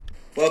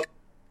Welcome,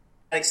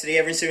 Alex, to the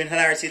ever-ensuing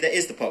hilarity that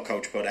is the Pop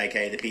Culture Pod,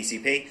 aka the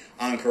PCP.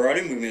 I'm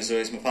Corroding, with me as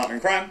always my partner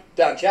in crime,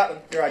 Dan Chapman.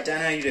 You're right, Dan,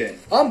 how you doing?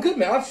 I'm good,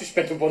 mate. I've just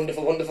spent a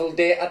wonderful, wonderful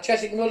day at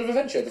Cheshire World of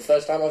Adventure, the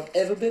first time I've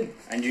ever been.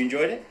 And you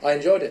enjoyed it? I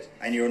enjoyed it.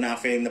 And you're now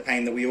feeling the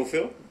pain that we all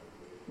feel?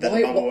 That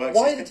Why, the bubble works?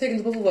 why are they taking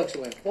the bubble works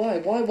away? Why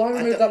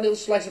remove that little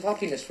slice of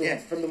happiness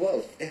from the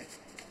world? Yeah.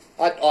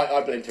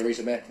 I blame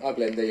Theresa May. I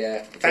blame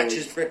the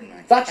Thatcher's Britain,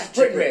 mate. Thatcher's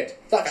Britain, mate.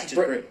 Thatcher's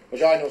Britain.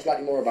 Which I know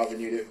slightly more about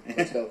than you do.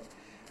 But still.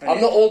 I'm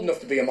not old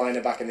enough to be a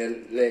miner back in the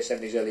late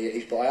 70s, early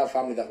 80s, but I have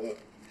family that were.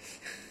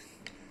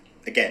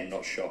 Again,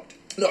 not shocked.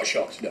 Not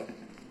shocked, no.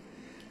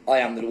 I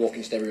am the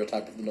walking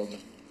stereotype of the London.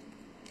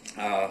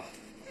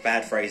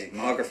 Bad phrasing.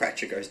 Margaret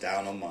Thatcher goes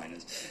down on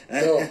miners.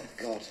 Oh,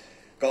 God.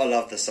 Gotta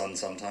love the sun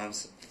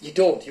sometimes. You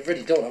don't. You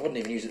really don't. I wouldn't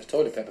even use it as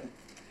toilet paper.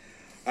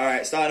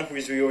 Alright, starting off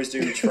as we always do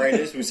with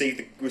trailers. We'll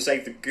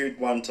save the good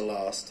one to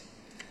last.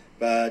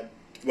 But,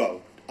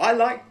 well, I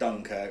like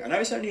Dunkirk. I know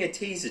it's only a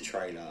teaser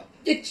trailer.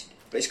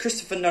 But it's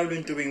Christopher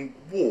Nolan doing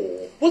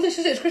war. Well, this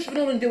is it. It's Christopher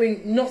Nolan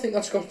doing nothing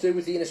that's got to do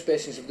with the inner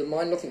spaces of the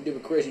mind, nothing to do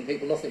with crazy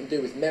people, nothing to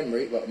do with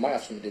memory. Well, it might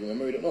have something to do with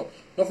memory, I don't know.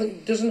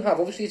 Nothing, doesn't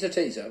have, obviously it's a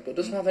teaser, but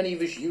doesn't have any of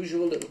his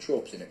usual little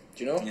tropes in it.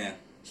 Do you know? Yeah.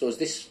 So is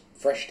this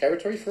fresh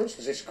territory for us?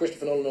 Is this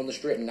Christopher Nolan on the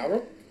straight and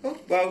narrow? Well,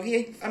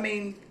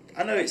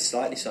 I know it's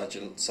slightly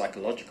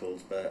psychological,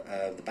 but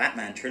the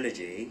Batman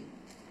trilogy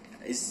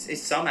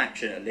is some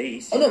action at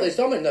least. Oh, no, there's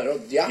no,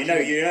 the action.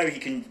 You know he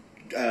can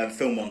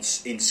film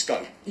in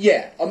scope.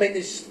 Yeah, I mean,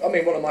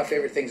 one of my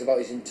favourite things about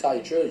his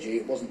entire trilogy,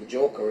 it wasn't the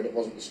Joker, and it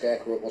wasn't the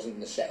Scarecrow, it wasn't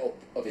the setup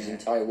of his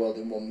entire world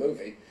in one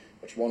movie,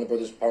 which Warner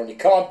Brothers apparently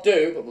can't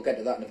do, but we'll get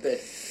to that in a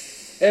bit.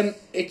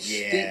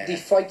 It's the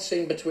fight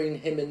scene between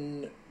him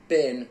and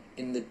Bane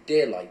in the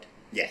daylight.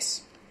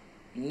 Yes.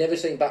 Never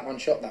seen Batman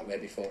shot that way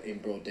before in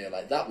broad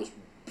daylight. That was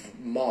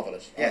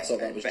marvellous. Yes, I thought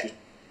that was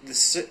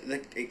just...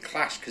 it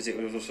clashed because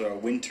it was also a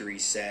wintry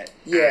set.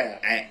 Yeah.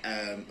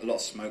 And, a lot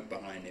of smoke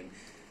behind him.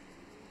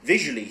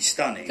 Visually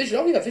stunning.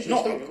 Visually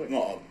stunning.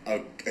 Not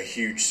a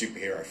huge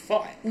superhero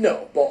fight.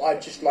 No, but I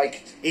just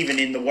liked... Even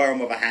in the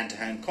realm of a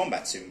hand-to-hand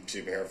combat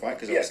superhero fight,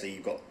 because obviously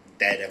you've got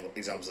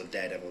examples of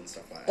Daredevil and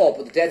stuff like that. Oh,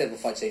 but the Daredevil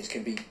fight scenes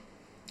can be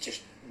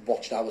just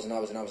watched hours and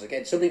hours and hours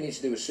again. Somebody needs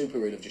to do a super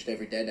reel of just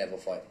every Daredevil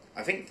fight.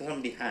 I think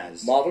somebody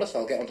has. Marvellous,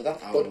 I'll get onto that.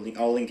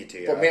 I'll link it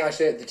to you. But may I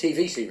say, the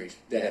TV series,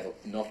 Daredevil,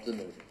 not the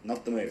movie.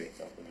 Not the movie.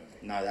 Not the movie.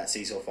 No, that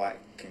Cecil fight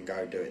can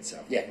go do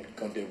itself. Yeah,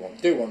 go and do one.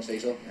 Do one,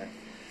 Cecil. Yeah.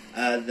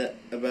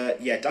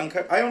 But yeah,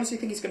 Dunkirk. I honestly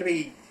think it's going to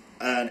be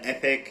an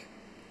epic.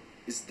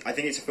 I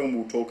think it's a film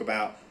we'll talk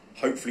about,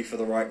 hopefully for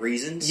the right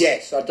reasons.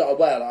 Yes, I've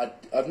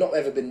not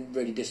ever been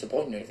really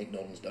disappointed in anything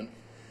Nolan's done.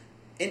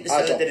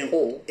 Interstellar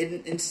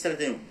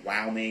didn't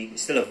wow me.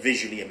 It's still a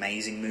visually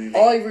amazing movie.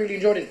 I really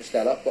enjoyed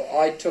Interstellar, but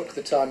I took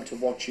the time to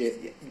watch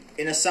it.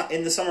 In the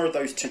summer of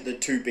the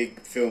two big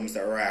films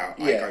that are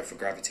out, I go for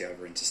Gravity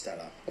over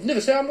Interstellar. I'm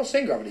not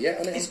saying Gravity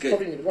yet. It's I'm good.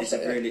 Probably need to watch It's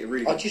that,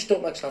 really I just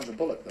don't like Sandra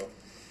Bullock though.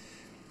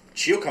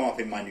 She'll come up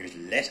in my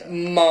newsletter.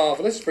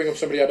 Marvellous. Bring up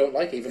somebody I don't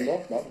like even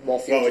more.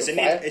 More well, it's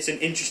an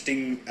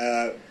interesting...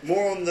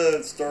 more on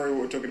the story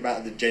we're talking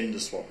about, the gender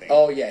swapping.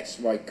 Oh, yes.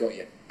 Right, got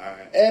you.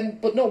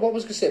 Alright. But no, what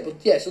was I going to say? But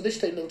yeah, so this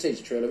little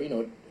teaser trailer,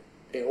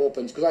 it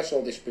opens... Because I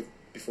saw this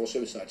before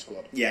Suicide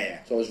Squad.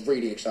 Yeah. So I was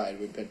really excited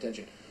when paying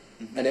attention.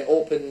 Mm-hmm. And it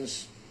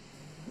opens...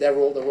 They're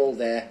all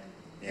there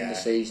in the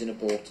seas in a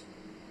boat.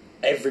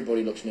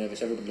 Everybody looks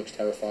nervous. Everybody looks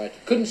terrified.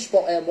 Couldn't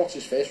spot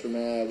what's-his-face from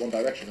One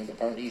Direction, but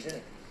apparently he's in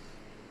it.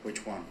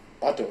 Which one?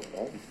 I don't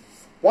know.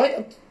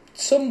 Why?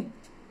 Some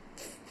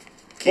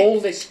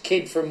baldish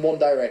kid from One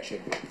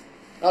Direction.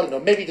 I don't know.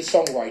 Maybe the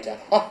songwriter.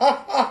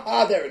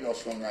 There are no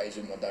songwriters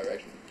in One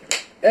Direction.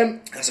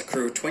 That's a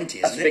crew of 20, isn't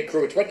it? That's a big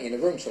crew of 20 in a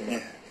room somewhere.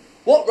 Yeah.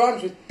 What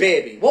rhymes with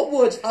baby? What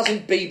words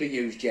hasn't Bieber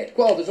used yet?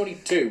 Well, there's only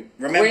two.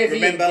 Remember,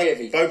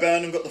 Gravy. Bo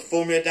Burnham got the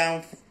formula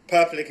down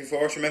perfectly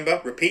for us,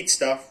 remember? Repeat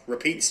stuff,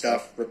 repeat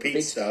stuff,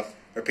 repeat stuff,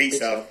 repeat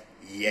stuff.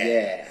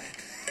 Yeah.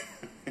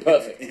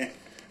 Perfect. Yeah.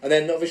 And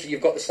then obviously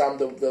you've got the sound,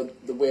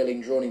 the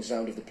wailing, droning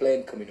sound of the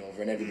plane coming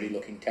over, and everybody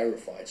looking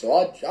terrified. So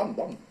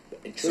I'm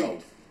intrigued.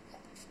 Sold.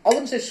 I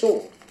wouldn't say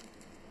sold,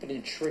 but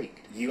intrigued.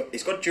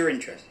 It's got your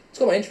interest. It's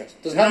got my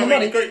interest. Doesn't have my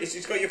money.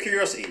 It's got your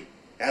curiosity.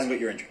 It hasn't got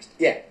your interest.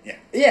 Yeah.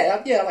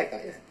 I like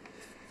that. Yeah.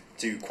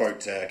 To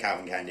quote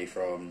Calvin Candy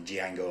from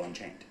Django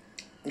Unchained.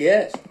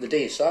 Yes, the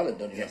D is silent,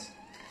 don't you? Yes.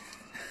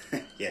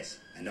 Yes,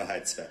 I know how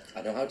it's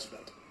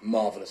spelled.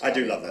 Marvellous. I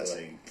do love that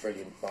scene.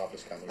 Brilliant,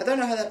 marvellous cameo. I don't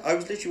know how that... I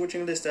was literally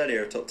watching a list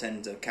earlier of top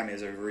 10 of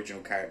cameos of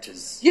original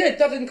characters. Yeah,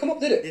 that didn't come up,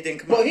 did it? It didn't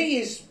come up. But he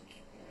was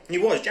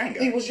Django.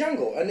 He was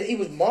Django, and he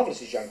was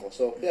marvellous as Django,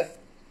 so, yeah.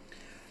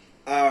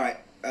 Alright,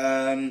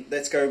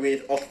 let's go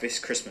with Office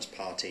Christmas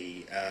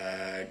Party.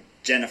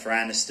 Jennifer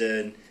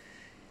Aniston,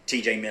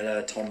 TJ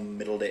Miller, Tom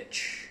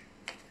Middleditch.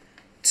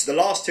 It's the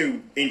last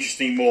two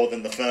interesting more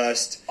than the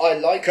first. I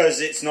like... Because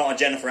it's not a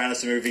Jennifer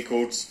Aniston movie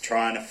called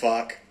Trying to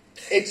Fuck.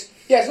 It's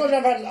not a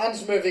Jennifer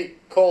Aniston movie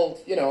called,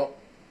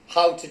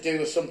 how to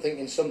do something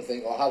in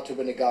something, or how to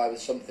win a guy with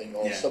something,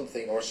 or Yeah.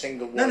 something, or a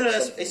single word. No,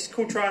 something. it's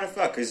called trying to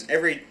fuck, because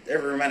every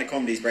romantic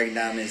comedy is breaking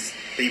down is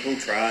people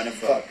trying to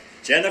fuck. Fuck.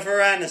 Jennifer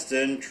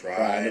Aniston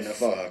trying to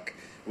fuck.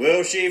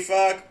 Will she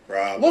fuck?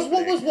 Probably.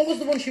 What was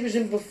the one she was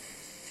in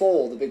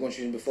before? The big one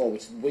she was in before,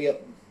 which we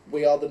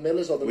are the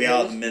Millers, or the We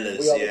Millers? Are the Millers,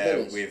 We Are the yeah,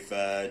 Millers, with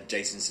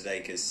Jason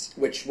Sudeikis.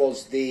 which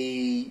was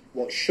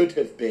what should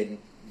have been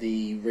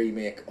the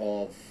remake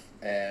of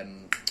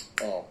when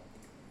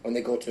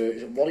they go to,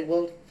 is it Wally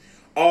World?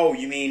 Oh,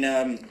 you mean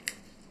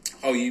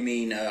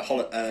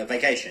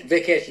Vacation?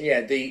 Vacation,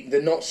 yeah.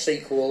 The not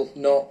sequel,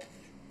 not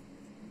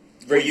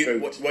What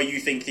reboot. you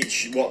think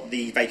what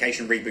the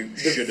Vacation reboot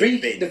The should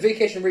have been? The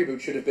Vacation reboot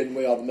should have been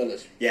We Are the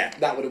Millers. Yeah.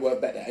 That would have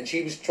worked better. And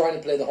she was trying to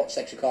play the hot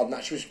sexy card, and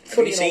that she was.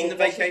 Have you seen the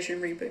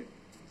Vacation reboot?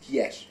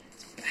 Yes.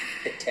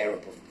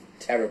 Terrible.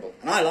 Terrible.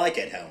 And I like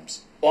Ed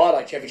Helms. Oh, I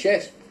like Chevy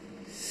Chase.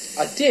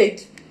 I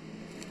did.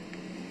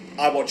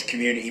 I watch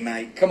Community,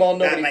 mate. Come on,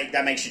 nobody.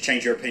 That makes you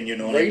change your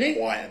opinion on Really? it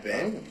quite a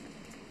bit.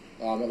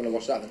 Oh, I'm not going to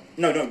watch that then.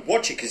 No,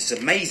 watch it because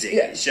it's amazing.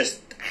 Yeah. It's just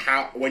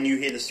how when you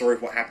hear the story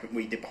of what happened,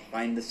 we did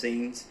behind the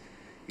scenes.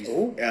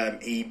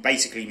 He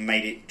basically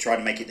tried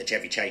to make it the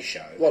Chevy Chase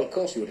show. Well, of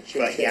course he would have.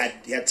 But he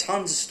had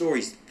tons of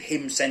stories.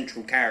 Him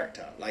central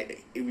character,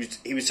 like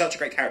he was such a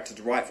great character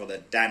to write for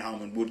that Dan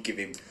Harmon would give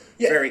him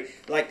very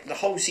like the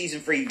whole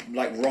season 3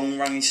 like wrong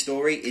running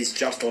story is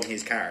just on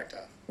his character.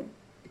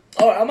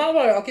 All right,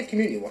 I'll give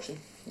Community a watch then.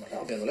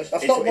 That'll be on the list.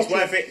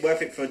 It's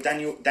worth it for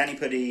Danny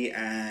Pudi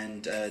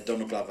and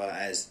Donald Glover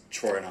as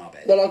Troy and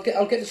Arbed. Well, I'll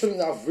get to something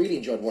that I've really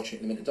enjoyed watching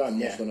in a minute time,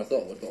 more Yeah. than I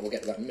thought I would, but we'll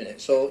get to that in a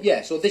minute. So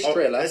this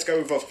trailer. Let's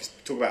go with Office.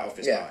 Talk about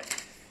Office Yeah. Pie.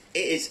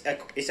 It's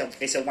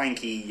a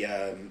wanky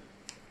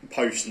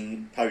post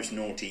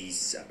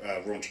noughties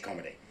raunchy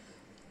comedy.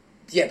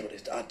 Yeah, but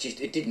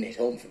it didn't hit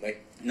home for me.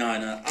 No,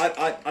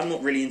 I'm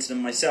not really into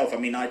them myself. I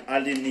mean, I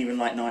didn't even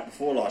like Night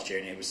Before last year,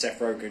 and it was Seth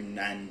Rogen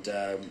and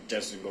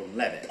Joseph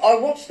Gordon-Levitt. I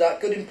watched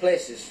that, good in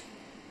places,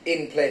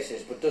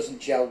 but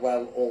doesn't gel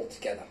well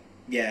altogether.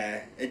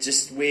 Yeah, it's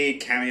just weird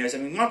cameos. I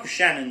mean, Michael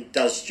Shannon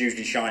does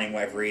usually shine in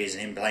whatever he is,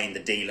 and him playing the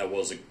dealer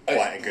was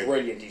quite a good...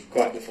 Brilliant, he's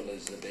wonderful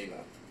as the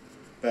dealer.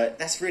 But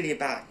that's really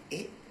about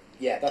it.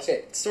 Yeah, that's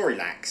it. Story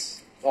lacks.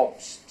 Oh,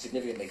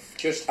 significantly.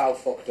 Just how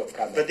fucked up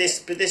can they? But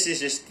this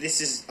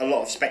is a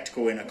lot of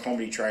spectacle in a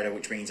comedy trailer,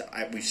 which means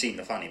we've seen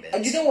the funny bits.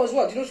 And you know what as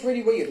well? Do you know what's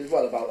really weird as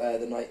well about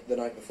the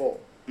night before?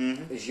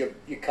 Mm-hmm. Is you're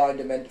kind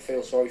of meant to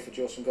feel sorry for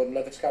Joseph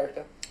Gordon-Levitt's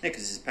character. Yeah,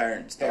 because his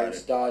parents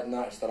died, and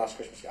that's the last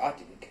Christmas. I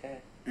didn't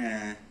care.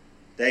 Yeah,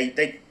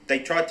 they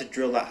tried to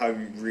drill that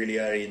home really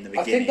early in the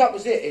beginning. I think that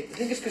was it. I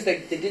think it's because they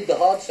did the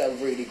hard sell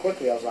really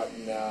quickly. I was like,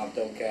 nah,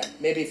 don't care.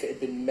 Maybe if it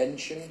had been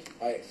mentioned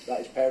that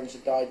his parents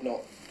had died,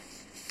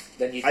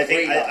 then you'd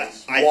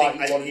realise why he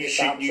wanted to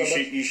so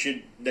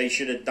much. They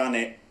should have done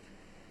it.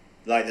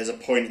 Like, there's a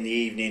point in the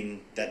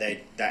evening that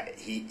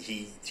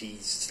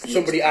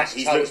somebody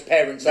asks how his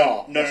parents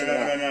are. No,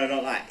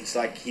 not that. It's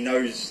like he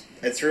knows.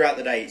 And throughout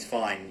the day, it's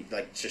fine.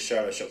 Like, just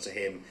show shots of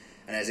him,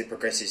 and as it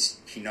progresses,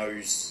 he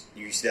knows.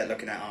 You see that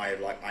look in that eye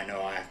of like, I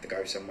know I have to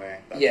go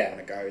somewhere. I want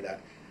to go.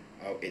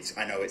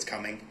 I know it's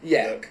coming.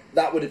 Yeah, look.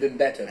 That would have been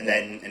better. And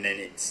then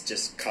it's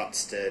just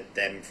cuts to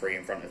them three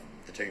in front of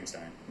the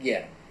tombstone.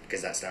 Yeah.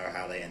 Because that's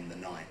how they end the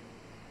night.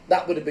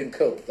 That would have been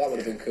cool. That would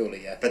have been cooler,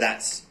 yeah. But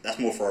that's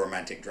more for a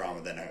romantic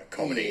drama than a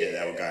comedy that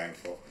they were going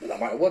for. That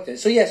might have worked.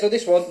 So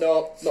this one,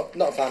 no,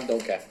 not a fan,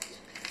 don't care.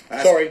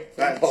 Sorry.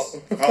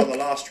 The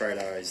last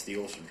trailer is the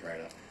awesome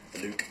trailer. The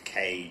Luke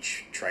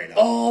Cage trailer.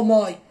 Oh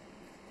my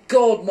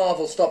God,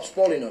 Marvel, stop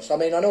spoiling us. I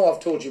mean, I know I've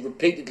told you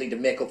repeatedly to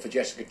make up for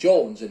Jessica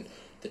Jones, and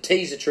the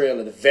teaser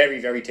trailer, the very,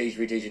 very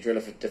teaser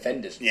trailer for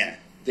Defenders. Yeah.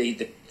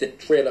 The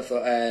trailer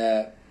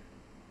for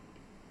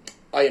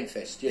Iron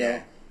Fist, you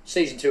know.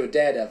 Season 2 of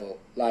Daredevil,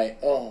 like,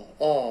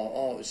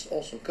 it's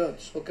also good,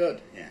 so good.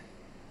 Yeah.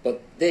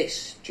 But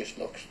this just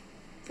looks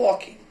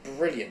fucking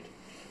brilliant.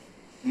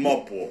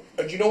 Mob War.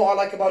 And do you know what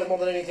I like about it more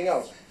than anything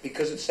else?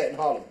 Because it's set in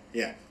Harlem.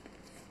 Yeah.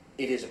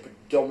 It is a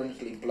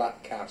predominantly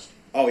black cast.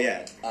 Oh,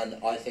 yeah. And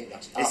I think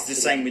that's it's the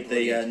same with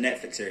the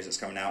Netflix series that's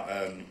coming out,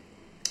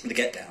 The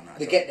Get Down.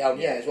 The Get Down,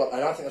 yeah, as well.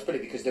 And I think that's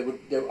brilliant because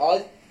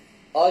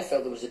I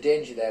felt there was a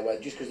danger there where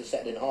just because they're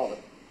set in Harlem,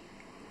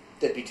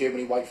 there'd be too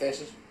many white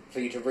faces for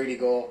you to really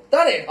go,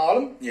 that ain't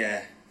Harlem.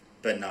 Yeah,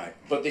 but no.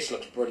 But this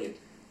looks brilliant.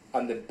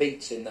 And the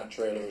beats in that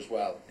trailer as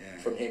well. Yeah.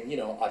 From him,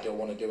 I don't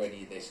want to do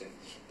any of this.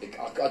 And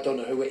I don't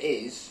know who it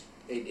is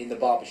in the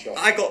barbershop.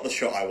 I got the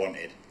shot I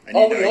wanted. And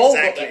we all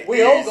got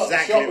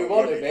the shot we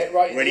wanted, mate,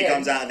 right? When he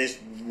comes out of this,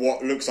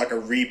 what looks like a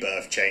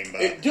rebirth chamber.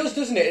 It does,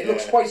 doesn't it? It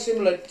looks quite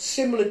similar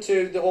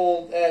to the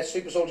whole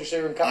Super Soldier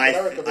Serum Captain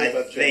America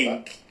rebirth chamber.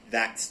 I think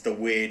that's the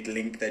weird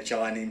link they're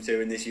trying him to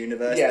in this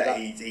universe. Yeah, that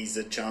he's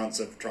a chance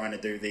of trying to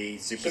do the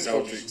Super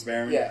Soldier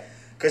experiment. Yeah.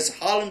 Because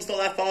Harlem's not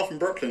that far from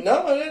Brooklyn.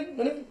 No, I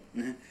know.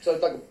 Mm-hmm. So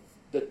it's like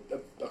I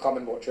can't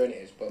remember what train it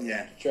is, but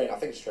Yeah. I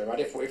think it's train. Right?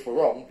 If we're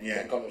wrong, Yeah.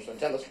 get in contact with us and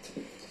tell us.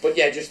 But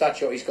yeah, just that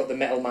shot. He's got the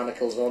metal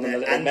manacles on and the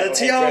little And the metal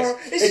tiara. headdress.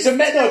 It's It's just a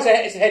metal. tiara.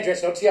 No, it's a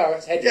headdress, not tiara.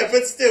 It's a headdress. Yeah,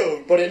 but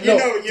still. But it you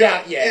looked,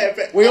 know, yeah.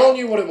 but We all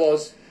knew what it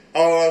was.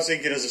 Oh, I was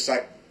thinking, as just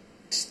like,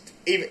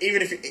 even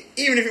if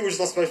it was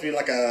not supposed to be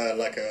like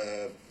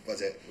a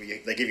what's it?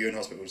 They give you in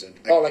hospitals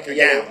Like a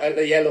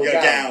yellow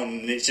gown. gown.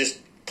 And it just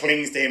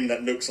clings to him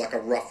that looks like a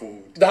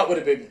ruffled. That would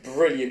have been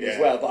brilliant as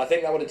Yeah. well, but I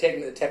think that would have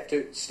taken it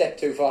a step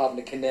too far having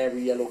a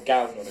canary yellow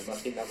gown on him. I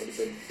think that would have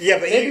been. Yeah,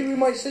 but maybe we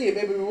might see it,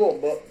 maybe we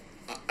won't. But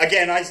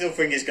again, I still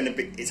think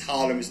it's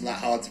Harlem. It's not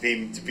hard for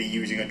him to be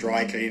using a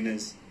dry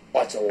cleaners.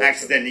 that's awesome.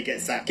 Accidentally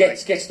gets that.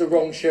 Gets the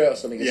wrong shirt or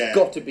something. It's Yeah.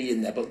 got to be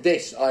in there. But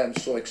this, I am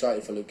so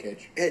excited for Luke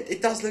Cage.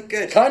 It does look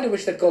good. Kind of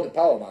wish they'd gone to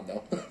Power Man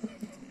though.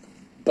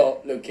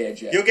 But Luke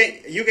Cage, yeah. You'll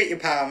get your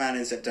Power Man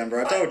in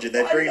September. I told you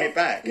they're bringing it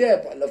back.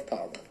 Yeah, but I love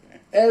Power Man.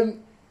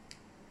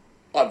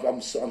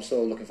 I'm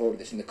so looking forward to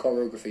this, in the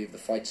choreography of the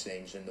fight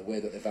scenes and the way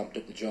that they've amped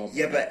up the jump.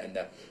 Yeah, but and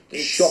the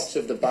shots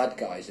of the bad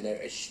guys and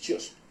it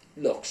just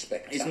looks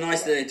spectacular. It's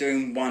nice that they're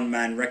doing one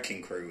man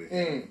wrecking crew with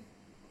him,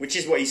 which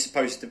is what he's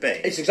supposed to be.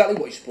 It's exactly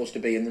what he's supposed to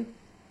be. And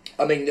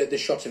I mean, the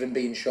shots of him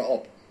being shot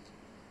up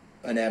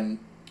and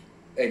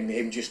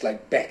him just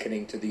like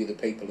beckoning to the other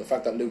people. The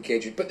fact that Luke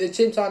Cage, but at the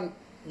same time,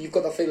 you've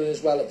got that feeling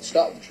as well at the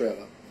start of the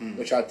trailer,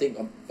 which I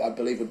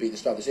believe would be the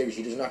start of the series.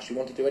 He doesn't actually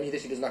want to do any of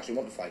this. He doesn't actually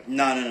want to fight.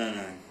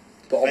 No.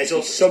 But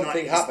obviously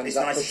something happens. It's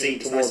that nice to pushes him see.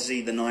 It's towards. nice to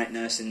see the night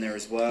nurse in there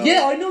as well.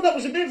 Yeah, I know that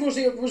was a bit of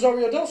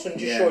Rosario Dawson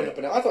just Yeah. showing up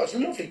in it. I thought it's a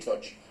lovely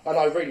touch, and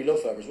I really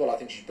love her as well. I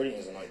think she's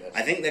brilliant as a night nurse.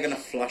 I think they're going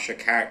to flush her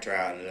character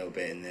out a little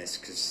bit in this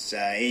because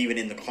even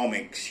in the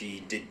comics, she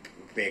did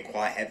appear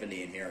quite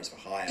heavily in Heroes for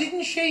Hire.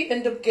 Didn't she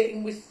end up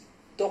getting with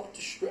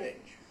Doctor Strange,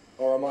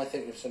 or am I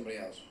thinking of somebody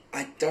else?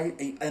 I don't.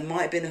 It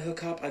might have been a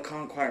hookup. I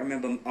can't quite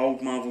remember.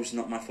 Old Marvel's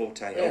not my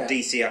forte. Yeah. Old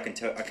DC, I can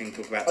talk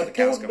about till the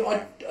cows come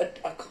home.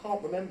 I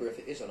can't remember if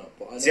it is or not.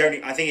 But I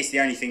know. I think it's the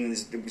only thing.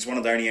 It's one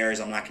of the only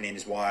areas I'm lacking in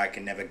is why I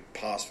can never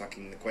pass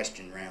fucking the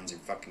question rounds in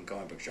fucking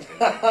comic book shopping.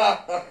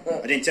 I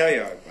didn't tell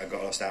you I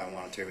got lost out on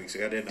one 2 weeks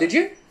ago, did I? Did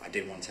you? I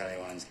didn't want to tell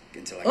anyone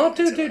until I. Oh,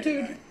 until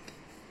dude.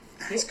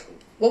 That's cool.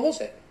 What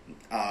was it?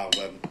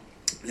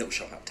 Little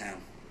shop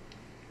uptown.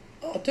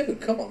 Oh,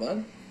 dude, come on,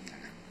 man.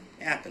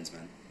 It happens,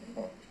 man.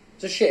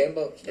 It's a shame,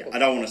 but Yeah, I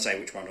don't want to say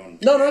which one on.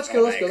 No, that's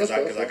cool. That's because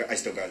cool. I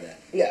still go there.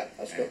 Yeah,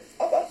 that's cool.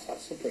 Oh,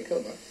 that's still pretty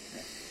cool, man.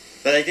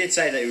 But they did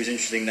say that it was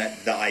interesting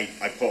that I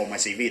put on my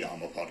CV that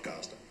I'm a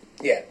podcaster.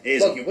 Yeah, It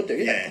is. well, you would do,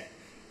 Yeah.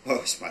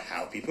 Well, it's about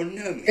how people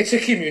know me. It's a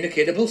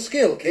communicatable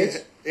skill, kids.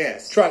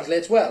 Yes.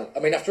 Translates well.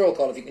 I mean, after all,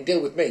 Carl, if you can deal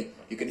with me,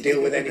 you can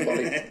deal with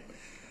anybody.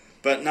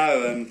 But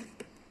no,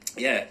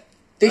 yeah.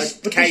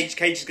 Cage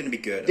is going to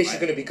be good. This is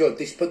going to be good.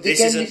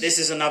 This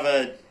is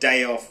another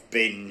day off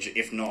binge.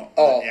 If not,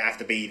 Oh. it have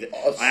to be.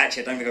 I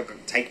don't think I can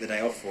take the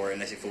day off for it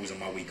unless it falls on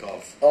my week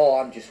off. Oh,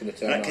 I'm just going to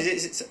turn on. Because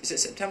is it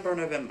September or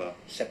November?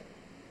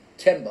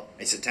 September.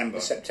 It's September.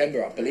 It's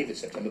September, I believe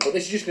it's September. But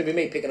this is just going to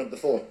be me picking up the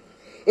phone.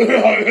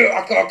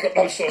 I can't come.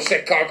 I'm so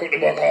sick. Can't come to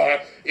work.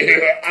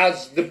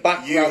 As the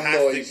background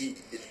noise.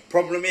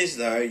 Problem is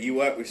though, you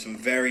work with some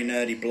very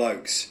nerdy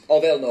blokes.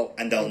 Oh, they'll know.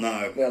 And they'll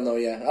know. They'll know.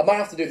 Yeah, I might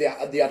have to do the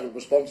adult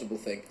responsible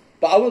thing.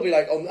 But I will be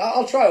like,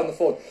 I'll try on the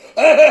phone.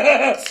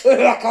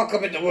 I can't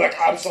come into work.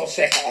 I'm so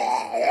sick.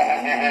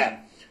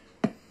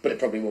 But it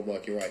probably won't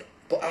work. You're right.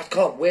 But I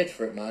can't wait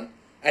for it, man.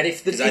 And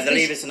if I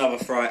believe it's another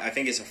Friday. I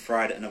think it's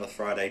another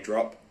Friday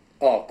drop.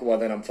 Oh, well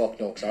then I'm fucked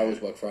no, because I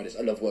always work Fridays.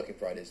 I love working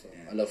Fridays, though.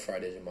 Yeah. I love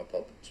Fridays in my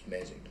pub. It's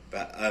amazing.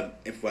 But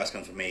if worse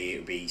comes for me, it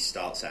would be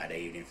start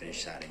Saturday evening,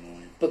 finish Saturday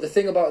morning. But the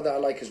thing about it that I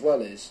like as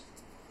well is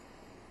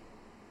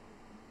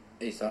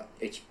that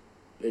it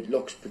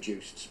looks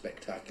produced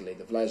spectacularly.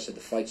 Like I said,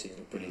 the fight scenes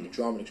look brilliant, the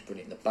drama looks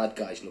brilliant, the bad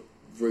guys look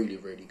really,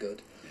 really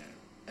good. Yeah.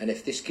 And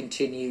if this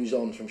continues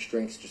on from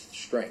strength to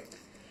strength,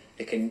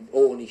 it can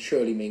only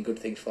surely mean good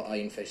things for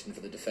Iron Fist and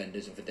for the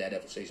Defenders and for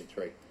Daredevil Season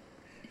 3.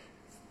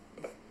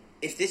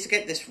 If this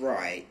get this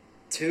right,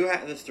 2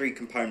 out of the 3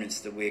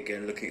 components that we're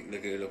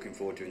looking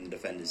forward to in the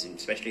Defenders,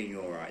 especially in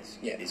your eyes,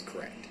 is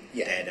correct.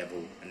 Yeah.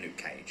 Daredevil and Luke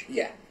Cage.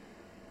 Yeah.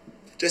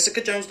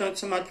 Jessica Jones not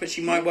so much, but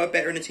she might work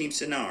better in a team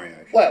scenario.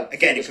 Well,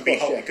 again, it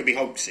fingers could be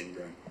Hulk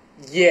syndrome.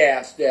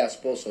 Yeah, I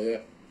suppose so. Yeah.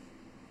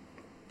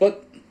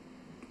 But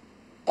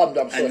I'm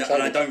so excited.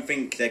 And I don't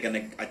think they're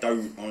gonna. I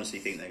don't honestly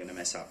think they're gonna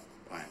mess up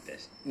Iron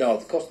Fist. No,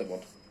 of course they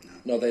won't.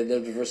 No,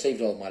 they've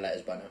received all of my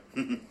letters by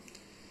now.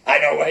 I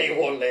know where you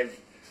all live.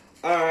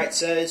 Alright,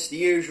 so it's the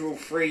usual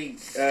 3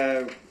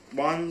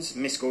 ones.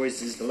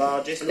 Miscoys is the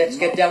largest. Let's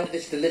get down to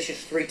this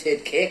delicious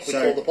 3-tiered cake we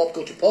call the Pop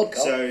Culture Podcast.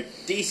 So,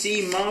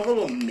 DC, Marvel,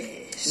 or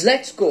Miss?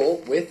 Let's go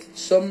with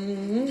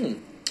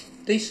some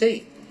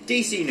DC.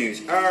 DC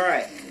news.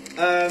 Alright.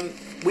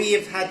 We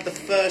have had the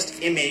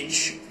first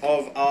image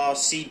of our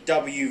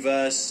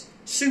CW-verse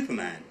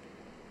Superman.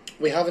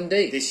 We have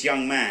indeed. This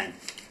young man.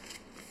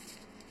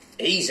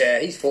 He's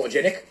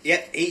photogenic.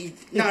 Yeah,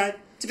 no,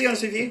 to be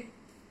honest with you,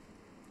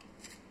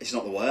 it's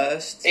not the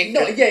worst.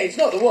 It's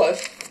not the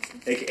worst.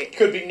 It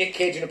could be Nick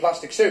Cage in a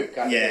plastic suit,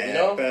 kind of thing, you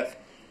know?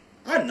 but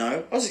I don't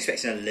know. I was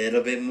expecting a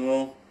little bit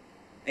more.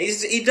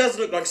 He does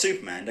look like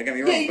Superman. Don't get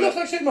me wrong. Yeah, he looks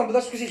like Superman, but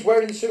that's because he's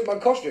wearing the Superman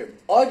costume.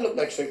 I'd look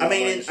like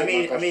Superman.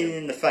 I mean,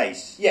 in the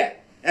face. Yeah.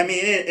 I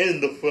mean,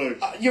 in the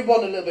face. You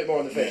want a little bit more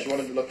on the face. You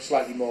want him to look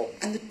slightly more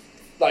and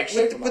like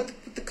Superman.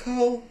 With the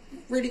curl,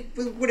 really,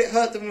 would it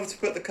hurt them to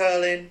put the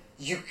curl in?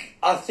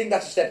 I think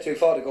that's a step too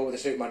far to go with the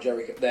Superman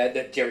Jerry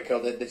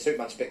curl, the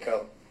Superman spit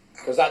curl,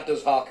 because that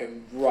does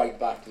harken right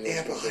back to the.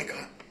 Yeah, but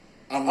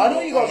I'm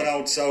an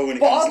old soul when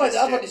it but comes to this.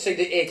 I'd like to see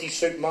the 80s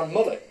Superman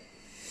mullet.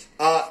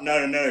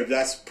 No.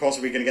 That's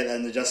possibly going to get that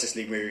in the Justice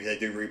League movie if they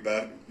do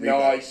Rebirth.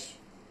 Nice.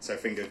 So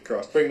fingers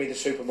crossed. Bring me the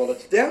super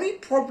mullet. The only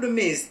problem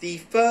is the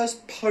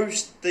first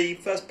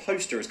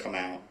poster has come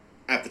out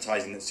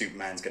advertising that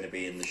Superman's going to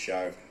be in the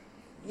show.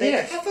 They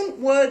haven't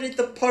worded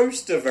the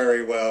poster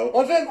very well.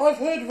 I've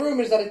heard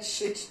rumours that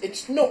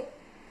it's not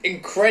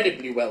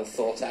incredibly well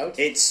thought out.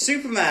 It's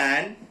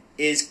Superman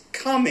is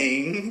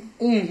coming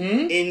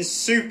in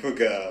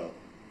Supergirl.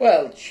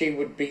 Well, she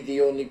would be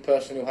the only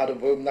person who had a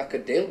womb that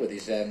could deal with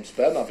his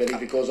sperm. I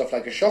believe it goes off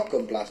like a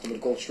shotgun blast and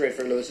would go straight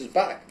for Lewis's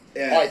back.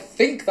 Yeah. I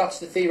think that's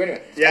the theory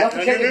anyway. Yeah. I'll have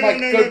to check with my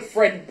good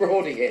friend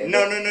Brody here.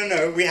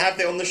 No. We have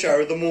it on the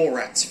show, the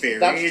Mallrats theory.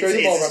 That's true,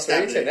 the Mallrats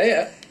theory, isn't it?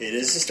 Yeah. It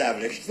is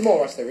established. The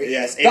Mallrats theory.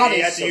 Yes. You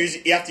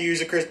have to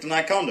use a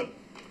kryptonite condom.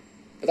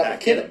 But that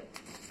would kill him.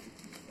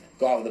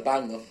 Go out with a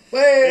bang though.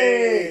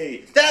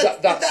 Hey!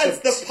 That's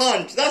the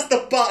punch. That's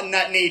the button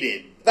that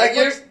needed. Thank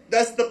you.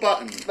 That's the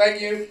button.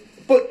 Thank you.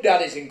 But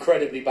that is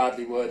incredibly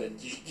badly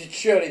worded.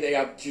 Surely they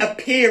have...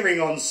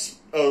 Appearing on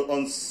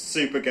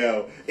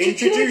Supergirl.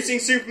 Introducing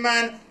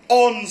Superman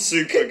on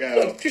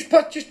Supergirl.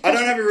 I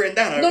don't have it written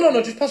down.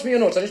 No, just pass me your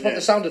notes. I just want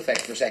the sound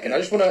effect for a second. I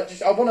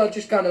want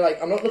to kind of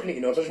like... I'm not looking at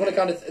your notes. I just want to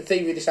kind of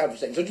theory this out for a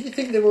second. So do you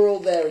think they were all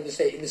there in the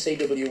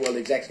CW World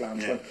Execs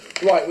Lounge when,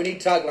 right, we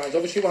need taglines.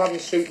 Obviously we're having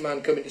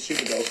Superman come into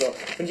Supergirl. So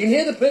when you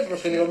hear the paper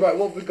and you're right,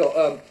 what have we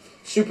got?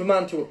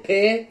 Superman to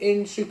appear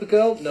in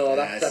Supergirl? No,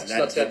 that's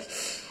not it.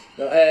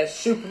 No,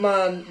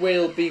 Superman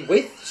will be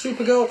with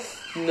Supergirl.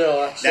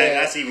 No, I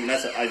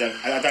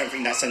don't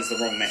think that sends the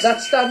wrong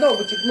message.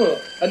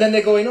 And then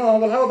they're going, oh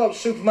well, how about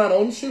Superman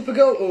on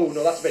Supergirl? Oh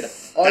no, that's a bit.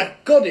 I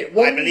got it.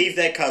 I believe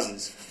they're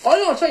cousins. I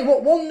know. I'll tell you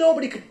what. One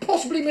nobody could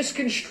possibly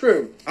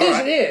misconstrue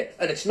isn't here,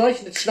 and it's nice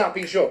and it's snappy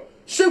and short.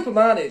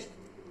 Superman is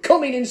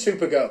coming in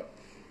Supergirl.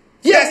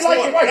 Yeah,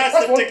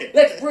 that's the ticket.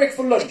 Let's break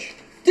for lunch.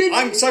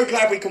 I'm so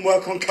glad we can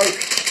work on coke.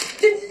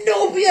 Did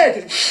nobody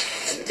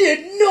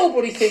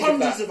think of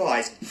that?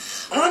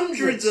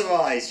 Hundreds of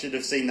eyes should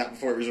have seen that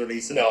before it was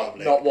released in the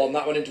public. Not one.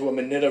 That went into a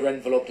manila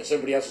envelope to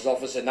somebody else's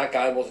office, and that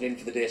guy wasn't in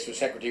for the day, so the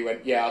secretary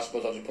went, yeah, I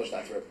suppose I'll just push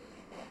that through.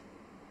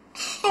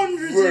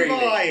 Hundreds of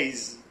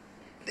eyes!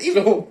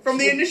 From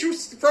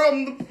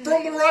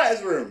the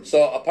writer's room.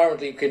 So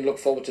apparently you can look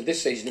forward to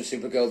this season of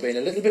Supergirl being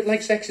a little bit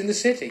like Sex in the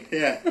City.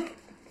 Yeah.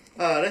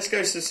 Let's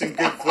go for some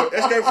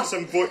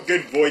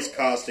good voice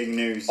casting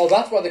news. Oh,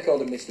 that's why they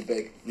called him Mr.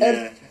 Big.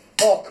 Yeah.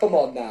 Oh, come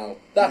on now.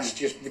 That's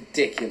just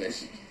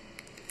ridiculous.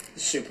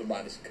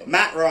 Superman is coming.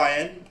 Matt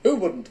Ryan. Who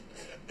wouldn't?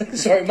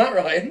 Sorry, Matt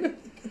Ryan.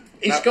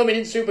 He's coming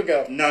in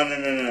Supergirl.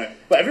 No.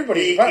 But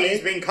everybody's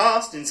he's been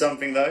cast in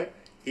something, though.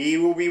 He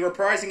will be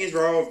reprising his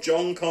role of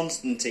John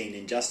Constantine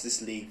in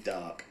Justice League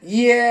Dark.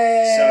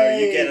 Yeah. So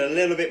you get a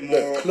little bit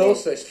more... The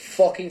closest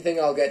fucking thing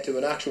I'll get to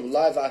an actual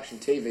live-action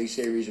TV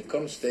series of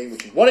Constantine,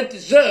 which is what it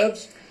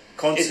deserves.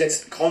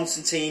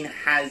 Constantine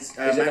has...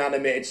 is an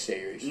animated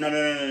series.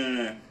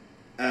 No.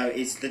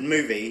 It's the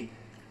movie,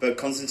 but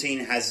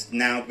Constantine has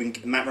now been...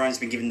 Matt Ryan's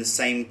been given the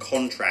same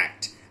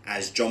contract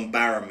as John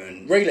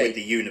Barrowman with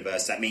the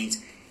universe. That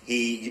means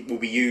he will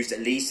be used at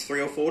least 3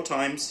 or 4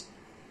 times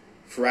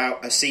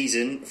throughout a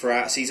season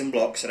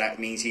block, so that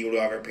means he will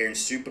either appear in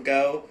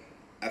Supergirl,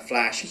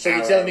 Flash, so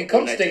you're telling me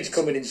Constantine's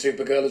coming in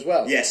Supergirl as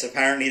well? Yes,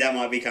 apparently that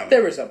might be coming.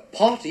 There is a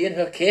party in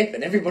her cape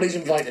and everybody's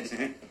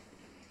invited.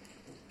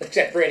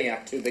 Except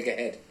Brainiac, too big a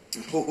head.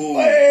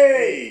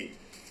 Hey!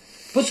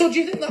 But so do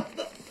you think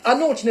that I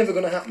know it's never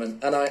going to happen,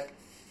 and I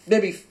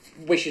maybe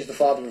wish is the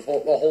father of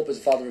hope, or hope is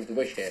the father of the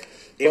wish here.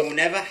 It will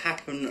never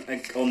happen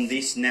on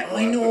this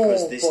network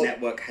because this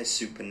network has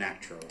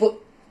Supernatural. But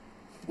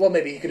well,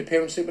 maybe he could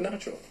appear in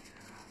Supernatural.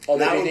 Or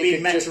that would be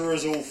meta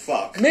as all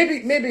fuck.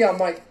 Maybe I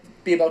might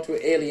be about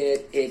to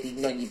alienate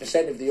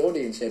 80-90% of the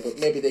audience here, but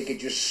maybe they could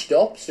just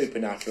stop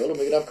Supernatural and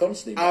we could have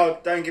Constantine. Oh,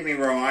 don't get me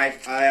wrong.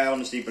 I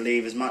honestly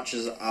believe, as much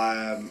as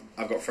I've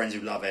got friends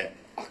who love it,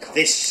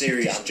 this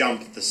series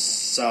jumped the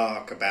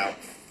sark about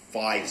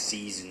 5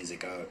 seasons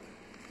ago.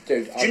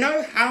 Dude, do you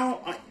know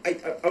how... I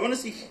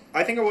honestly...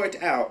 I think I worked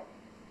it out.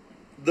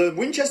 The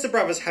Winchester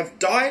brothers have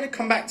died and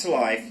come back to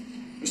life,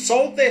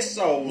 sold their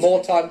souls...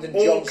 more times than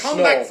Jon Snow. Or come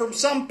back from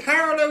some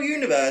parallel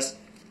universe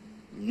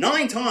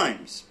 9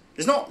 times.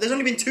 There's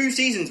only been 2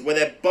 seasons where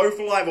they're both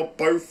alive or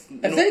both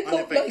have they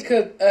got like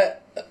a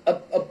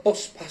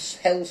bus pass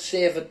hell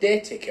saver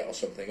day ticket or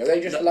something? Are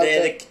they just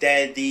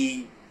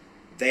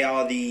they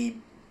are the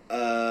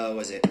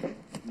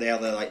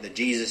like the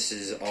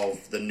Jesuses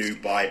of the new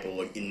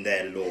Bible in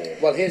their lore.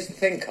 Well, here's the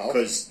thing, Carl.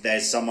 Because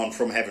there's someone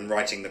from heaven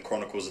writing the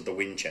Chronicles of the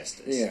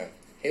Winchesters. Yeah.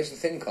 Here's the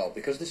thing, Carl.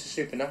 Because this is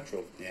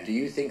supernatural, Yeah. do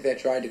you think they're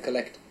trying to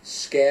collect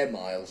scare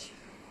miles?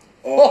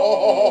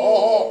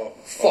 Oh,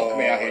 Fuck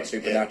me, I hate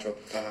supernatural.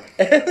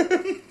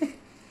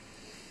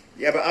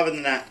 Yeah, but other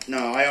than that, no.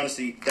 I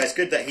honestly, that's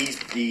good that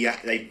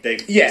they've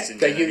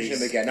They're using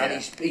him again,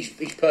 and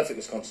he's perfect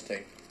as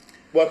Constantine.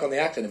 Work on the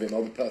acting a bit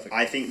more, but perfect.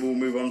 I think we'll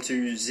move on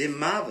to the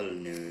Marvel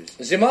news.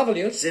 The Marvel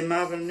news. The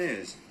Marvel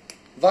news.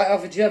 Weiter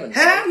für German.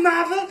 Hey,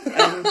 Marvel!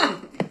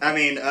 I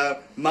mean,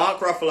 Mark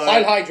Ruffalo...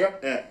 Heil Hydra.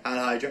 Yeah,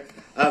 Heil Hydra.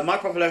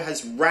 Mark Ruffalo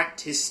has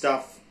wrapped his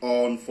stuff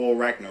on for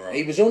Ragnarok.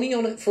 He was only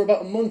on it for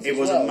about a month. It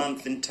was a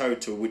month in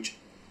total, which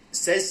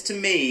says to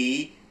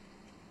me,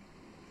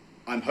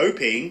 I'm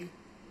hoping...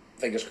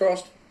 Fingers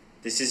crossed.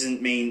 This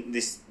doesn't mean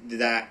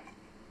that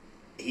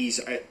he's...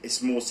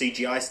 it's more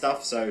CGI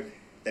stuff, so...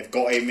 They've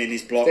got him in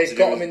his block. They've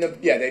got him in the...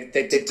 Yeah,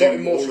 they've got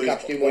him more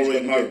strapped in what he's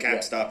his going to do.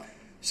 mocap stuff.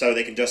 So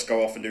they can just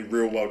go off and do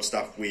real-world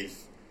stuff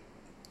with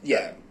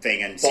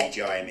thing and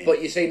CGI him in.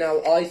 But you see,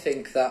 now, I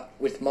think that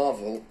with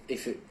Marvel,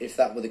 if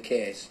that were the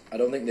case, I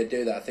don't think they'd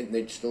do that. I think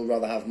they'd still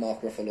rather have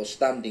Mark Ruffalo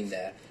standing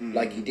there,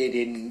 like he did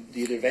in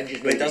the other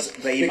Avengers movies.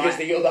 Because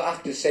the other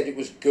actors said it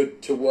was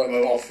good to work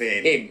off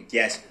him.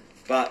 Yes,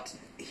 but...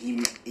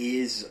 He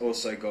is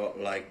also got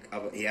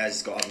he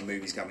has got other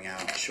movies coming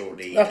out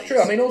shortly. That's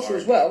true. I mean, also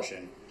as well,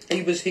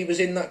 he was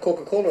in that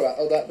Coca-Cola.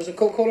 Oh, that was a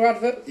Coca-Cola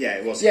advert. Yeah,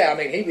 it was. Yeah, I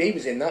mean, he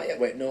was in that. Yeah,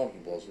 wait, no, he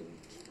wasn't.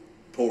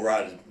 Paul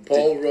Rudd.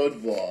 Paul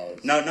Rudd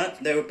was. No,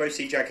 they were both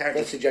CGI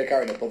characters. Both CGI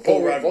characters, but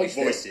Paul Rudd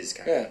voiced his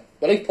character. Yeah,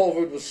 well, I think Paul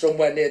Rudd was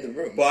somewhere near the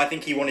room. Well, I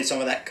think he wanted some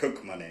of that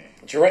Coke money.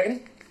 Do you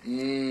reckon?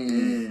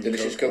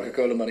 Delicious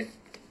Coca-Cola money.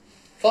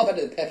 Far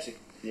better than Pepsi.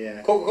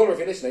 Yeah. Coca-Cola, if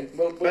you're listening, I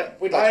don't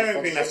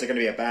think that's going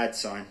to be a bad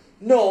sign.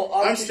 No,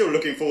 I'm still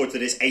looking forward to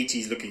this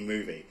 80s looking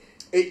movie.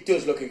 It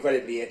does look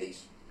incredibly 80s,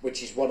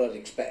 which is what I'd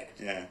expect.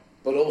 Yeah.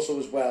 But also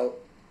as well,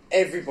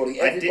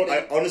 everybody.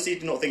 I honestly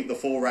do not think the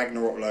Thor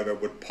Ragnarok logo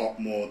would pop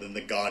more than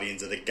the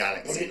Guardians of the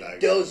Galaxy logo. It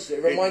does.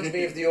 It reminds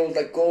me of the old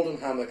Golden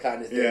Hammer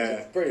kind of thing. Yeah.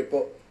 It's brilliant.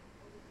 But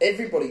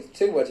everybody,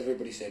 two words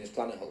everybody's saying is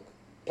Planet Hulk.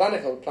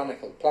 Planet Hulk, Planet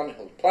Hulk, Planet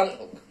Hulk, Planet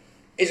Hulk.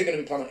 Is it going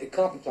to be Planet Hulk? It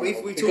can't be Planet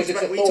Hulk. We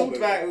talked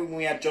about it when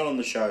we had John on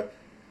the show.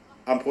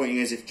 I'm pointing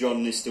as if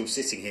John is still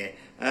sitting here.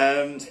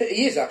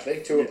 He is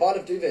actually, to a pile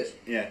of duvets.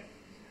 Yeah.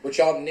 Which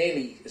are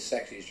nearly as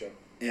sexy as John.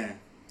 Yeah.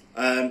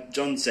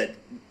 John said,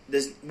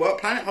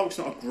 Planet Hulk's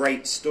not a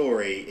great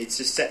story. It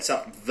just sets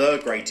up the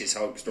greatest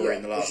Hulk story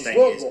in the last 10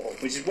 years.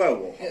 Which is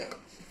World War Hulk. Yeah.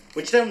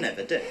 Which they'll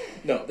never do.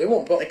 No, they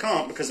won't. But they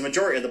can't because the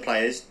majority of the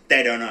players,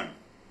 they don't own.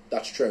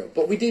 That's true.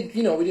 But we did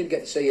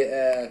get to see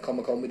at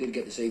Comic-Con, we did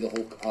get to see the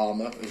Hulk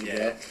armour,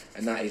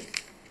 and that is...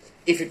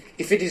 If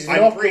it is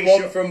not the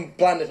one from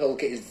Planet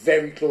Hulk, it is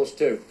very close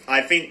too. I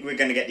think we're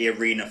going to get the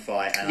arena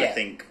fight, and I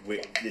think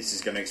this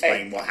is going to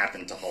explain what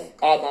happened to Hulk.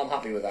 I'm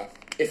happy with that.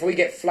 If we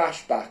get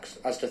flashbacks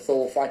as to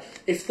Thor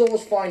if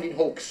Thor's finding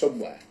Hulk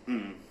somewhere,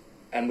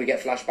 and we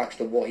get flashbacks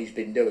to what he's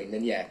been doing,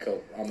 then yeah,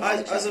 cool.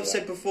 As I've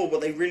said before,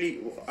 but I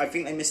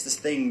think they missed this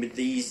thing with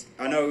these.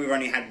 I know we've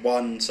only had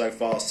one so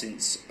far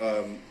since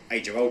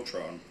Age of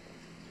Ultron,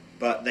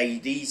 but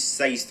these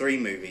Phase 3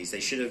 movies, they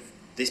should have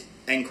this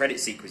end credit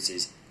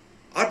sequences.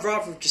 I'd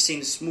rather have just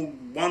seen a small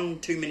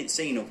 1-2 minute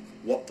scene of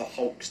what the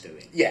Hulk's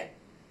doing. Yeah.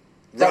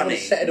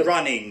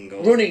 Running.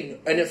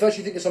 And at first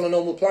you think it's on a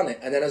normal planet,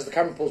 and then as the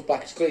camera pulls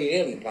back, it's clearly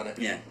an alien planet.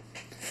 Yeah.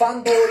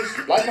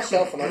 Fanboys, like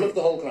myself, and I love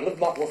the Hulk, and I love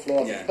Mark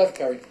Ruffalo, and Perfect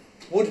Carey,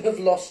 would have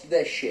lost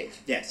their shit.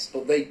 Yes.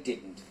 But they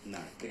didn't. No.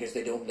 Because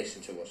they don't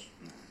listen to us.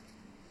 No.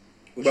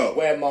 Which is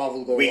where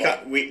Marvel go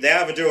wrong. They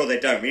either do or they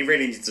don't. We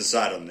really need to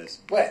decide on this.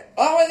 Where?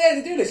 Oh, yeah,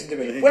 they do listen to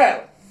me.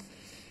 Well,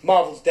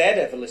 Marvel's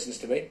Daredevil listens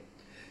to me.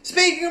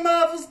 Speaking of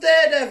Marvel's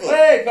Daredevil!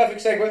 Hey,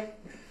 perfect segue.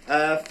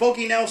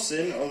 Foggy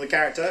Nelson, or the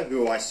character,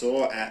 who I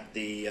saw at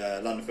the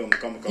London Film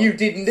and Comic Con. You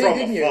didn't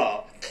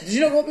afar. Did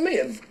you not go up and meet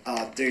him?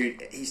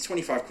 Dude, he's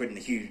 25 quid and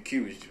the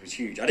queue was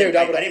huge. I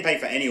didn't pay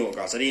for any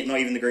autographs. Not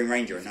even the Green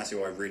Ranger, and that's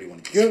who I really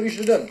wanted to see. You know what you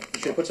should have done? You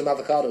should have put some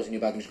avocados in your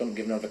bag and just gone and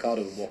given an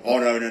avocado and walked. Oh,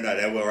 no,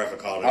 there were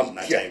avocados on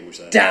that table,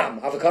 so. Damn,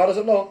 avocados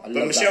at law. But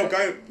Michelle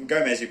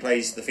Gomez, who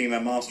plays the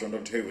female master on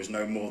Doctor Who, was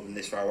no more than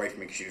this far away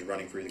from me because she was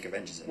running through the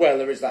convention centre. Well,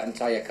 there is that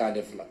entire kind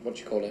of, what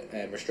do you call it,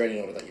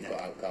 restraining order that you've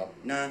got out, Carl.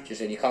 No. Just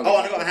saying you can't... Oh,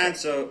 and I got a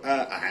handshake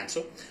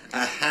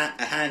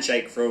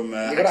from...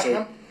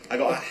 I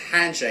got a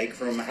handshake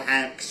from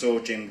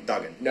Hacksaw Jim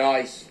Duggan.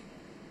 Nice.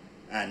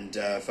 And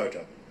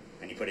photo.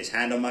 And he put his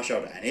hand on my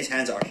shoulder, and his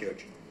hands are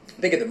huge.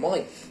 Bigger than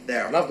mine. They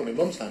are. And I've got my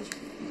mum's hands.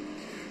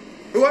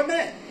 Who I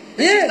met.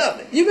 Yeah, she's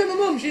lovely. You met my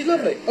mum, she's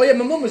lovely. Oh yeah,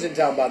 my mum was in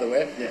town, by the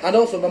way. Yeah. And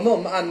also my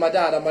mum and my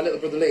dad and my little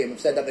brother Liam have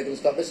said that they're going to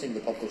start listening to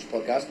the Pop Culture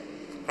Podcast.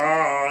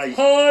 Hi.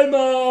 Hi,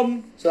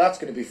 Mum. So that's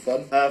going to be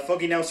fun.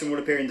 Foggy Nelson will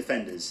appear in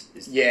Defenders.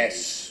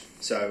 Yes.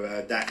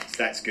 So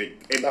that's good.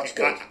 That's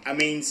good. I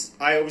mean,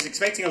 I was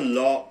expecting a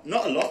lot,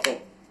 not a lot, but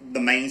the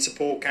main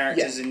support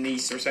characters in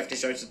these respective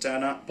shows to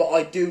turn up. But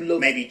I do love...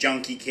 Maybe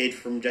Junkie Kid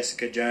from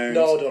Jessica Jones.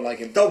 No, I don't like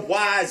him. The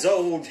wise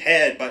old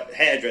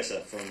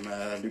hairdresser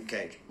from Luke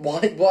Cage. Why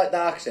the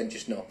accent,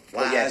 just no.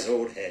 Wise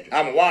old hairdresser.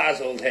 I'm a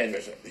wise old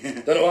hairdresser.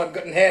 Don't know why I'm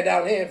cutting hair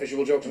down here.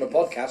 Visual jokes on a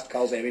podcast.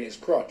 Carl's aiming his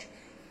crotch.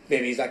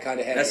 Maybe he's that kind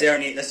of hairdresser.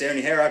 That's the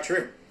only hair I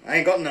trim. I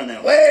ain't got none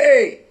else.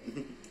 Hey!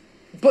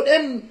 But,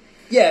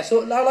 yeah,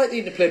 so I like the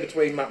interplay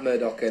between Matt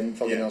Murdock and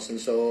Foggy Nelson,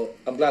 so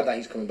I'm glad that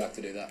he's coming back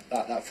to do that.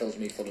 That fills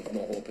me full of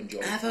more hope and joy.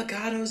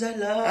 Avocados at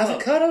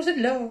love. Avocados at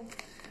love.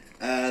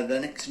 The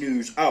next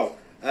news.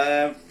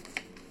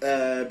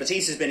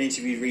 Batista's been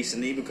interviewed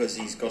recently because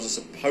he's got a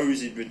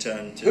supposed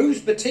return to... Who's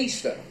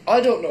Batista?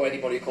 I don't know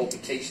anybody called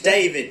Batista.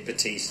 David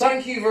Batista.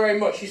 Thank you very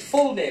much. His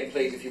full name,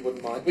 please, if you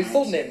wouldn't mind. We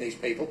full name these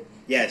people.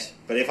 Yes,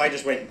 but if I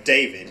just went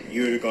David,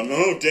 you would have gone,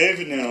 oh,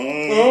 David now.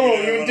 Oh,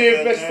 you and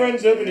David best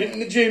friends up and hitting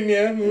the gym,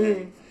 yeah.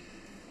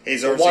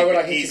 Mm. Why would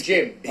I hit the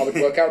gym? I would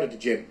work out at the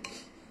gym.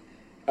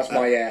 That's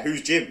my...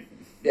 Who's Jim?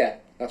 Yeah,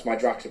 that's my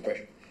Drax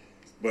impression.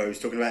 Well, he's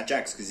talking about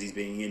Jax because he's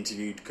being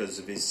interviewed because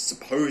of his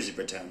supposed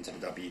return to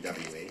the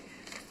WWE.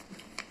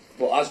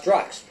 Well, as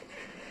Drax?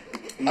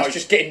 That's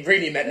just getting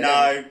really meta.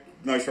 No,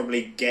 most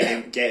probably get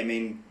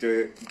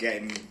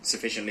him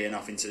sufficiently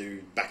enough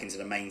back into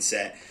the main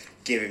set,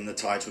 give him the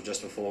title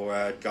just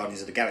before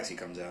Guardians of the Galaxy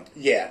comes out.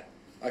 Yeah,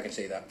 I can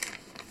see that.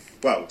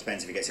 Well, it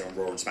depends if he gets it on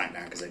Raw and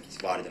SmackDown because they've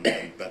divided them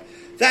again, but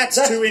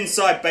that's too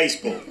inside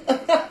baseball.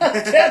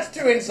 That's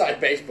too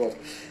inside baseball.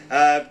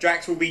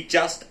 Drax will be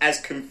just as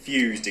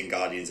confused in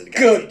Guardians of the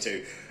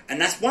Galaxy 2. And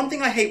that's one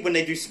thing I hate when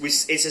they do.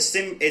 It's a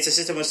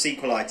system of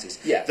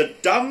sequelitis. Yeah. The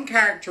dumb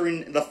character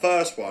in the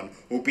first one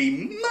will be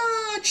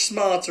much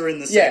smarter in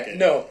the second. Yeah,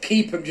 no,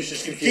 keep him just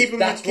as confused. Keep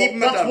him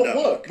a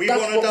dum-dum. We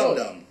want a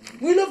dum-dum.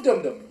 We love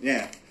dum-dum.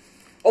 Yeah.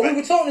 Oh, we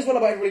were talking as well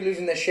about everybody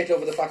losing their shit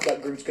over the fact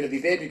that Groot's going to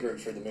be Baby Groot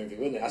for the movie,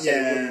 wasn't it? I said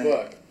it wouldn't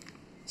work.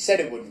 Said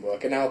it wouldn't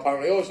work, and now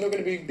apparently, it's not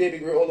going to be Baby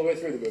Groot all the way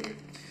through the movie.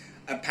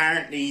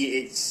 Apparently,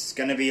 it's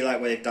going to be like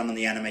what they've done on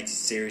the animated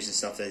series and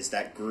stuff. There's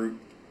that Groot,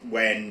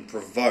 when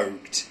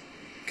provoked,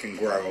 can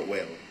grow at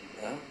will.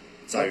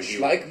 So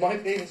like my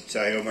penis.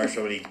 So he'll most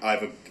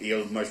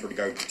probably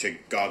go to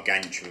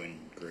Gargantuan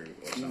Groot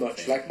or something.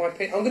 Much like my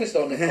penis. I'm going to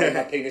start calling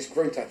my penis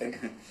Groot, I think.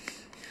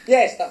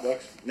 Yes, that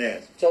works.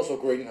 Yes. It's also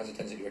green and has a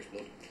tendency to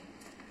explode.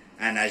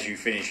 And as you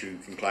finish, you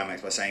can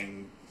climax by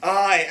saying,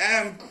 I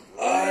am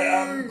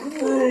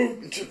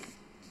Groot!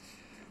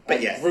 But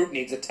and yeah. Groot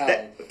needs a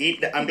towel.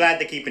 I'm glad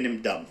they're keeping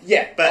him dumb.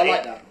 Yeah, I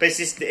like that. But it's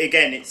just,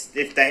 again,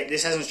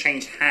 this hasn't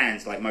changed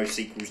hands like most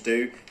sequels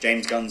do.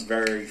 James Gunn's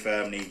very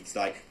firmly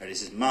like, oh,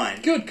 this is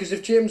mine. Good, because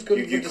if James Gunn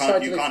you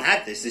can't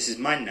have this is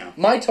mine now.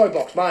 My toy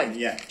box, mine.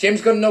 Yeah.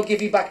 James Gunn, no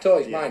give you back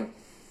toys, mine.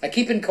 I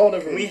keep in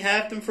corner room. We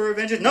have them for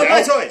Avengers. No,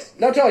 my toys!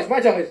 No toys, my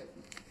toys.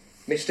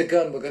 Mr.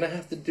 Gunn, we're going to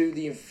have to do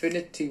the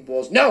Infinity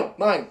Wars. No,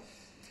 mine.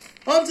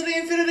 On to the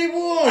Infinity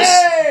Wars!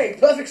 Hey!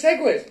 Perfect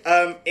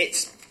segue.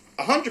 It's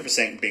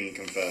 100% been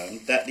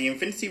confirmed that the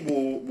Infinity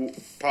War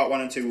Part 1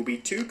 and 2 will be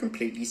two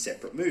completely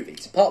separate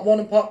movies. Part 1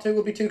 and Part 2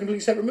 will be two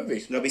completely separate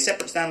movies? They'll be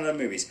separate standalone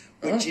movies,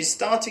 which is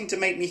starting to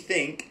make me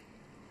think,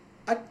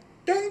 I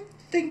don't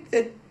think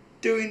they're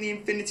doing the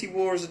Infinity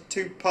War as a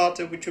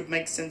two-parter, which would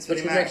make sense for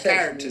the amount of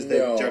characters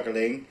they're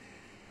juggling.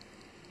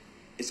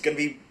 It's going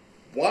to be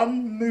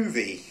one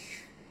movie.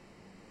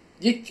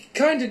 You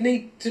kind of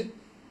need to...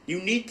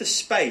 You need the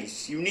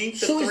space. You need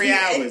the 3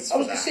 hours I was for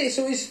going to say,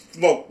 so is...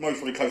 Well, most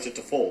probably closer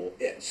to 4.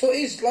 Yeah, so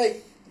is,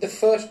 like, the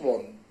first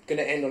one going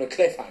to end on a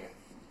cliffhanger?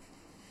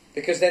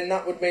 Because then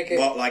that would make it...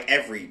 Well, like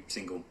every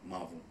single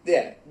Marvel.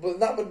 Yeah, but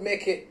that would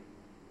make it...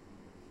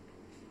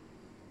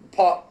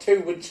 Part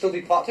 2 would still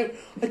be Part 2.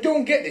 I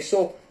don't get this.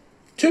 So,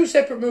 two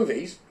separate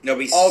movies are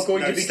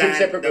going to be two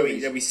separate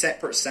movies. There'll be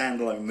separate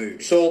standalone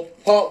movies. So,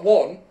 Part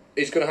 1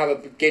 is going to have a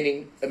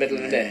beginning, a middle,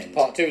 and an end.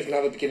 Part 2 is going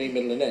to have a beginning,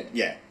 middle, and end.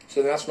 Yeah.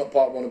 So that's not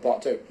Part 1 and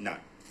Part 2. No,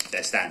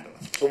 they're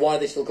standalone. So why are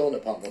they still calling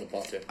it Part 1 and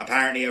Part 2?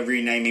 Apparently, a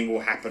renaming will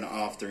happen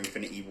after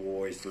Infinity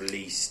War is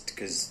released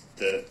because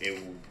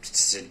it will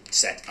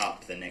set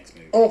up the next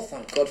movie. Oh,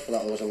 thank God for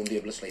that! Otherwise, I wouldn't be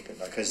able to sleep at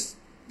night. Because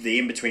the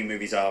in-between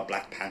movies are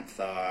Black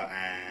Panther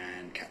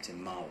and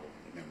Captain Marvel,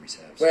 if memory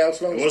serves. Well, as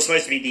long as it was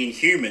supposed to be the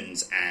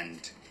Inhumans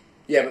and...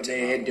 Yeah, but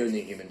they ain't doing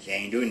the Inhumans. They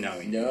ain't doing no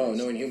Inhumans.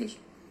 No Inhumans.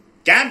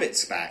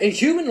 Gambit's back.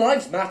 Inhuman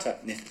lives matter.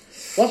 Yeah.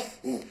 What?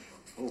 Ooh,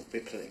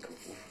 bit political.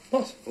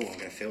 What? Oh, I'm going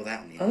to feel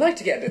that on you. I like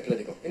to get a bit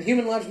political.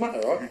 Inhuman lives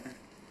matter, right?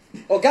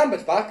 Oh,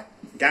 Gambit's back.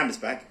 Gambit's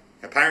back.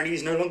 Apparently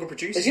he's no longer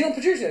producing. Is he not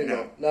producing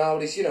anymore? No,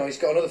 but he's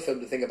got another film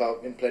to think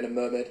about, him playing a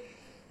mermaid.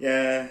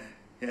 Yeah,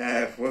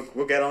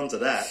 we'll get on to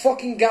that.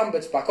 Fucking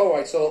Gambit's back.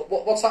 Alright, so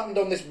what's happened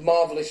on this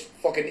marvellous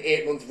fucking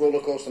 8-month roller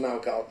coaster now,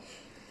 Carl?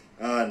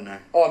 Oh, no.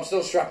 Oh, I'm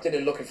still strapped in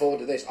and looking forward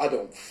to this. I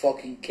don't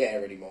fucking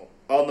care anymore.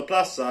 On the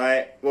plus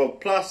side,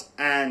 plus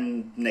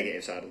and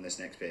negative side on this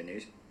next bit of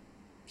news.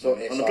 So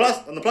on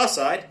the plus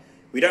side,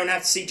 we don't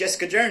have to see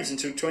Jessica Jones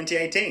until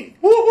 2018.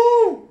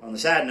 Woohoo! On the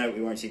sad note,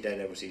 we won't see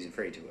Daredevil season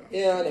 3 till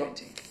yeah, I know.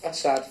 That's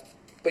sad.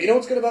 But you know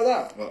what's good about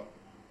that? What?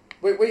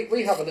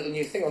 We have a little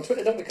new thing on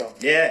Twitter, don't we, Carl?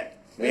 Yeah.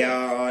 We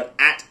are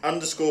at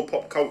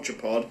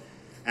 @_popculturepod,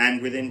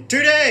 and within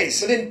 2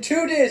 days. Within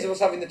 2 days of us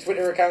having the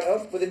Twitter account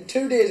up, within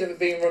 2 days of it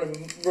being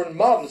run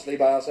marvellously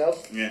by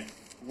ourselves, Yeah.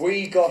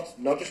 we got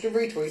not just a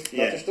retweet,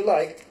 not just a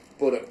like,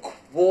 but a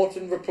quote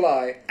and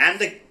reply.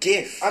 And a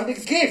GIF. And a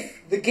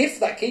GIF. The GIF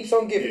that keeps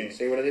on giving. Yeah.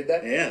 See what I did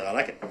there? Yeah, I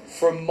like it.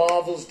 From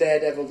Marvel's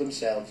Daredevil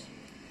themselves.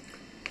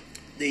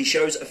 The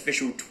show's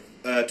official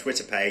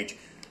Twitter page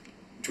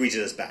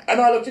tweeted us back.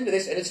 And I looked into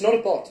this, and it's not a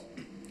bot.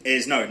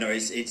 It's a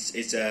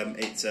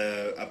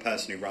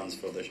person who runs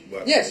for the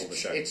works Yes, for the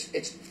show.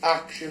 it's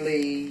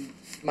actually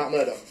Matt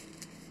Murdock.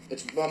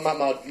 It's Matt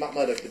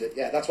Murdock did it.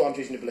 Yeah, that's what I'm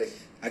choosing to believe.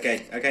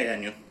 Okay,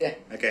 Daniel. Yeah.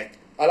 Okay.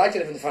 I like to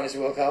live in the fantasy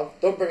world, Carl.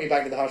 Don't bring me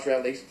back to the harsh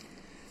realities.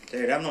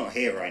 Dude, I'm not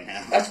here right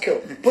now. That's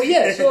cool. But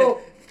yeah, so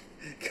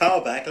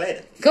Carl back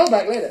later. come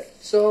back later.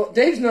 So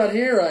Dave's not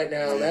here right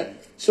now, man.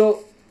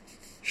 So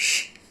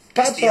Shh.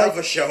 bad That's the side,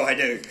 other show I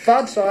do.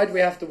 bad side,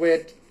 we have to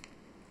wait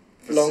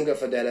longer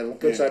for Daredevil.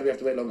 Good side, we have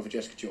to wait longer for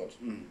Jessica Jones.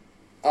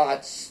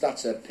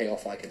 That's a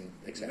payoff I can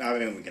accept. I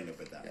mean, we can live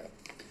with that. Yeah.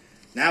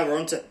 Now we're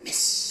on to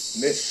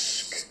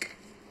Miss.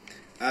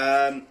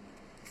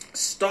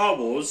 Star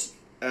Wars.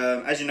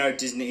 As you know,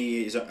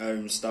 Disney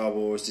owns Star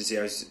Wars. Disney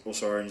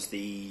also owns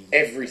the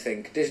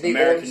Everything. Disney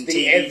American owns the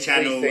TV everything.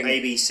 channel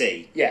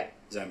ABC. Yeah.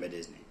 It's owned by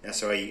Disney. That's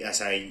how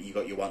you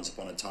got your Once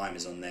Upon a Time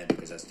is on there,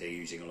 because they're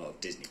using a lot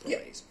of Disney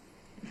properties.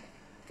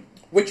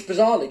 Which,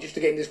 bizarrely, just to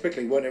get into this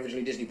quickly, weren't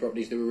originally Disney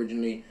properties. They were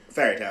originally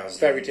Fairy tales.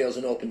 fairy tales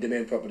and open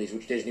domain properties,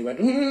 which Disney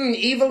went,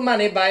 evil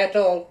money, buy it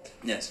all.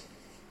 Yes.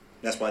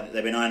 That's why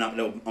they've been eyeing up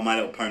on My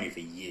Little Pony for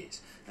years.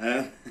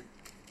 Have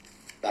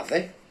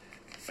they?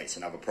 It's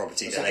another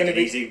property Is that that they gonna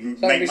can be- easily is that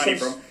make gonna be money some-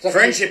 from. is that gonna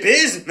Friendship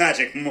is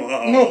magic.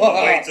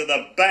 Way to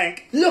the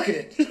bank. Look at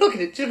it! Look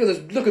at it!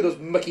 Look at those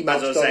Mickey Mouse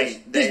As I was dollars.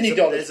 saying, Disney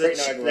dollars. Great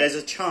Niagara. there's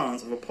a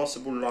chance of a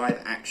possible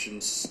live-action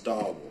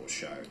Star Wars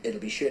show. It'll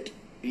be shit.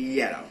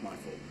 Yeah, that was my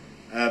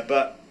fault.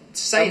 But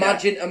to say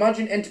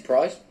Imagine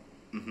Enterprise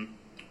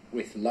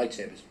with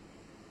lightsabers.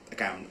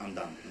 okay, I'm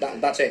done.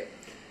 That's it.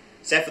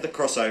 Except for the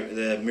crossover,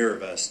 the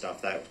Mirrorverse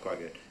stuff, that was quite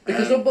good.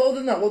 Because other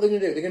than that, what they're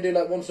going to do? They're going to do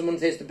like once a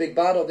month here's the big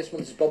bad, or this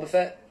month is Boba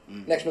Fett,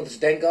 next month is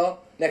Dengar,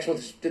 next month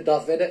is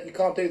Darth Vader. You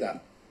can't do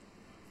that.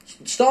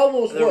 Star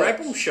Wars the works.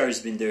 Rebel show's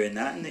been doing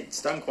that, and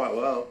it's done quite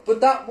well. But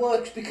that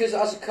works because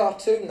as a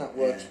cartoon that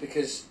works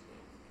because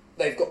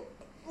they've got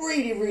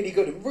really, really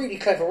good and really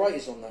clever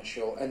writers on that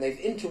show, and they've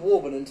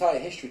interwoven an entire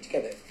history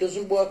together. It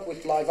doesn't work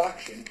with live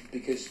action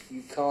because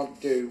you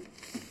can't do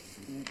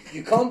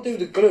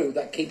the glue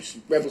that keeps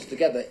Rebels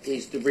together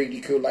is the really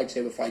cool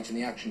lightsaber fights and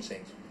the action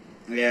scenes.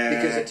 Yeah.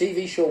 Because a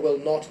TV show will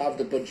not have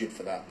the budget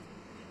for that.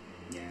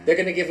 Yeah. They're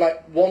going to give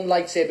like one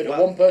lightsaber to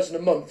one person a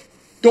month.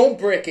 Don't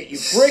break it. You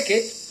break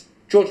it,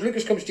 George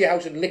Lucas comes to your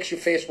house and licks your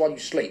face while you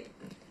sleep.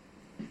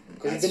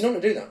 Because he's been known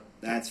to do that.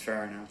 That's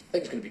fair enough. I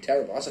think it's going to be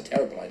terrible. That's a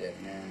terrible idea.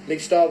 Yeah.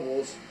 Leave Star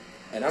Wars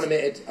and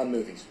animated and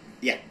movies.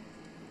 Yeah.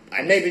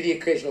 And maybe the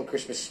occasional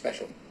Christmas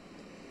special.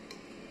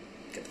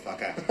 Get the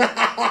fuck out.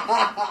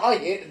 I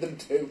hated them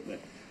too.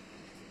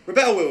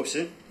 Rebel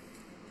Wilson.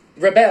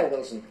 Rebel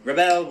Wilson.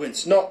 Rebel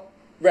Wilson. Not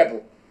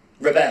Rebel.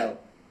 Rebel.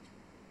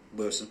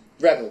 Wilson.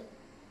 Rebel.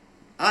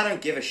 I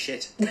don't give a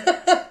shit.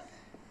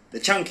 The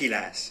chunky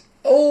lass.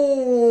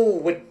 Oh,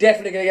 we're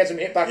definitely going to get some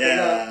hit back on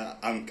that.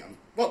 Yeah,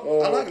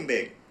 I like him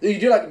big. You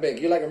do like them big.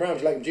 You like them round.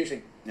 You like them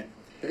juicy. Yeah.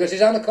 Because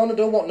his anaconda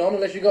don't want none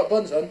unless you got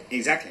buns on.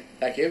 Exactly.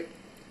 Thank you.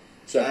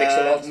 So it makes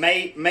a lot.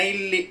 May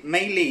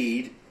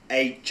lead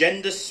a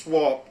gender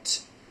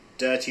swapped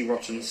dirty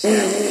rotten scout.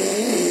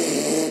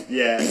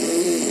 Yeah.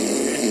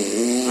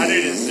 I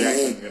knew this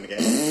reaction was going to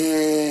get.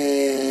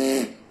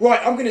 Right,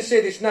 I'm going to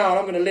say this now, and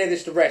I'm going to lay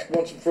this to rest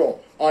once and for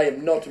all. I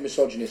am not a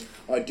misogynist.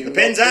 I do. The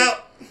pin's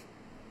out.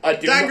 I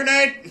do. Hand Not,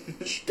 grenade.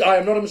 I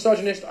am not a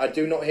misogynist. I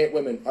do not hate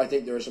women. I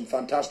think there are some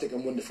fantastic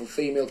and wonderful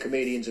female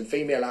comedians and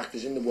female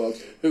actors in the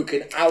world who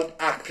can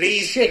out-act the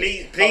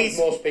shit out of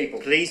most people.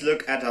 Please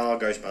look at our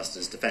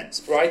Ghostbusters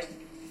defence. Right?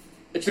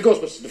 It's the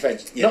Ghostbusters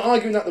defence. Yeah. Not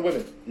arguing that the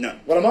women. No.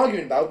 What I'm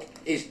arguing about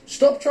is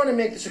stop trying to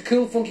make this a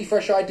cool, funky,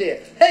 fresh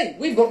idea. Hey,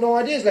 we've got no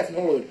ideas left in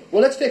Hollywood.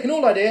 Well, let's take an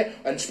old idea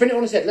and spin it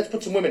on its head. Let's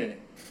put some women in it.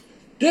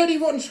 Dirty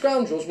Rotten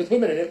Scoundrels with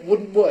women in it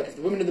wouldn't work if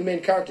the women are the main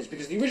characters,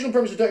 because the original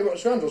premise of Dirty Rotten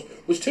Scoundrels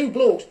was two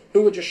blokes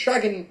who were just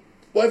shagging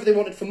whatever they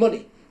wanted for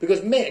money.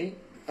 Because men,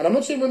 and I'm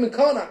not saying women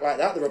can't act like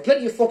that, there are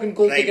plenty of fucking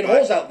gold-digging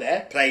whores out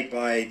there. Played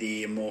by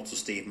the immortal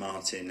Steve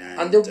Martin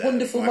And the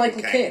wonderful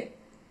Michael Caine.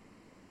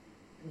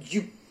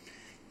 You,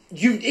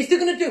 if they're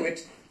going to do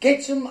it,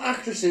 get some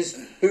actresses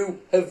who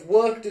have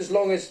worked as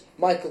long as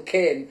Michael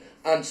Caine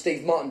and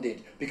Steve Martin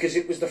did, because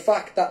it was the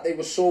fact that they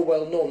were so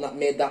well known that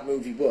made that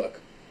movie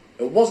work.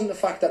 It wasn't the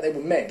fact that they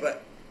were men.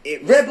 But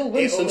Rebel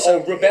Wilson,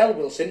 or Rebel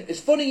Wilson, as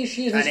funny as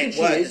she is, and as it good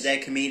worked she that is, their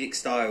comedic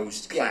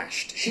styles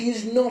clashed. she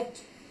is not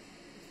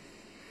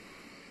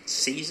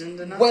Seasoned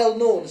enough? well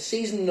known,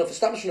 seasoned enough,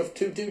 established enough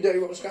to do Dirty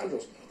Rotten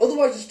Scoundrels.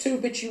 Otherwise, there's two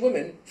bitchy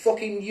women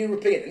fucking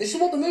European. And this is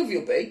what the movie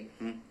will be.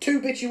 Two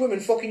bitchy women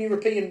fucking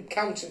European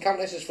counts and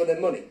countesses for their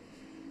money.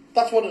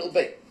 That's what it'll be.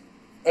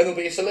 And there'll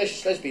be a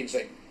salacious lesbian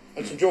scene.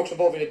 And some jokes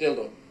involving a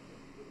dildo.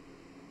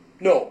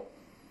 No.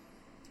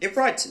 It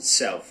writes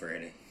itself,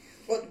 really.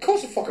 Well, of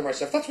course it fucking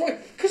writes itself. That's why.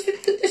 Because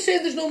they say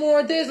there's no more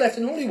ideas left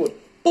in Hollywood.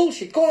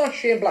 Bullshit. Go and ask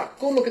Shane Black.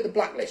 Go and look at the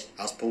Blacklist.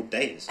 Ask Paul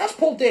Davis. Ask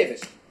Paul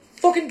Davis.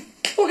 Fucking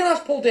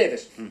ask Paul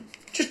Davis.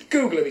 Just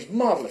Google him. He's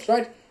marvellous,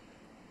 right?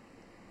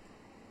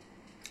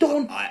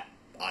 Don't...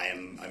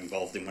 I'm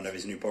involved in one of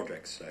his new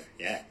projects, so,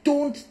 yeah.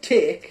 Don't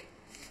take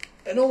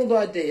an old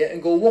idea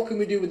and go, what can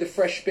we do with the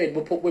fresh spin?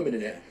 We'll put women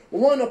in it.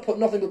 Well, why not put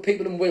nothing but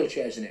people in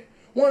wheelchairs in it?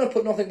 Why not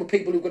put nothing but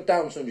people who've got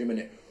Down syndrome in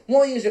it?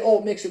 Why is it,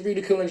 it makes it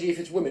really cool and if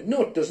it's women?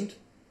 No, it doesn't.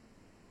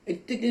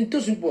 It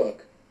doesn't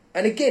work.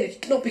 And again,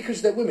 it's not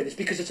because they're women, it's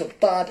because it's a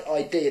bad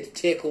idea to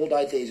take old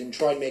ideas and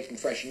try and make them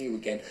fresh and new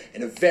again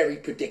in a very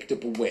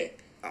predictable way.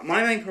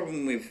 My main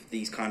problem with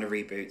these kind of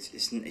reboots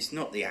is it's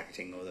not the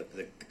acting or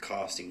the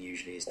casting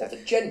usually. It's or the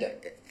gender.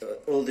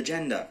 Or the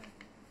gender.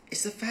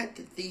 It's the fact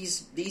that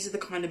these are the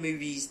kind of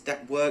movies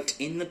that worked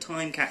in the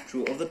time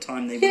capsule of the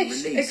time they were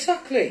released.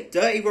 Exactly.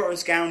 Dirty Rotten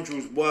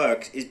Scoundrels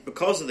works is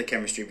because of the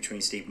chemistry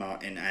between Steve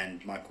Martin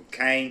and Michael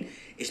Caine.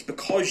 It's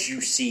because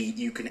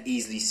you can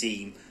easily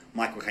see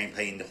Michael Caine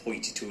playing the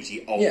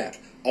hoity-toity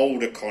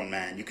older con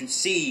man. You can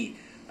see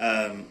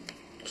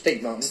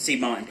Steve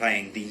Martin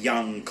playing the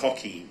young,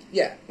 cocky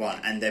one,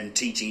 and them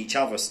teaching each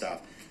other stuff.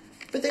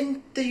 But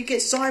then you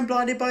get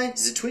sign-blinded by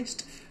the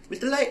twist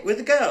with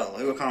the girl,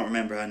 who I can't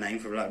remember her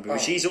name, but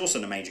she's also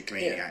a major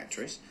comedic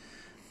actress.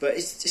 But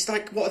it's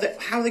like,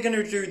 how are they going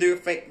to do the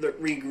effect that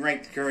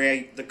recreate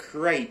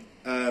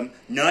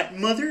Night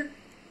Mother?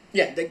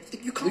 Yeah,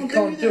 you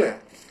can't do it.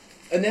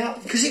 And now,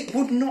 because it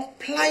would not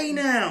play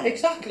now.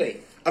 Exactly.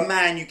 A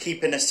man you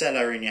keep in a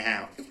cellar in your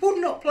house. It would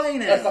not play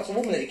now. If that's a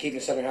woman that you keep in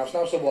a cellar in your house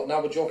now, so what?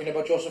 Now we're joking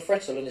about Joseph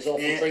Fritzl and his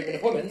awful treatment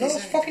of women. No,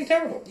 that's fucking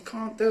terrible. You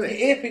can't do it.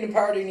 You're aping and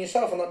parodying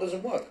yourself, and that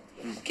doesn't work.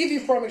 I'll give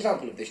you a prime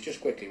example of this, just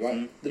quickly,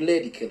 right? The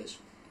Lady Killers.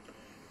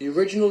 The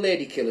original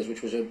Lady Killers,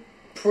 which was a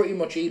pretty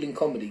much Ealing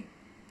comedy.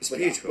 It's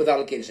beautiful. With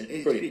Alec Guinness in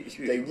it. Brilliant. It's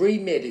they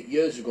remade it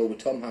years ago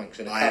with Tom Hanks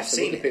and a cast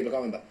of other people I can't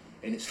remember.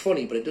 And it's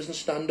funny, but it doesn't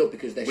stand up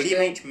because they're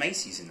William H.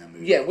 Macy's in that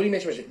movie. Yeah, William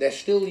H. Macy's. They're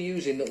still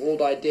using the old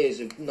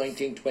ideas of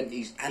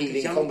 1920s and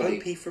Ealing young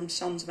comedy. Opie from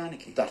Sons of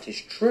Anarchy. That is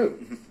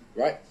true,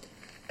 right?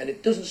 And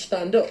it doesn't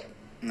stand up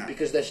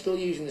because they're still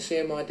using the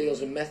same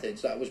ideals and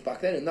methods that was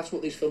back then, and that's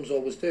what these films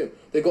always do.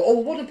 They go,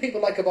 what do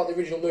people like about the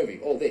original movie?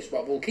 Oh, this,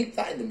 right, we'll keep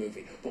that in the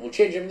movie, but we'll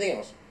change everything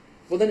else.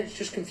 Well, then it's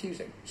just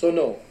confusing. So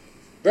no,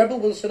 Rebel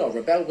Wilson or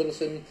Rebel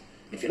Wilson,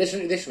 if you're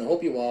listening to this, and I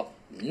hope you are,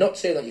 I'm not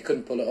saying that you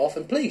couldn't pull it off,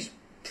 and please,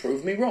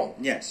 prove me wrong.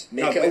 Yes.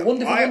 Make it a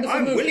wonderful, wonderful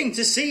I'm movie. willing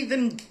to see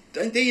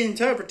the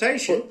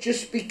interpretation. But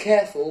just be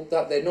careful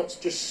that they're not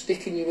just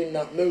sticking you in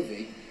that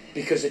movie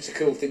because it's a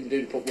cool thing to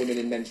do to put women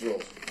in men's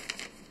roles.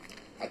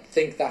 I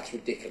think that's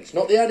ridiculous.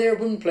 Not the idea of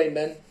women playing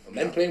men, or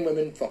men playing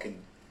women, fucking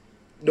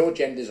no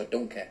genders, I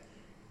don't care.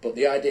 But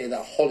the idea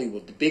that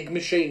Hollywood, the big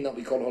machine that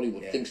we call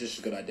Hollywood, thinks this is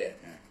a good idea.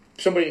 Yeah.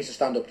 Somebody needs to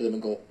stand up to them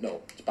and go,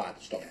 no, it's bad,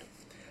 stop it.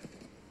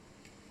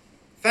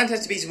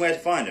 Fantastic Beasts and Where to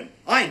Find Them.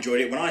 I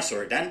enjoyed it when I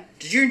saw it, Dan.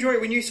 Did you enjoy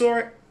it when you saw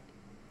it?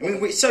 I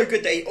mean, it's so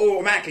good that it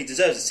automatically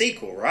deserves a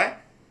sequel, right?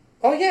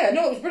 Oh yeah,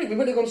 no, it was brilliant. We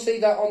went to go and see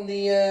that on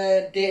the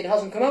day it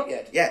hasn't come out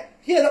yet. Yeah.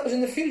 Yeah, that was in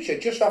the future,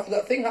 just after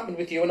that thing happened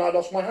with you and I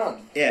lost my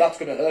hand. Yeah. That's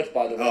going to hurt,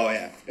 by the way. Oh,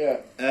 yeah.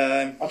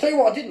 Yeah. I'll tell you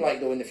what I didn't like,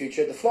 though, in the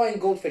future. The flying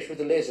goldfish with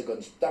the laser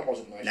guns. That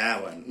wasn't nice.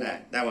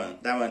 That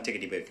weren't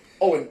tickety-boo.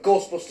 Oh, and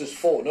Ghostbusters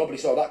 4. Nobody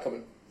saw that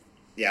coming.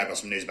 Yeah, I got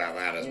some news about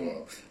that as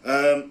well.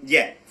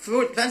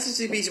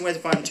 Fantastic Beasts and Where to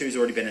Find Them 2 has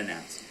already been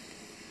announced.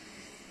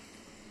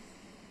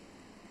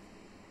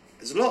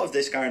 There's a lot of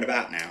this going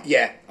about now.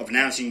 Yeah. Of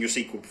announcing your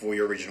sequel before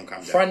your original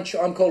comes out.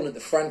 I'm calling it the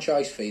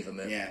franchise fever,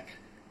 man. Yeah.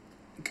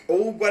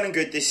 All well and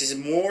good. This is a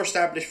more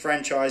established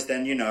franchise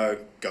than,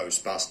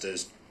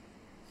 Ghostbusters.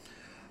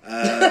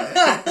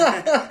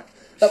 That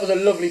was a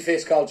lovely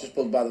face Carl just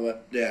pulled, by the way.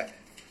 Yeah.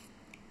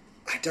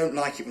 I don't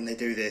like it when they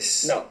do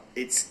this. No.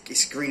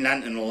 It's Green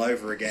Lantern all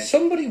over again.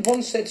 Somebody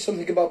once said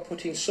something about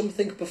putting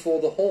something before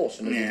the horse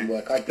and it didn't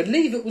work. I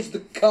believe it was the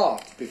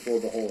cart before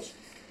the horse.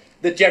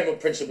 The general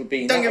principle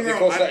being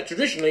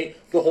traditionally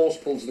the horse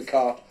pulls the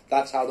cart.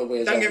 That's how the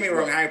way. Don't get me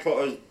wrong. Harry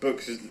Potter's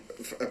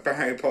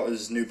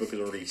new book is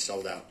already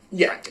sold out.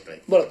 Yeah.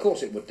 Practically. Well, of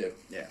course it would do.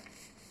 Yeah.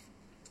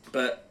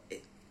 But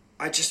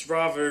I just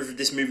rather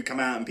this movie come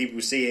out and people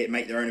see it,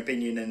 make their own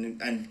opinion, and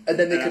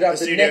then they could have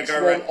the next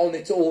one on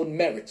its own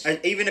merits.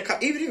 And even if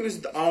it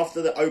was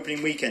after the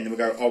opening weekend, then we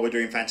go, we're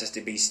doing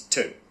Fantastic Beasts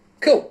 2.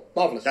 Cool,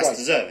 marvellous. That's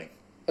deserving.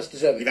 That's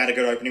deserving. You've had a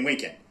good opening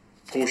weekend.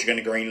 Of course, you're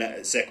going to greenlight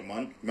the second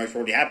one. You most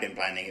probably have been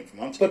planning it for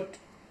months. But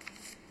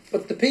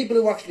the people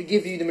who actually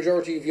give you the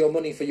majority of your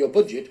money for your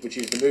budget, which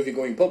is the movie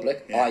going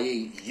public,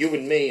 i.e. you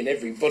and me and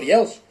everybody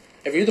else,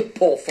 every other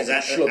poor fucking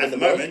schlub at the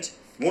moment,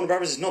 Warner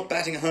Brothers is not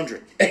batting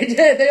 100.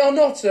 Yeah, they are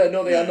not, sir.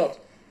 No, they are not.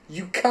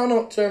 You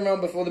cannot turn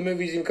around before the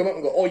movie's even come up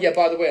and go, oh yeah,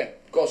 by the way,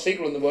 got a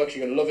sequel in the works,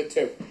 you're going to love it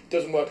too. It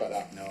doesn't work like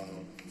that. No.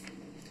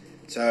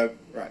 So,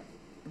 right.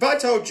 If I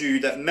told you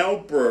that Mel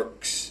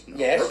Brooks...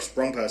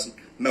 wrong person.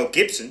 Mel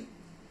Gibson...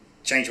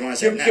 Change my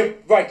mindset now.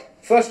 Right,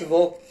 first of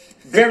all,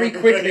 very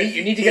quickly,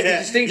 you need to get the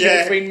distinction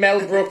between Mel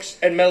Brooks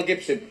and Mel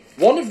Gibson.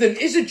 One of them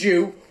is a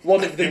Jew,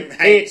 one of them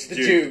hates the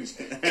Jews.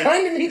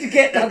 Kind of need to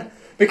get that,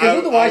 because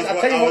otherwise,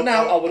 I'll tell you what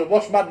now, I would have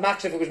watched Mad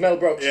Max if it was Mel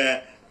Brooks.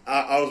 Yeah,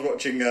 I was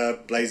watching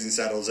Blazing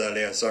Saddles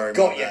earlier, sorry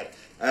Got about you.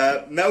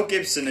 that. Mel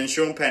Gibson and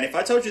Sean Penn, if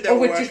I told you they were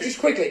wait, working... just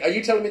quickly, are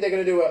you telling me they're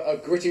going to do a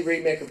gritty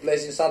remake of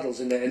Blazing Saddles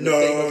in the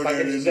No,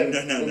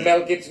 with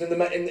Mel Gibson in the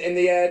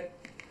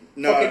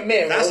fucking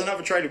mirror? That's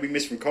another trailer we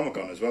missed from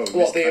Comic-Con as well. We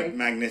What, missed the the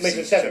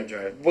Magnificent Seven Seven?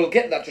 trailer. We'll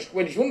get that just...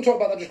 When you want to talk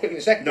about that just quickly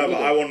in a second. No, we'll but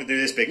do. I want to do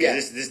this bit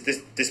because Yeah.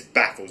 this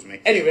baffles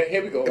me. Anyway,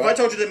 here we go. If I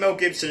told you that Mel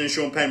Gibson and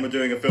Sean Penn were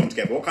doing a film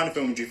together, what kind of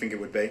film would you think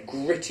it would be?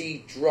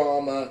 Gritty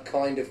drama,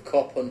 kind of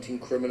cop hunting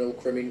criminal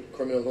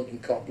hunting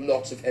cop,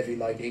 lots of heavy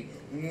lighting,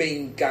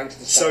 mean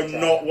gangster So soundtrack.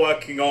 not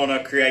working on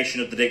a creation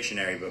of the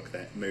dictionary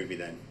movie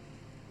then?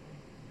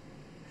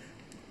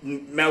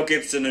 Mel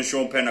Gibson and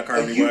Sean Penn are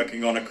currently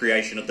working on a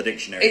creation of the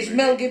dictionary Is movie.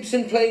 Mel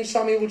Gibson playing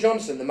Samuel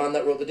Johnson, the man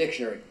that wrote the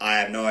dictionary? I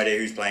have no idea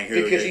who's playing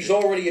who. Because he's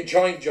already a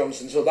giant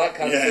Johnson, so that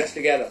kind of fits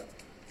together.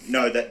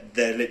 No, that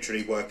they're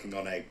literally working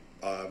on a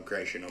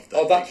creation of the...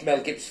 Oh, that's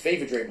Mel Gibson's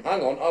fever dream.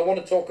 Hang on, I want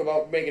to talk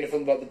about making a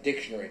film about the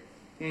dictionary.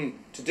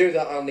 To do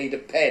that, I'll need a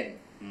pen.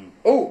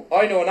 Oh,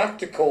 I know an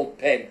actor called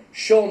Penn.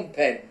 Sean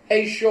Penn.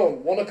 Hey,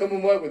 Sean, want to come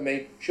and work with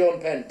me? Sean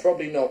Penn.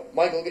 Probably not.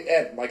 Michael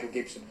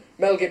Gibson.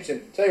 Mel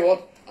Gibson. Tell you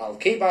what, I'll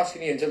keep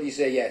asking you until you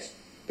say yes.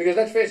 Because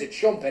let's face it,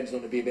 Sean Penn's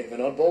known to be a bit of an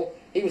oddball.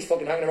 He was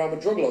fucking hanging around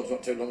with drug lords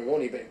not too long ago,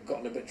 and he got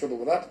in a bit of trouble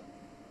with that.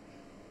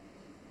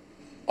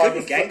 Good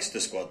with Gangster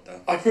Squad,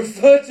 though. I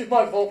refer to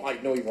my fault. I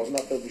know he wasn't.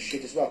 That film was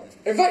shit as well.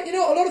 In fact, you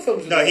know, a lot of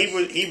films... No,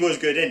 he was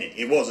good in it.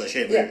 It was a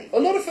shit movie. Yeah, a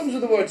lot of films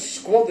with the word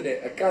squad in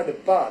it are kind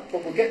of bad,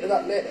 but we'll get to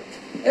that later.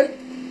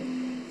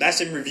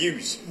 That's in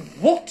reviews.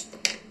 What?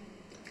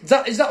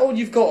 Is that all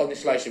you've got on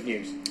this slice of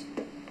news?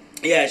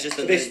 Yeah, it's just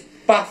that This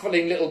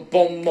baffling little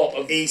bon mot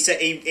of... he said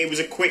it was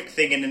a quick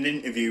thing in an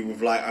interview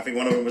with, like, I think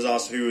one of them was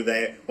asked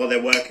what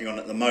they're working on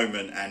at the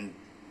moment, and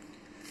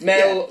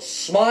Mel,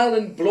 Smile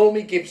and Blow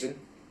Me Gibson,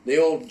 the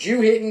old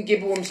Jew-hating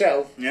Gibbo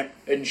himself,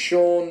 and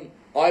Sean,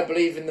 I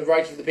believe in the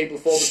rights of the people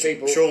for the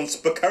people. Sean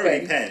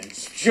Spicoli Penn.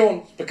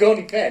 Sean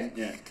Spicoli Penn.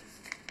 Yeah.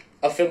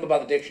 A film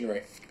about the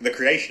dictionary. The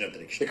creation of the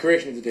dictionary. The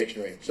creation of the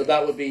dictionary. So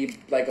that would be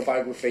like a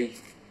biography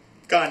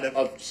Kind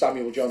of.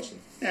 Samuel Johnson.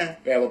 Yeah.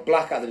 Yeah, well,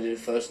 Blackadder did it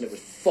first, and it was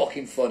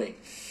fucking funny.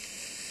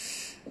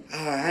 Oh,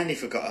 and he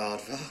forgot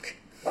Aardvark.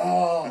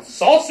 Ah,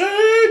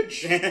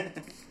 sausage!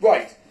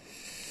 Right.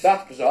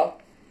 That's bizarre.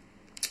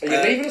 Are you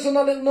leaving us on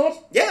that little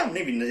note? Yeah, I'm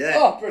leaving there.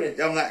 Oh, brilliant.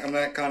 I'm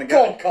that kind of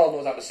Go guy. on, Carl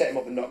knows how to set him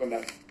up and knock him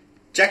down.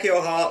 Jackie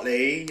Earl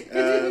Hartley.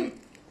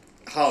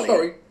 Harley.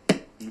 Sorry.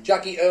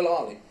 Jackie Earl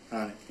Hartley.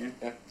 Harley,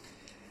 yeah.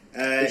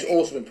 Who's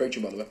awesome in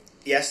Preacher, by the way.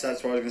 Yes,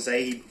 that's what I was going to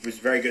say. He was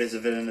very good as a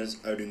villain as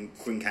Odin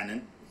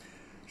Quincannon.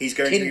 He's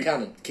going to...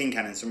 Cannon. King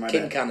Cannon, something like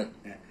King that. Cannon.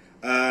 Yeah.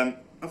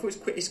 I thought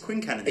it's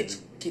Quincannon. It's...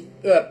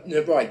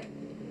 no, right.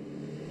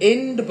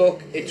 In the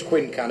book, it's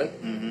Quinn Cannon.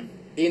 Mm-hmm.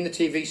 In the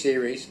TV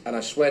series, and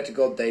I swear to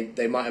God,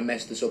 they might have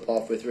messed this up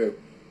halfway through.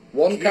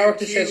 One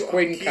character says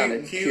Quinn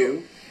Cannon,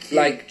 Q,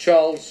 like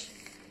Charles...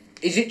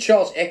 Is it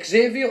Charles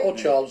Xavier or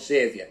Charles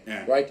Xavier?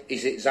 Yeah. Right?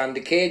 Is it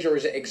Xander Cage or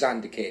is it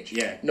Xander Cage?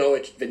 Yeah. No,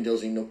 it's Vin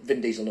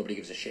Diesel, nobody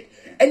gives a shit.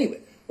 Yeah. Anyway,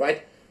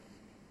 right?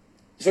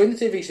 So in the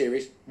TV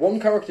series, one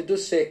character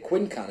does say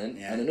Quinn Cannon,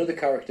 and another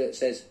character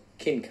says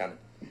Kin Cannon.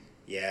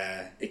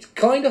 Yeah. It's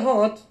kind of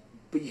hard,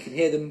 but you can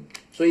hear them,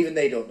 so even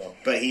they don't know.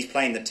 But he's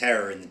playing the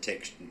Terror in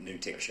the new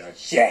Tick show.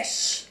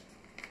 Yes!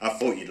 I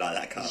thought you'd like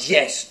that cast.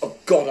 Yes! Oh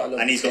God, I love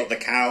And he's got the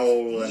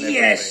cowl and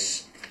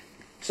yes!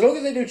 So long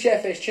as they do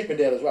Chairface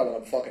Chippendale as well, then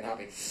I'm fucking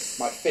happy.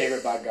 My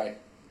favourite bad guy.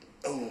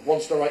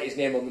 Wants to write his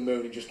name on the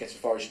moon and just gets as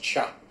far as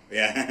chat.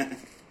 Yeah.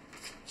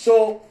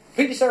 So,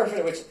 Peter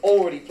Serafinowicz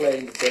already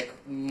playing the Tick.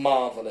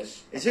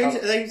 Marvellous. They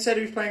said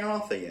he was playing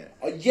Arthur yet.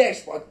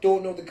 Yes, but I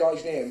don't know the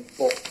guy's name,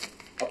 but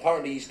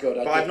apparently he's good.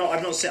 But I've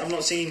not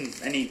seen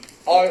any.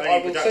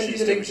 I will send you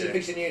the link to the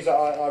piece of news that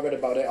I read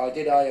about it. I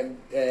did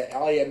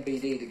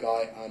IMBD the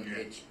guy, and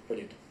it's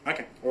brilliant.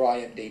 Okay. Or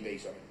IMDb,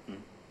 sorry.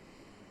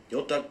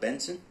 You're Doug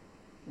Benson?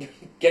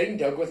 Getting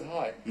Doug with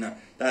high. No,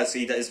 that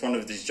is one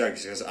of these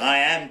jokes. He goes, I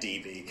am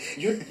DB.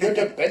 You're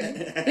Doug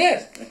Benson?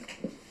 Yes.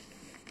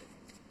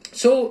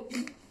 So,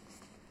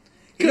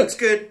 he looks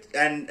good,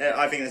 and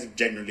I think that's a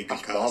generally good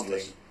casting.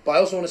 Marvellous. But I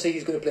also want to see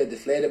he's going to play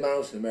Deflator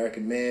Mouse in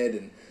American Made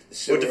and the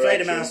Sewer Well,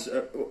 Deflator Action. Mouse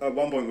at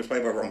one point was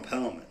played by Ron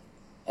Perlman.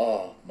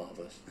 Oh,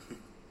 marvellous.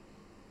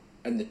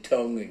 And the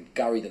tongue and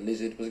Gary the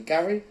Lizard. Was it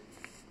Gary?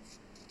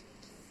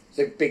 It's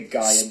a big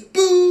guy.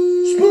 Spoon!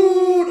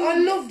 I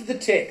loved the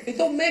Tick. They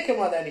don't make him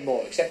like that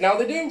anymore, except now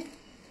they do.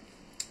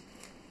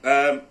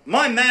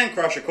 My man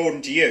crush,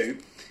 according to you.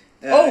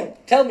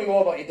 Tell me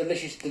more about your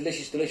delicious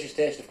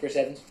taste of Chris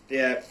Evans.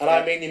 Yeah. And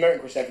I mean the American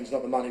Chris Evans,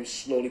 not the man who's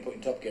slowly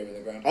putting Top Gear in the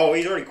ground. Oh,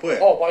 he's already quit.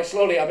 Oh, by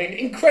slowly, I mean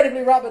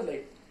incredibly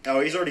rapidly. Oh,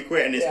 he's already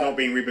quit and it's not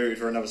being rebooted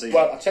for another season.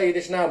 Well, I'll tell you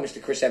this now, Mr.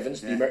 Chris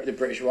Evans, the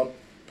British one.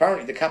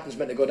 Apparently the captain's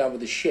meant to go down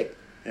with the ship.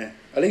 Yeah.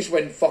 At least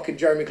when fucking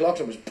Jeremy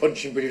Clarkson was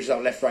punching producers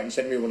out left, right and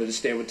centre, he wanted to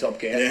stay with Top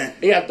Gear. Yeah.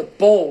 He had the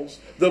balls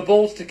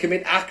to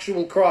commit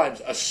actual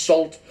crimes.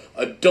 Assault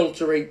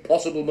adultery,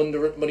 possible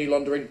money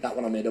laundering. That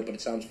one I made up, but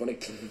it sounds funny.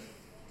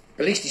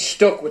 At least he's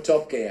stuck with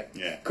Top Gear.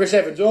 Yeah. Chris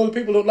Evans, the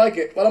people don't like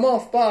it. Well, I'm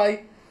off,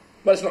 bye.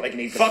 Well, it's not like you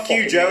need Fuck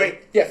you, Joey.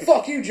 Yeah,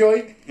 fuck you,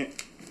 Joey.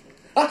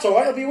 That's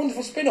alright, it'll be a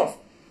wonderful spin-off.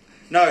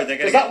 No, they're going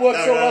to Because that worked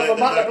so well for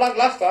Matt LeBlanc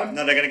last time.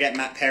 No, they're going to get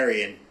Matt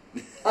Perry in.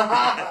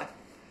 I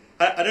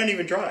don't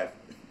even drive.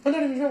 I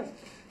don't even know.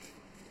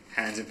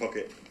 Hands in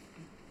pocket.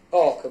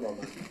 Oh, come on,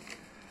 man.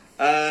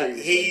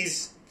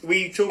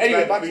 We talked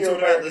Anyway, about back to the your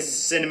American-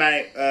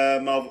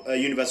 cinematic Marvel,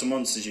 Universal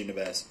Monsters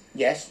universe.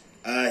 Yes.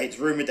 It's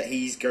rumoured that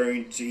he's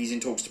in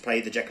talks to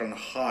play the Jekyll and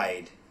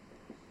Hyde.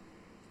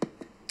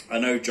 I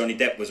know Johnny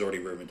Depp was already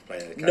rumoured to play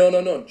the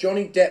character. No.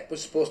 Johnny Depp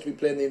was supposed to be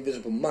playing the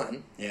Invisible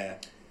Man. Yeah.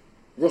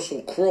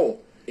 Russell Crowe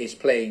is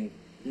playing...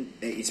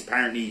 It's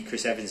apparently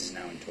Chris Evans is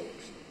now in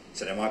talks.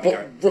 So they might be But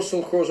going...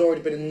 Russell Crowe's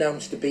already been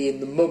announced to be in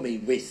The Mummy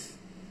with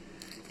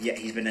Yeah,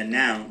 he's been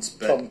announced,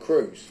 but... Tom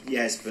Cruise.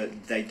 Yes,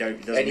 but they don't... It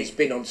doesn't And he's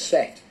been on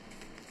set.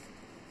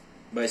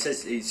 But it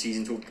says he's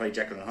in talk to play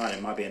Jekyll and Hyde.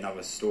 It might be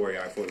another story.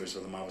 I thought it was for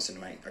the Marvel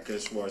Cinematic. I could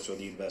have swore I saw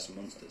the Universal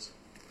Monsters.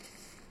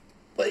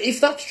 But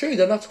if that's true,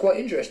 then that's quite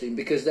interesting,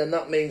 because then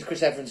that means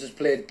Chris Evans has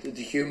played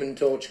the Human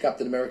Torch,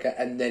 Captain America,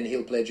 and then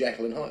he'll play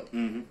Jekyll and Hyde.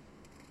 Mm-hmm.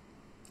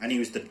 And he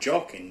was the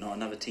jock in Not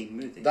Another Teen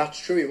Movie. That's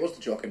true, he was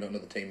the jock in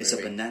another team movie. It's a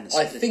banana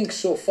I split. think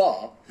so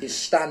far, his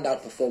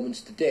standout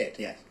performance to date.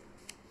 Yeah.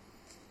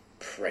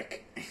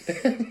 Prick.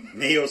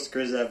 Me or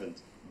Chris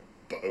Evans?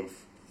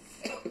 Both.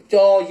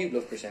 Oh, you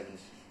love Chris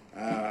Evans.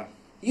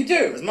 You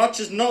do? Not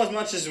as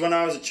much as when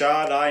I was a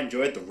child, I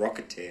enjoyed The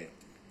Rocketeer.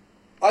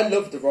 I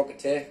love the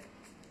Rocketeer.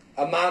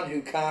 A man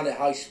who can, at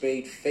high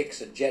speed, fix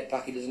a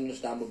jetpack he doesn't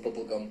understand with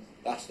bubblegum.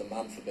 That's the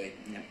man for me.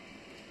 Yeah.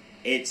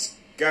 It's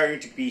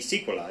going to be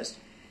sequelised.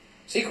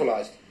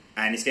 Sequelised.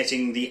 And it's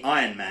getting the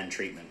Iron Man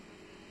treatment.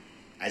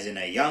 As in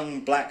a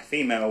young black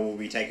female will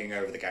be taking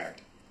over the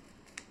character.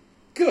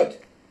 Good.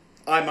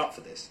 I'm up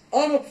for this.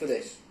 I'm up for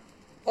this.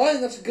 I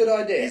think that's a good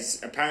idea.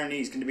 Apparently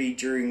it's going to be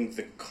during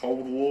the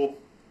Cold War.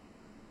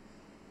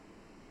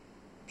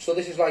 So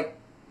this is like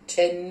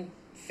 10,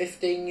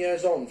 15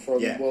 years on from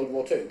Yeah. World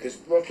War II, because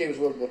Rocketeer was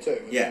World War II,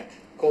 and Yeah. then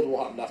Cold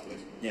War happened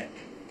afterwards. Yeah.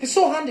 It's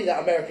so handy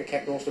that America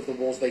kept most of the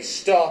wars they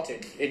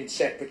started in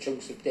separate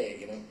chunks of day,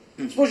 you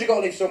know. Suppose you've got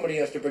to leave somebody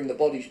else to bring the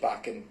bodies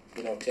back and,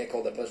 you know, take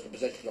all their personal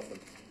possessions off them.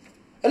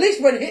 At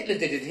least when Hitler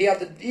did it,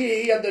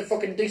 he had the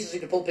fucking decency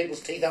to pull people's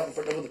teeth out in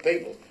front of other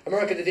people.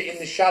 America did it in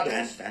the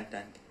shadows. Dan.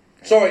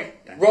 Sorry,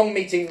 wrong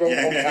meeting, wrong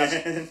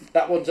podcast.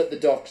 That one's at the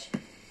docks.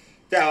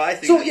 Yeah, I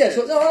think.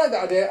 So no, I like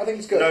that idea. I think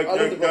it's good. I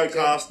love the No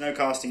Rocketeer. no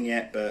casting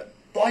yet, but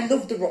But I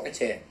loved the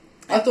Rocketeer.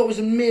 I thought it was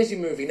an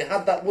amazing movie, and it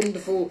had that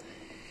wonderful.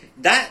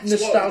 that's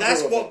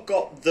Nostalgia of what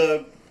got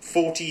the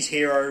 40s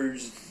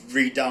heroes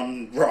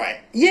redone right.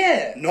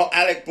 Yeah, Not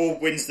Alec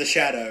Baldwin's The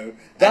Shadow.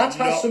 that and has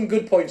not- some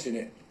good points in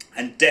it.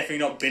 And definitely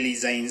not Billy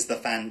Zane's The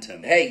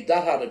Phantom. Hey,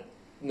 that had a.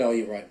 No,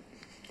 you're right.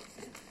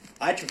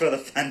 I prefer The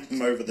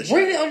Phantom over The Shadow.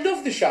 Really, I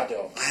love the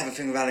Shadow. I have a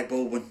thing with Alec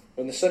Baldwin.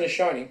 When the sun is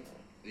shining,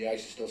 the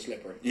ice is still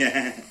slippery.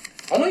 Yeah.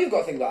 I know you've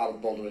got a thing about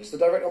Alec Baldwin. It's the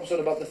direct opposite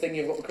about the thing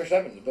you've got with Chris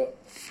Evans, but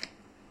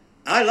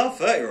I love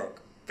 30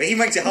 Rock, but he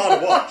makes it hard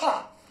to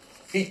watch.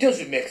 he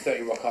doesn't make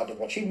 30 Rock hard to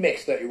watch. He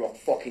makes 30 Rock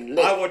fucking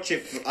lit. I watch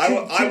it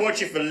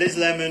for Liz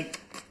Lemon,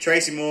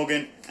 Tracy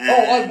Morgan,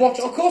 and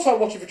Of course I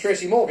watch it for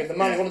Tracy Morgan. The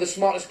man's Yeah. one of the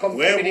smartest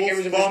comedy heroes Werewolf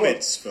of his world.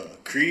 Vomits for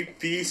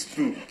Creepy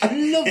Spook. I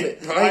love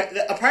it, right?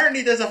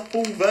 Apparently there's a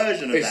full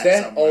version of Is that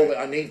there? somewhere.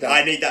 Oh, I need that.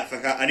 I need that for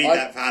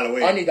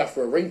Halloween. I need that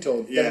for a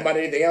ringtone. Yeah. Never mind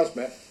anything else,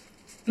 mate.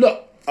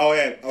 Look, Oh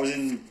yeah, I was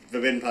in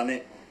Forbidden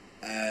Planet,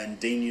 and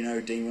Dean, you know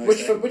Dean.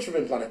 which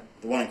Forbidden Planet?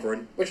 The one in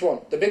Croydon. Which one?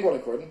 The big one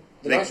in Croydon?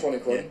 The Big- nice one in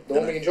Croydon? yeah, the the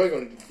one we nice- enjoy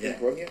going Yeah. in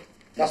Croydon, yeah.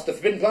 That's the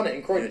Forbidden Planet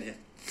in Croydon. Yeah.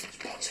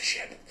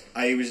 Sponsorship.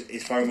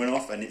 His phone went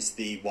off, and it's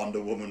the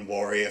Wonder Woman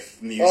Warrior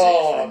music.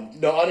 Oh, from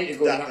no, I need to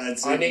go that and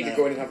man's I need to in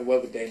go in and have a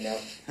word with Dane now.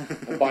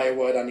 And by a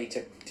word, I need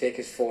to take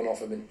his phone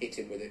off him and hit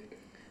him with it.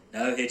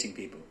 No hitting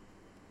people.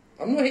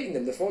 I'm not hitting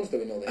them, the phone's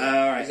doing all this.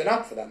 Alright. There's an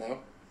app for that now.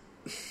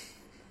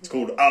 It's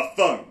called a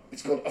phone.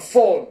 It's called a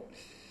phone.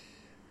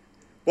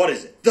 What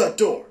is it? The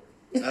Door.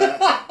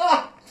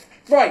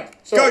 Right,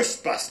 so...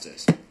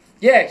 Ghostbusters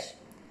Yes.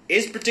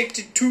 is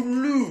predicted to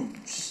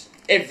lose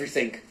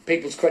Everything.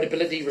 People's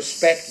credibility,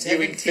 respect,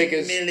 viewing 70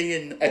 figures,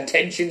 million of-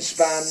 attention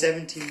span.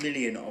 70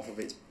 million off of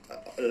its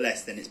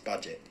less than its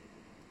budget.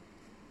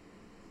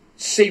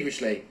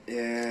 Seriously.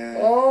 Yeah.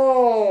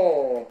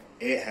 Oh.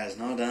 It has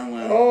not done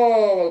well.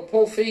 Oh, well,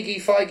 Paul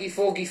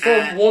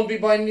Feige, won't be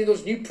buying any of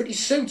those new pretty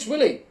suits,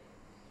 will he?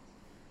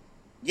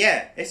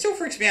 Yeah, it still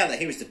freaks me out that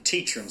he was the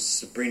teacher in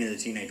Sabrina the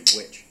Teenage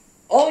Witch.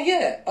 Oh,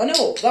 yeah, I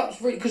know. That's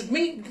really... Because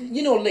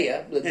you know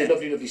Leah, the Yeah.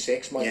 lovely, lovely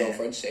Six, my Yeah.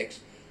 girlfriend Six,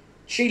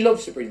 she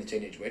loves Sabrina the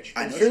Teenage Witch.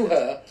 I And know through she does.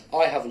 her,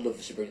 I have a love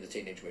for Sabrina the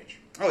Teenage Witch.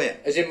 Oh yeah.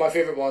 As in my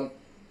favourite one,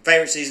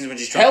 Favourite seasons when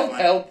she's trying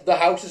help, the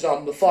house is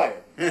on the fire.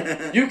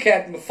 You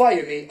can't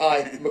fire me,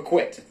 I'm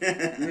quit.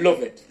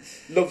 Love it.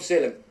 Love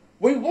Salem.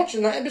 We were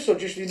watching that episode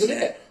just the other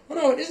day. Oh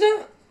no, is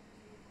that...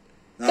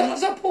 No,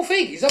 Is that Paul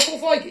Feige? Is that Paul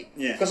Feige?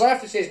 Yeah. Because I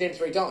have to say his name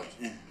 3 times.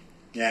 Yeah.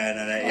 Yeah,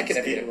 no, I can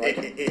never get it right.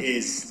 It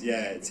is.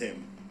 Yeah, it's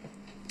him.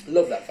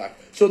 Love that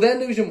fact. So they're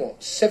losing what?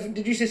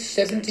 Did you say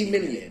 70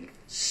 million?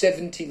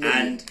 70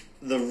 million.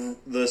 And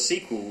the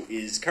sequel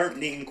is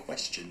currently in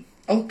question.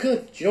 Oh,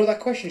 good. Do you know what that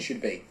question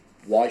should be?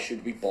 Why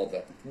should we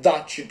bother?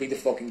 That should be the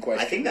fucking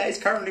question. I think that is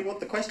currently what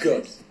the question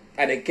Good. is.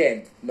 And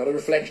again, not a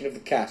reflection of the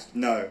cast.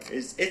 No,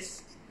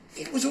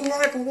 it was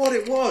alright for what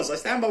it was. I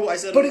stand by what I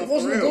said. But it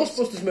wasn't a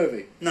Ghostbusters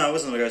movie. No, it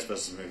wasn't a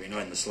Ghostbusters movie,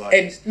 not in the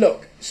slightest. And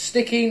look,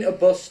 sticking a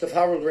bust of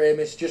Harold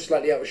Ramis just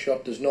slightly out of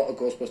shot does not a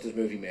Ghostbusters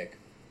movie make.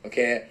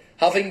 Okay?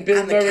 Having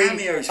Bill Murray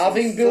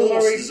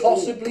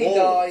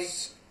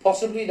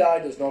possibly die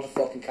does not a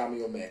fucking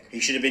cameo make. He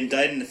should have been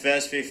dead in the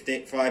first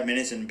 5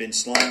 minutes and been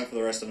Slimer for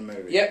the rest of the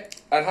movie. Yep,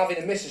 and having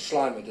a Mrs.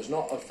 Slimer does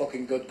not a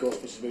fucking good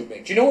Ghostbusters movie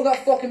make. Do you know what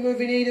that fucking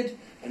movie needed?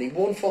 And he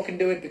won't fucking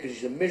do it because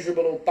he's a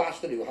miserable old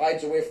bastard who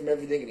hides away from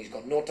everything and he's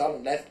got no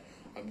talent left.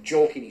 I'm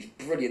joking, he's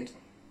brilliant.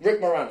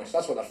 Rick Moranis,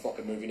 that's what that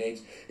fucking movie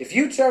needs. If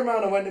you turn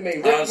around and went to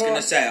me... I was going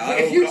to say,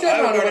 I will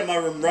go to my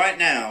room right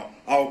now,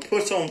 I'll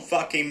put on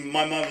fucking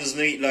My Mother's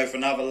Meatloaf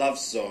and other love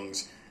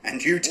songs,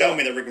 and you tell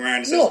me that Rick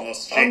Moranis is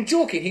lost shit. I'm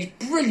joking, he's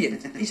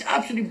brilliant. He's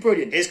absolutely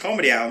brilliant. His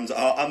comedy albums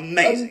are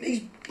amazing.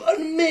 He's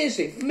an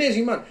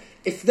amazing man.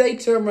 If they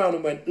turn around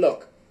and went,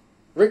 look,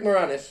 Rick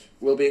Moranis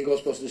will be in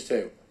Ghostbusters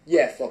 2.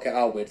 Yeah, fuck it,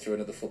 I'll wade through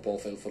another football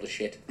field full of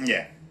shit.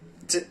 Yeah.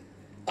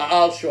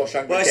 I'll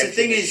Shawshank Redemption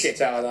the shit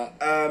out of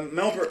that.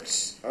 Mel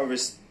Brooks,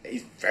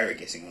 he's very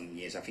guessing on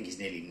years. I think he's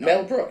nearly 90.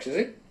 Mel Brooks, is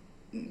he?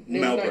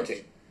 Mel Brooks.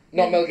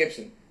 Not Mel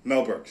Gibson.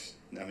 Mel Brooks.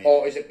 I mean,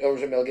 or is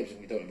it Mel Gibson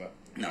you're talking about?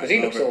 No, because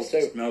he looks old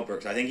too. Mel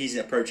Brooks. I think he's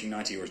approaching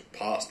 90 or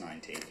past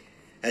 90.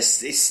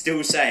 It's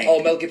still saying...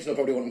 Oh, Mel Gibson will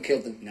probably want him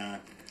killed then.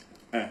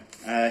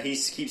 No. He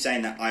keeps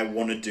saying that I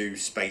want to do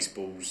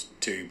Spaceballs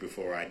 2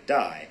 before I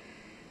die.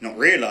 Not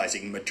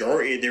realising the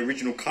majority of the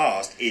original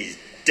cast is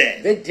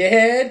dead. They're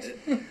dead.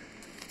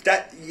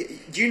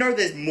 Do you know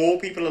there's more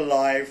people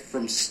alive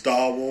from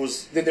Star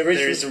Wars than there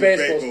is from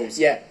Spaceballs?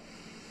 Yeah.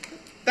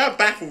 That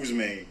baffles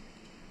me.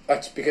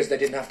 That's because they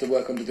didn't have to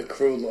work under the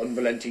cruel,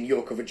 unrelenting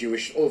yoke of a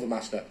Jewish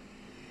overmaster.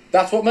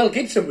 That's what Mel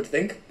Gibson would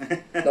think,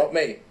 not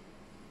me.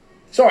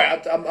 Sorry, I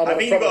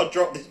think you've got to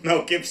drop this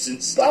Mel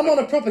Gibson stuff. I'm on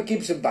a proper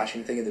Gibson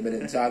bashing thing at the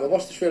minute in time. I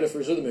watched the trailer for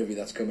his other movie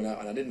that's coming out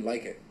and I didn't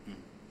like it.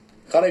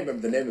 I can't even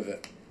remember the name of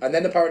it. And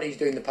then apparently he's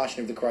doing The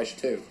Passion of the Christ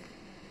too.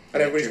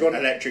 And everybody's going...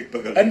 Electric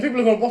Boogaloo. And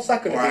people are going, what's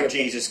that going to be about?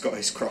 Jesus got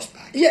his cross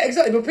back. Yeah,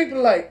 exactly. But people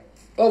are like,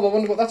 oh, well, I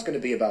wonder what that's going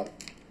to be about.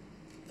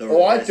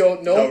 I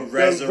don't know.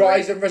 The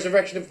rise and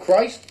resurrection of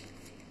Christ.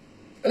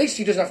 At least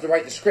he doesn't have to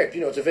write the script.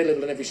 You know, it's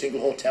available in every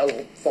single hotel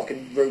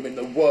fucking room in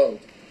the world.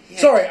 Yeah,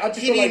 sorry, I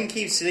just Gideon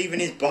keeps leaving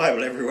his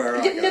Bible everywhere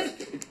I go.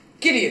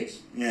 Gideon's?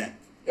 Yeah.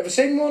 Ever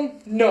seen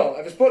one? No.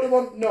 Ever spotted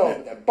one? No. Yeah.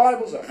 But their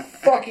Bibles are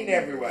fucking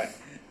everywhere.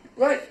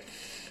 Right?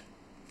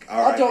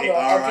 I don't know.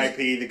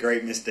 R.I.P. the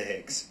great Mr.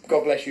 Hicks.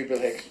 God bless you, Bill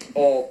Hicks.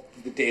 Or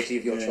the deity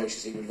of your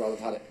choices, he would rather have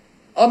had it.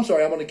 I'm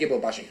sorry, I'm on a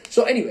Gibbo bashing.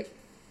 So anyway,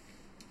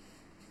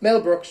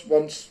 Mel Brooks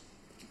wants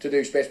to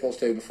do Spaceballs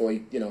 2 before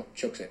he,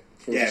 chucks it.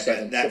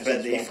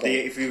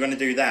 If you're going to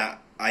do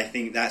that, I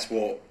think that's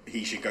what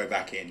he should go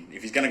back in.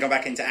 If he's going to go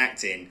back into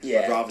acting,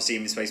 I'd rather see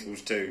him in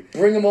Spaceballs 2.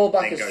 Bring them all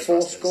back as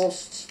Force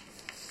Ghosts.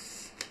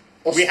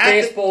 Or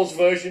Spaceballs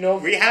version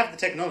of. We have the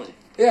technology.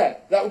 Yeah,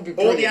 that would be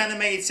brilliant. All the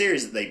animated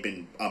series that they've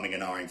been umming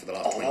and ahhing for the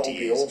last 20 years. That would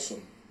be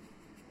awesome.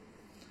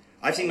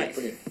 I've seen 5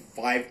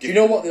 different... Do you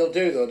know what they'll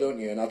do though, don't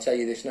you? And I'll tell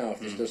you this now, if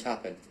this does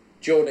happen.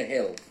 Jonah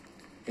Hill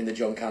in the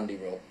John Candy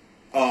role.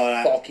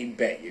 Oh, fucking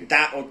bet you.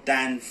 That or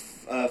Dan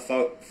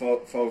Fogelman?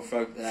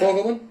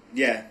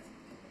 Yeah.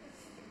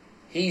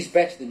 He's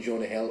better than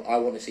Jonah Hill. I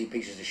want to see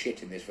pieces of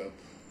shit in this film.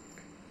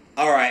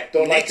 Alright,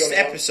 next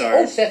episode...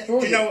 Oh, Seth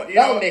Rogen.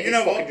 That'll make his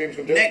fucking dreams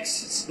come true.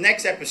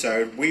 Next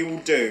episode, we will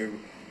do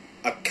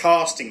a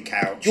casting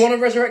couch. Do you want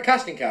to resurrect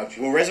casting couch?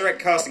 We'll resurrect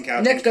casting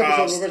couch. Next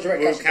episode, we'll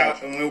resurrect casting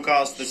couch. And we'll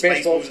cast the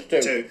Spaceballs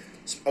 2.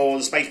 Or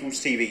the Spaceballs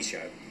TV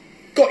show.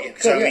 Got you.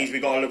 So it means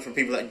we've got to look for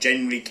people that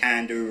genuinely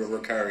can do a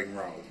recurring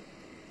role.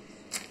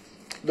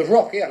 The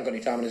Rock, he hasn't got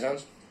any time in his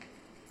hands.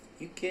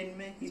 You kidding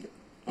me? He's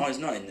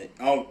not in the...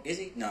 Oh, is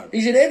he? No.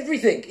 He's in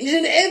everything. He's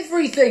in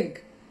everything.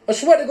 I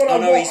swear to God,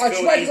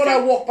 I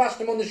walked past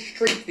him on the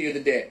street the other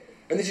day.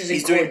 And this is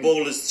He's doing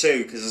Ballers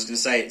 2, because I was going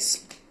to say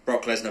it's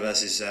Brock Lesnar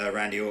versus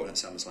Randy Orton at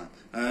SummerSlam.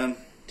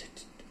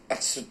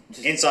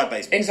 Inside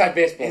Baseball.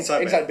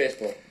 Inside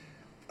Baseball.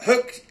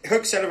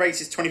 Hook celebrates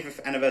his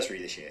 25th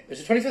anniversary this year.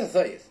 Is it 25th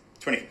or 30th?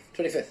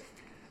 25th.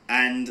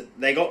 And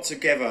they got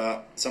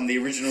together some of the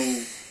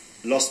original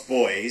Lost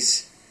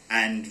Boys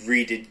and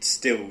redid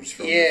stills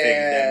from the thing,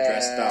 them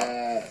dressed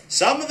up.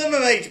 Some of them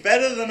have aged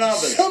better than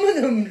others. Some of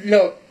them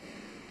look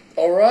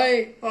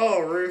alright.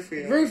 Oh,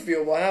 Rufio.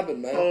 Rufio, what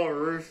happened, man? Oh,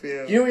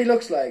 Rufio. You know what he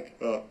looks like?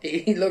 Oh.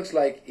 He looks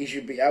like he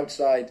should be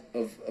outside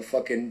of a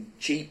fucking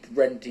Jeep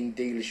renting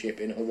dealership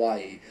in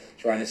Hawaii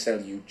trying to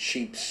sell you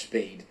cheap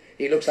speed.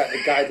 He looks like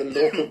the guy, the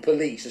local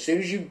police. As soon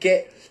as you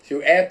get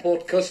through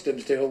airport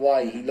customs to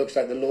Hawaii, he looks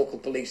like the local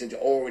police are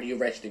already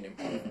arresting him.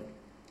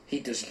 He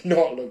does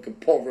not look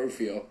good. Poor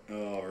Rufio.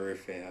 Oh,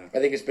 Rufio. I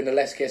think it's been a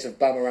less case of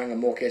Boomerang and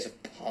more case of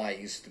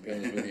pies, to be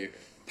honest with you.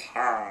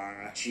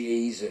 Pie.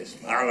 Jesus.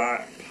 I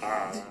like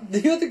pie.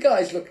 The other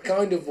guys look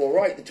kind of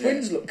alright. The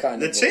twins look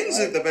kind of The twins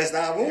alright. look the best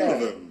out of all of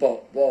them.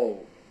 But,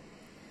 whoa.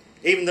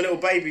 Even the little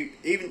baby,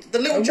 even the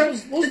little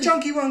the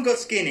chunky one got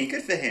skinny.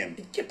 Good for him.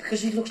 Yeah,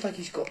 because he looks like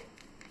he's got,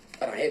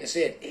 and I hate to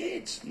say it,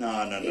 AIDS.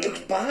 No. He looks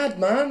bad,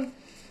 man.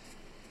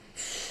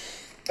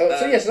 So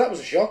that was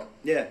a shock.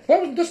 Yeah. Why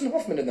wasn't Dustin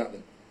Hoffman in that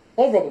then?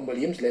 Or Robin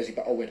Williams, lazy,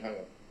 but oh wait, hang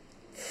on.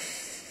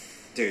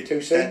 Dude,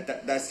 too soon.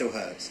 That still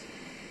hurts.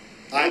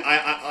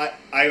 I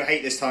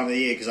hate this time of the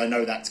year because I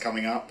know that's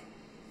coming up.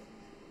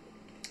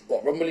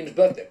 What, Robin Williams'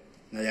 birthday?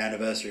 No, the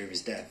anniversary of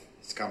his death.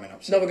 It's coming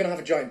up soon. No, we're going to have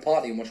a giant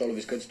party and watch all of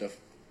his good stuff.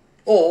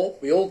 Or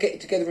we all get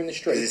together in the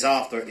street. 'Cause it's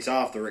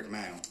after Rick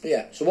Mail.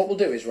 Yeah. So what we'll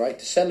do is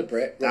to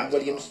celebrate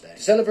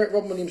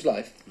Robin Williams'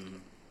 life,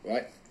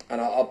 right? And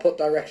I'll put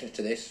directions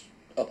to this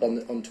up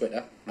on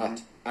Twitter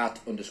at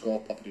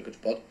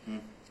 @_PopCulturePod.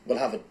 We'll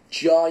have a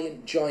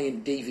giant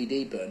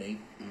DVD burning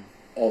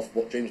of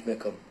What Dreams May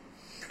Come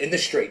in the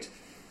street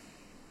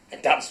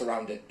and dance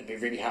around it and be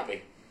really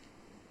happy.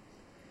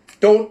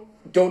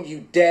 Don't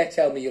you dare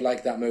tell me you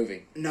like that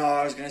movie. No,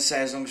 I was going to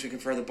say as long as we can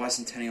throw the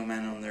Bicentennial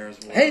Man on there as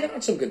well. Hey, that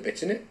had some good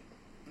bits in it.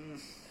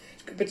 There's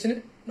good bits in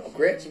it. Not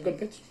great, some good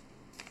bits.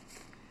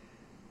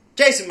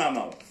 Jason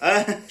Momoa.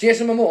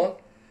 Jason Momoa,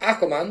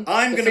 Aquaman,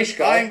 I'm the fish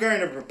guy.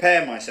 going to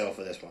prepare myself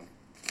for this one.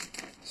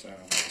 So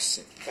I'll just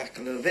sit back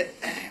a little bit.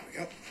 There we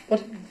go.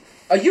 What?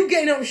 Are you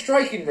getting out of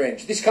striking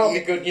range? This can't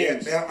be good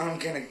news. Yeah, I'm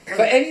gonna.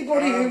 For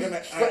anybody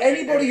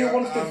who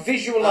wants to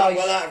visualise,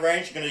 well, that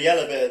range, I'm gonna yell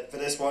a bit for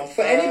this one.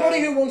 For anybody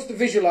who wants to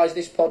visualise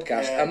this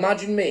podcast, Yeah.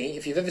 imagine me,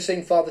 if you've ever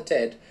seen Father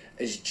Ted,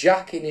 as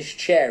Jack in his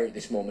chair at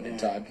this moment in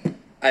time,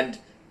 and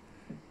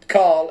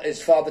Carl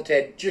as Father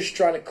Ted just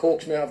trying to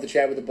coax me out of the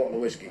chair with a bottle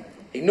of whiskey.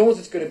 He knows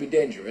it's going to be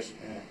dangerous.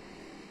 Yeah.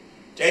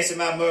 Jason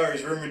Momoa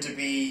is rumoured to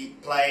be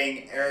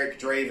playing Eric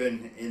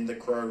Draven in the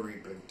Crow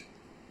reboot.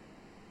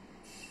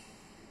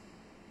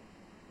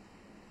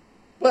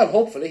 Well,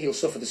 hopefully he'll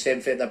suffer the same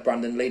fate that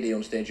Brandon Lee did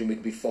on stage and we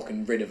can be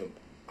fucking rid of him.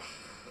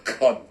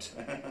 God.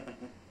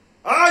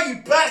 Ah,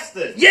 you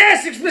bastard!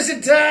 Yes,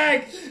 explicit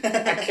tag!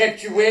 I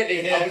kept you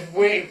waiting. I was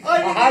waiting. I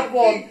had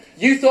one.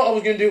 You thought I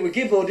was going to do it with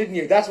Gibbo, didn't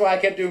you? That's why I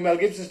kept doing Mel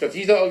Gibson stuff.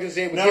 You thought I was going to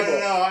say it with Gibbo.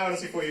 No, I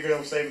honestly thought you were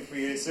going to save it for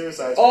your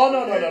Suicide Squad. Oh,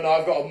 no.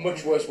 I've got a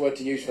much worse word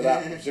to use for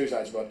that.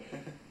 Suicide Squad.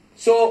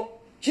 So,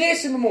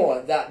 Jason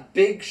Momoa, that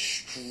big,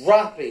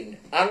 strapping,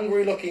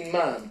 angry-looking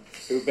man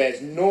who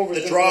bears no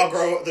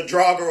resemblance... The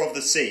Drago of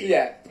the sea.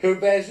 Yeah, who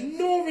bears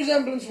no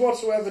resemblance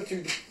whatsoever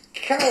to the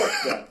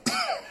character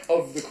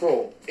of the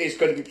Crow, is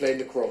going to be playing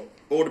the Crow.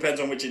 All depends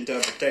on which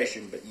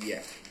interpretation, but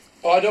yeah.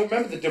 Oh, I don't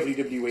remember the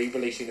WWE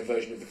releasing a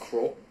version of the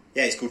Crow.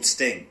 Yeah, he's called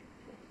Sting.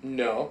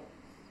 No.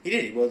 He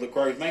did. He wore the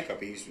Crow's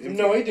makeup.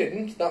 No, he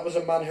didn't. That was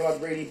a man who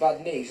had really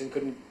bad knees and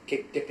couldn't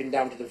keep dipping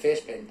down to the face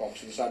paint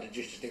box and decided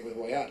just to stick with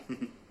what he had.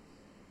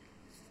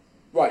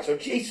 Right, so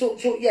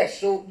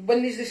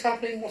when is this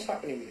happening? What's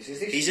happening with this? Is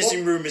this He's just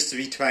in rumours to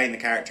be playing the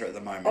character at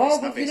the moment.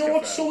 Oh, but you know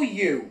what? So are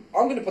you.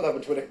 I'm going to put that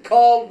on Twitter.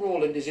 Carl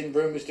Rowland is in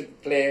rumours to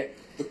play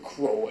the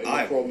Crow in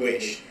the Crow movie.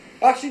 Wish.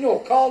 Actually, no.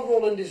 Carl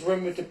Rowland is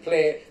rumoured to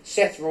play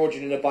Seth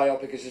Rogen in a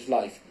biopic of his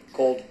life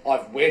called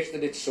I've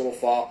Wasted It So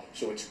Far,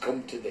 So It's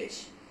Come to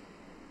This.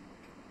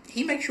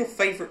 He makes your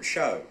favourite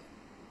show.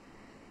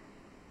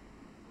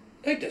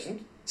 No, he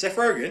doesn't. Seth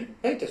Rogen?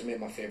 No, he doesn't make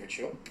my favourite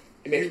show.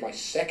 He makes my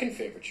second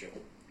favourite show.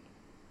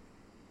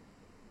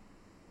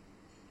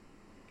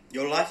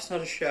 Your life's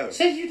not a show.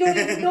 Says you don't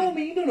even know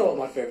me. You don't know what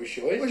my favourite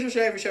show is. What's your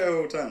favourite show of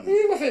all time?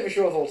 You know what my favourite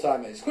show of all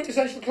time is?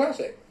 Quintessential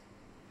Classic.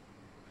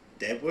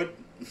 Deadwood?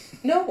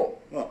 No.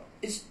 What?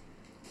 It's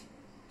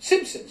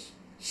Simpsons.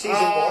 Season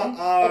 1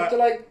 up to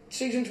like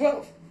season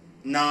 12.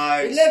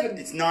 No. 11.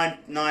 It's 9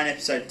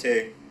 episode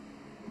 2.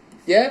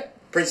 Yeah?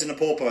 Prince and the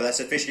Pauper. That's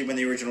officially when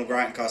the original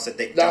Grant cast said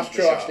they That's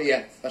true, actually,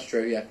 yeah. That's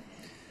true, yeah.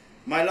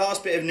 My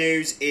last bit of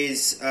news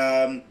is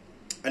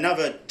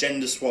another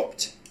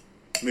gender-swapped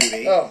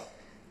movie. Oh.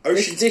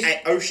 Ocean's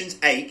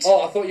 8.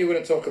 Oh, I thought you were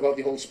going to talk about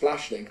the whole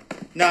Splash thing.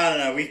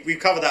 No. We've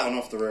covered that one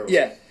off the rails.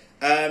 Yeah.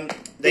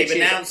 They've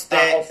announced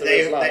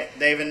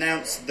they've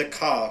announced the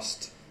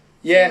cast.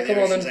 Yeah, for the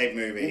come on Ocean's then. 8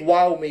 movie.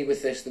 Wow me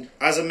with this then.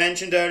 As I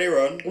mentioned earlier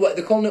on. What,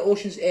 they're calling it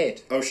Ocean's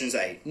 8? Ocean's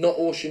 8. Not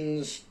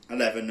Ocean's...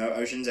 11, no,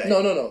 Ocean's 8.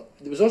 No.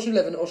 There was Ocean's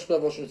 11, Ocean's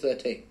 12, Ocean's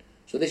 13.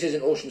 So this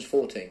isn't Ocean's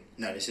 14.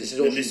 No, this is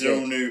Ocean's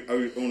all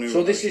new.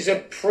 So this is a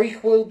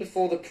prequel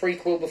before the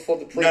prequel before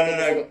the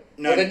prequel.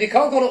 No. Well, then you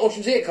can't call it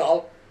Ocean's 8,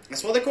 Carl.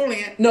 That's what they're calling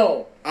it.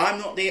 No. I'm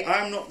not the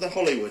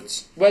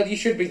Hollywoods. Well, you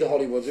should be the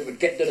Hollywoods. It would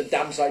get done a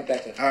damn sight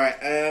better.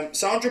 Alright,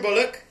 Sandra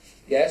Bullock.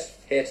 Yes,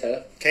 hate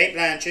her. Kate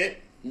Blanchett.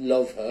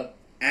 Love her.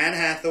 Anne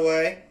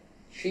Hathaway.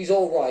 She's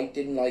alright,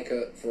 didn't like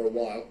her for a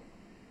while.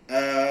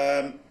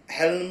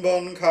 Helen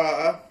Bonham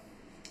Carter.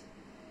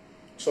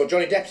 So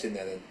Johnny Depp's in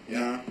there then?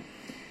 No.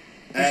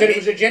 You said it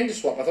was a gender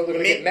swap. I thought they were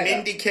going to get meta.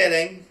 Mindy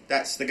Kaling.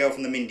 That's the girl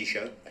from the Mindy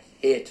Show. I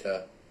hate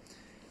her.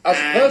 As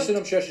a person,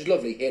 I'm sure she's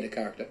lovely. Hate her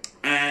character.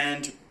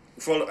 And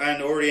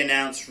and already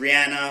announced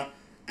Rihanna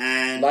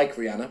and Like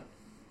Rihanna.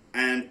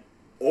 and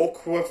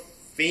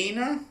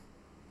Aquafina.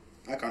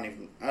 I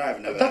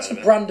haven't never That's heard a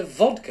of it. brand of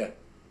vodka.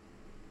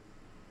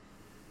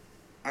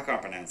 I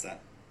can't pronounce that.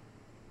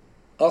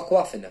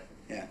 Aquafina.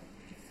 Yeah.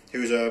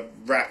 Who's a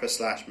rapper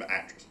slash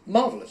actress.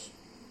 Marvellous.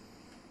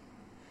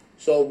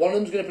 So one of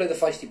them's going to play the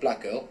feisty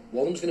black girl.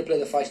 One of them's going to play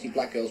the feisty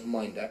black girl's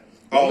minder.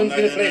 One of them's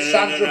going to play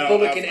Sandra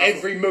Bullock in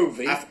every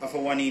movie.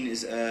 Afawanin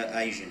is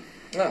Asian.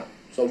 Ah,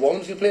 so one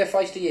of them's going to play a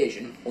feisty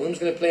Asian. One of them's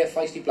going to play a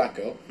feisty black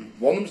girl.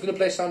 One of them's going to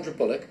play Sandra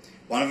Bullock.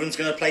 One of them's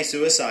going to play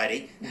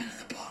Suicidey.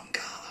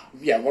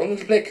 Yeah, one of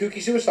them's going to play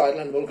kooky suicidal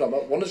and One of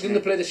them's going to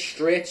play the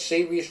straight,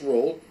 serious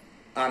role.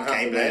 Anne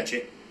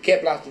Hathaway.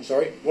 Kate Blanchett,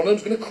 sorry. One of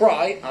them's going to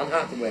cry. Anne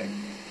Hathaway.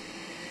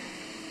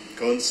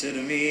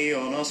 Consider me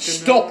on Oscar.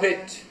 Stop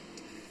it.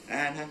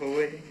 Anne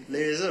Hathaway,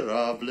 Les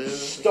Miserables.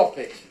 Stop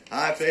it.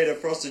 I played a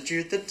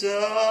prostitute that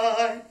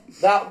died.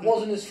 That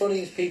wasn't as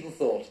funny as people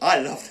thought. I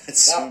love that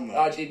so much.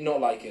 I did not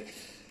like it.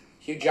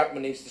 Hugh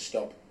Jackman needs to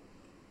stop.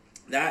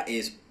 That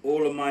is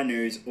all of my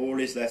news. All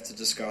we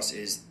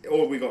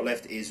got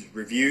left is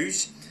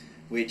reviews,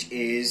 which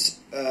is.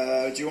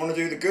 Do you want to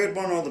do the good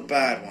one or the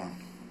bad one?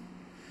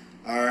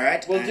 All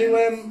right. We'll do.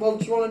 Well,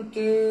 do you want to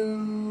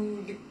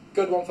do the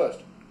good one first?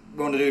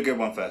 We want to do a good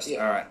one first.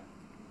 Yeah. All right.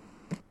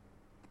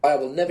 I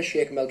will never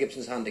shake Mel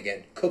Gibson's hand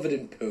again. Covered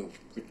in poo.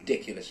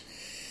 Ridiculous.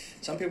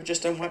 Some people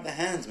just don't wipe their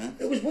hands, man.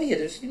 It was weird.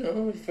 It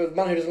was, for the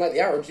man who doesn't like the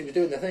Arabs, he was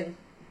doing the thing.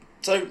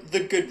 So the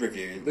good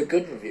review. The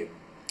good review.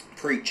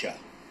 Preacher.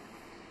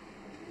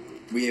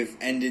 We have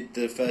ended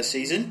the first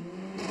season.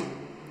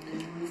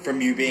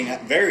 From you being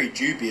very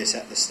dubious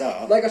at the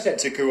start, like I said,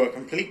 to a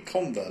complete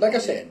convert. Like I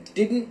said,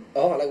 I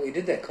like what you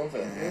did there,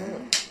 convert.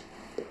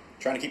 Yeah.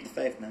 Trying to keep the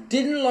faith, man.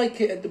 Didn't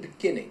like it at the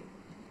beginning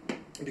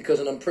because,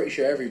 and I'm pretty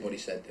sure everybody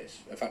said this.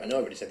 In fact, I know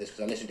everybody said this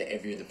because I listened to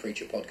every other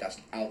Preacher podcast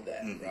out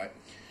there. Right?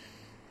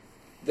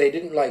 They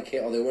didn't like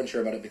it, or they weren't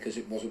sure about it because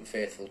it wasn't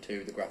faithful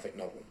to the graphic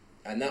novel,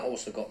 and that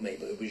also got me.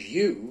 But it was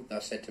you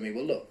that said to me,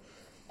 "Well, look,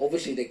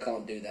 obviously they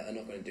can't do that. They're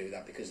not going to do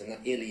that because then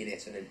that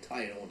alienates an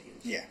entire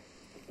audience." Yeah.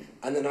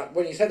 And then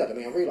when you said that to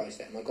me, I realised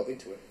it and I got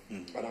into it.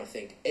 And I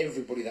think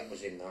everybody that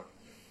was in that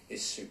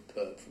is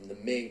superb, from the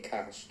main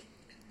cast.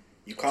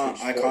 You can't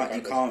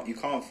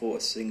fault a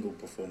single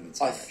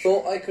performance. I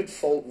thought I could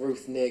fault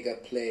Ruth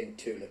Negga playing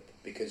Tulip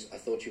because I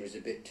thought she was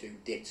a bit too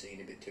ditzy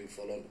and a bit too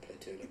full on to play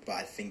Tulip. But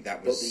I think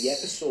that was. But the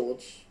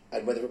episodes,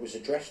 and whether it was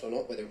addressed or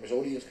not, whether it was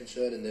audience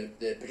concern and the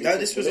producers. No,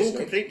 this was all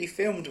completely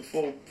filmed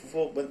before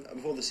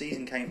the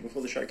season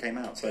before the show came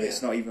out. So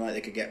it's not even like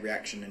they could get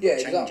reaction and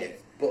change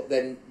it. But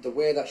then the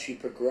way that she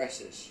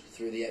progresses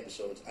through the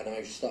episodes, and I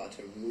just started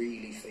to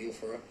really feel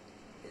for her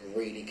and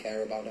really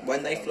care about her.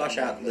 When they flush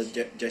out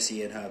the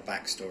Jessie and her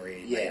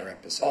backstory in later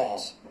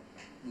episodes. Oh,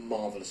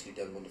 marvellously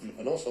done, wonderful.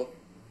 And also,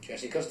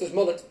 Jesse Custer's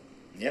mullet.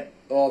 Yep.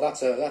 Oh,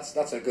 that's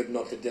a good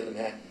nod to Dylan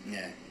hair.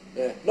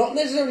 Yeah. Not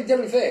necessarily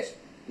Dylan face.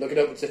 Look it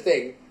up, it's a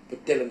thing,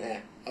 but Dylan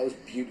hair. That was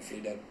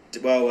beautifully done.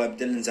 Well,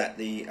 Dylan's at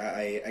the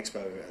expo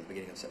at the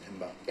beginning of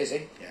September. Is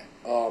he? Yeah.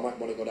 Oh, I might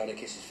want to go down and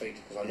kiss his feet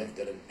because I love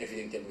Dylan.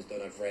 Everything Dylan's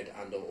done, I've read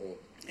and or.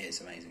 It's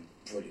amazing.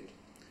 Brilliant.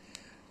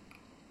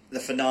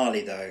 The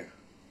finale, though.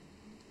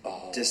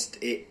 Oh. Just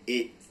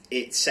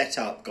it set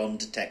up Gone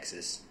to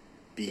Texas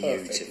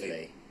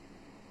beautifully.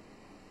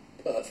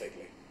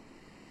 Perfectly.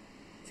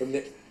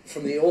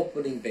 From the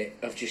opening bit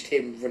of just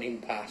him running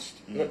past,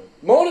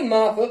 morning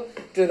Martha,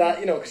 to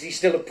that, because he's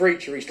still a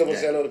preacher, he still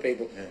wants to say hello to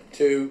people,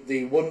 to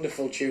the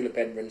wonderful Tulip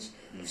entrance,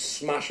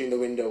 smashing the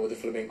window with a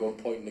flamingo and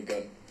pointing a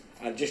gun.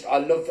 And just,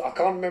 I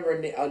can't remember her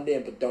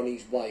name, but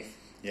Donnie's wife.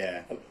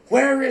 Yeah.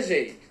 Where is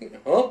he?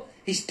 Huh?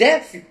 He's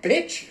deaf, you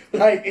bitch!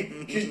 Like,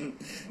 it's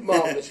just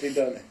marvellously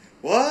done.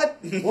 What?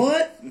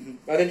 And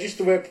then just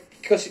the way,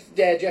 because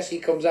Jesse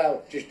comes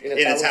out just in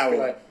a towel.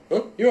 Like,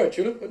 huh? You alright,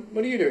 Tulip?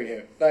 What are you doing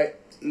here? Like,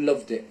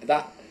 loved it.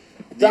 That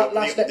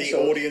last episode.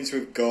 The audience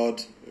with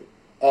God.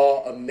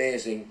 Oh,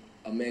 amazing.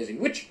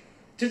 Which,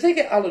 did they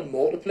get Alan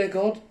Moore to play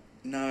God?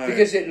 No.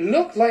 Because it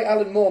looked like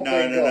Alan Moore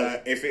playing God.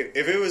 No. If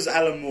it was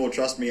Alan Moore,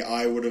 trust me,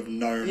 I would have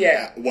known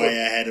that way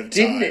ahead of time.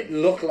 Didn't it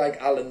look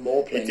like Alan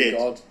Moore playing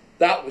God?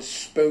 That was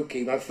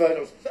spooky. My first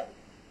was,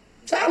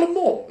 is that Alan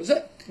Moore? Is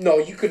it? No,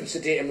 you couldn't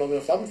sedate him long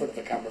enough to have in front of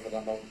a camera for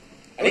that long.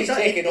 And he's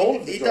taking all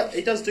of the drugs.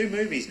 He does do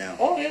movies now.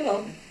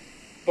 Oh,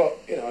 But,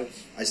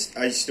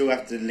 I still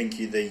have to link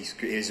you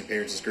his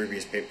appearance as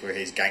Scroobius Pip for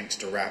his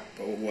gangster rap,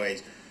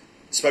 always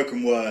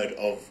spoken word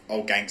of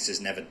old gangsters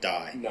never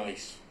die.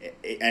 Nice.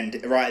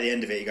 And right at the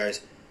end of it, he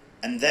goes,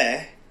 and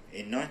there,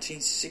 in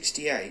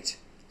 1968,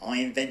 I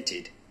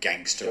invented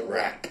gangster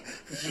rap.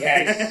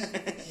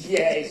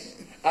 Yes.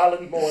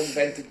 Alan Moore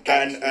invented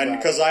gangster rap. And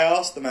because I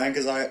asked the man,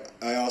 because I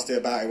asked him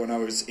about it when I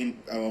was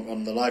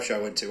on the live show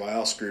I went to, I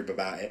asked Scroob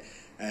about it.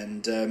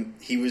 And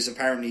he was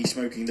apparently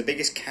smoking the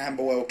biggest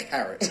Camberwell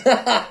carrot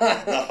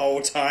the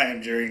whole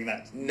time during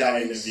that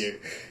interview.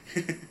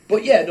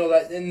 But yeah, no,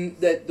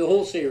 the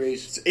whole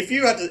series. So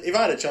if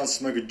I had a chance to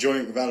smoke a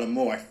joint with Alan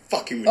Moore, I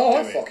fucking would do it.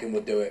 I fucking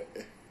would do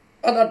it.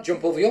 And I'd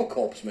jump over your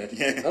corpse, mate.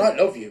 Yeah. And I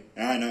love you.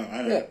 I know.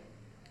 Yeah.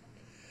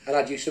 And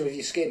I'd use some of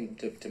your skin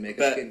to make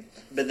a skin.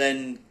 But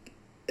then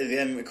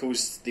of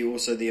course,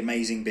 the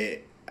amazing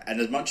bit, and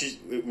as much as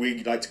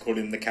we like to call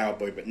him the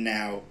cowboy, but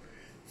now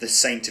the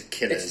Saint of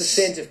Killers. It's the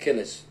Saint of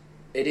Killers.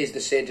 It is the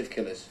Saint of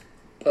Killers.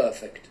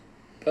 Perfect.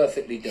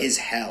 Perfectly done. His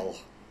hell.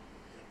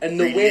 And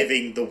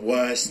reliving the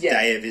worst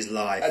day of his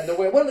life. And the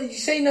way, well, you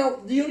say now,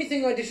 the only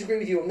thing I disagree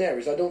with you on there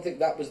is I don't think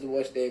that was the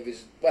worst day of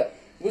his, well,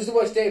 it was the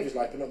worst day of his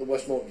life, but not the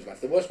worst moment of his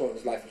life. The worst moment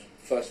of his life was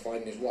first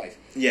finding his wife.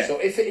 Yeah. So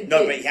if it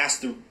but he has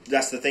to,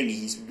 that's the thing,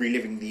 he's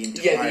reliving the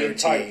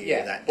entirety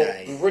of that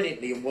day. But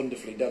brilliantly and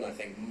wonderfully done, I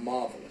think.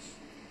 Marvellous.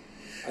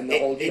 And the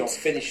whole,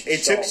 finish the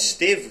song. Took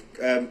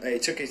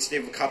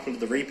Stiv a couple of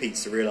the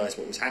repeats to realise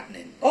what was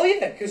happening. Oh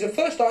yeah, because at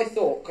first I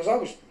thought, because I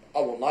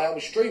won't lie, I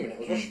was streaming, I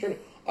was watching streaming.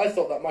 I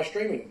thought that my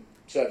streaming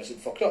service had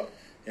fucked up.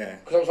 Yeah.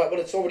 Because I was like, well,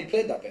 it's already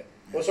played that bit.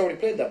 Well, it's already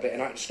played that bit,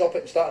 and I had to stop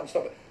it and start and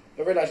stop it.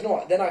 But I realised,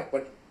 no, then I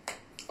went,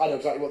 I know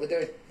exactly what they're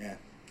doing. Yeah.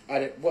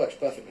 And it works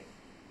perfectly.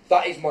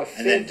 That is my favourite.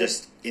 And then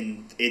just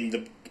in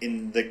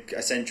the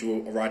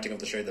essential writing of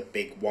the show, the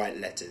big white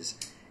letters,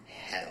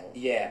 hell.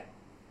 Yeah.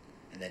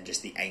 And then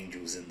just the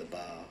angels in the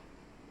bar.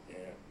 Yeah.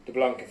 The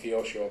Blanca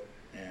Fioscio.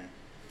 Yeah.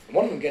 And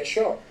one of them gets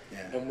shot.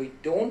 Yeah. And we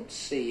don't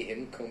see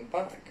him come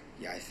back.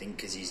 Yeah, I think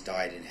because he's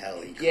died in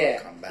hell, he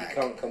can't come back. He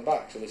can't come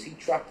back. So is he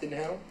trapped in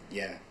hell?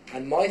 Yeah.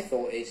 And my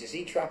thought is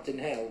he trapped in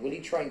hell? Will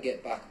he try and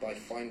get back by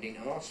finding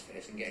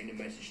Arseface and getting a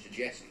message to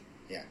Jesse?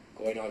 Yeah.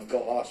 Going, I've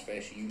got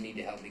Arseface, you need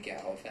to help me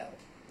get out of hell.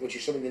 Which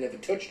is something they never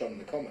touched on in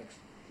the comics.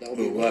 That would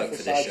be a wonderful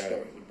side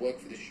story. It would work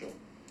for this show.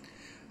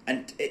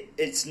 And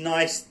it's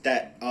nice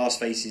that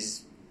Arseface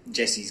is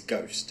Jesse's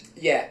ghost.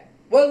 Yeah.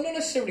 Well, not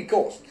necessarily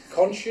ghost.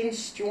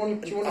 Conscience, do you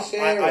want to say?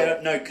 I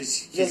don't know,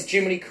 because there's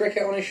Jiminy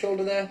Cricket on his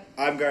shoulder there.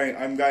 I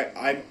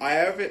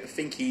either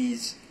think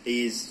he's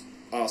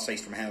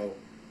Arseface from hell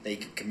that he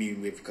can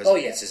commune with because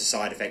it's a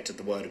side effect of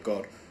the Word of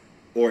God,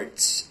 or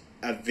it's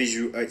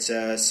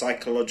a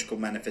psychological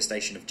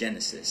manifestation of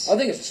Genesis. I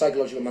think it's a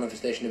psychological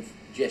manifestation of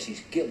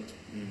Jesse's guilt.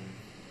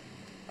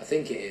 I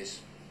think it is.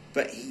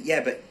 But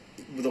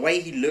the way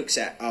he looks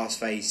at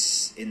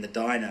Arseface in the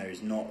dino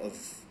is not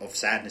of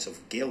sadness,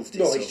 of guilt.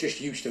 No, he's just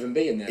used to him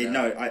being there.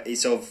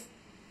 It's of,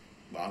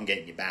 well, I'm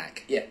getting you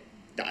back. Yeah.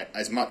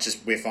 As much as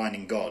we're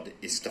finding God,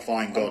 it's to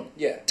find God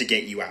to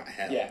get you out of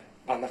hell. Yeah,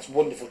 and that's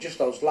wonderful. Just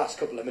those last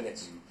couple of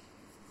minutes,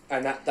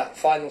 and that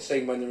final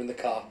scene when they're in the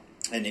car.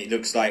 And it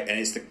looks like,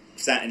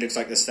 it looks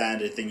like the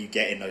standard thing you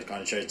get in those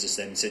kind of shows, just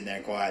them sitting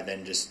there quiet,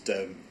 then just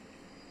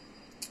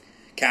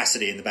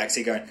Cassidy in the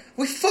backseat going,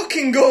 "We're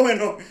fucking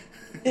going on."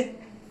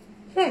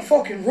 We're on a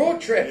fucking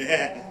road trip.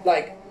 Yeah.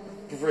 Like,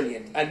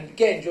 brilliant. And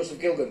again, Joseph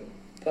Gilgun,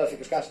 perfect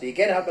as Cassidy.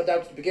 Again, I had my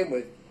doubts to begin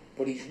with,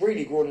 but he's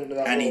really grown into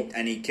that role.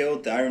 And he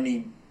killed the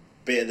only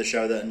bit of the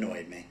show that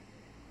annoyed me.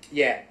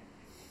 Yeah.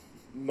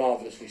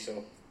 Marvellously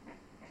so.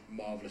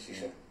 Marvellously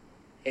so.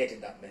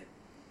 Hated that man.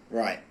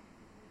 Right.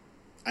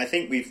 I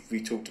think we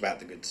talked about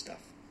the good stuff.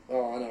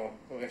 Oh, I know.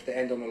 We have to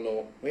end on a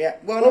low. We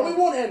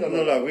won't end on a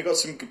low. No, we got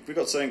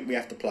something we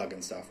have to plug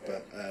and stuff,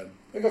 but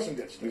we got some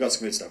good stuff. We got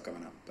some good stuff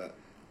coming up, but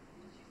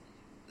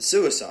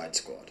Suicide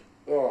Squad.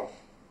 Oh.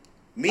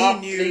 Me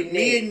and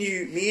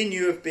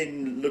you have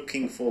been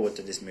looking forward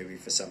to this movie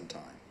for some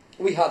time.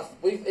 We have.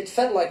 It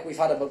felt like we've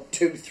had about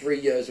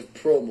 2-3 years of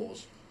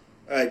promos.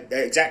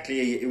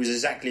 It was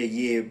exactly a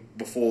year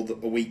before,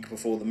 a week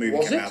before the movie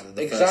came out.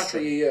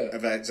 Exactly a year.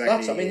 That's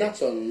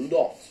a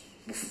lot.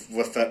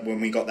 When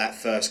we got that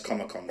first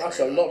Comic-Con That's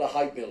a lot of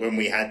hype building. When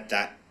we had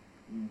that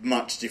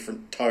much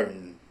different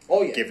tone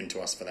given to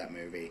us for that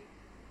movie.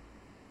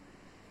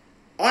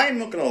 I'm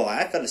not going to lie,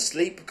 I fell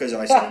asleep because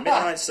I saw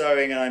Midnight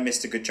Sowing and I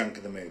missed a good chunk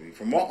of the movie.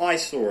 From what I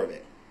saw of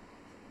it.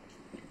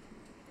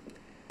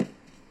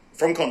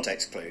 From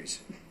context clues.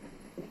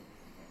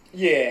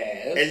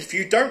 Yeah. If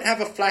you don't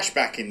have a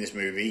flashback in this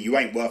movie, you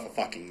ain't worth a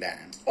fucking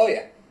damn. Oh,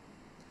 yeah.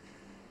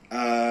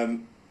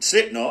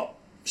 Slipknot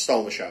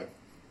stole the show.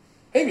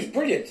 He was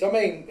brilliant. I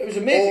mean, it was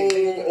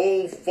amazing.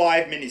 All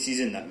 5 minutes he's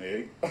in that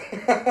movie.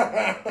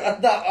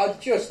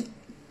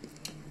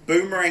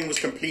 Boomerang was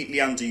completely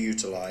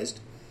underutilised,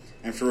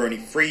 and threw only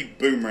 3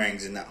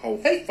 boomerangs in that whole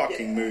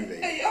fucking movie.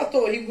 Hey, I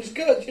thought he was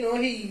good. You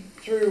know, he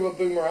threw a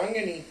boomerang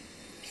and he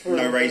threw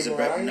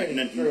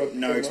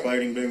no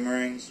exploding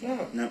boomerangs.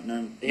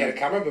 No. He had a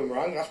camera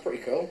boomerang. That's pretty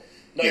cool.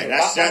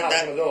 That's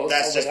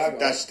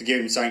just to give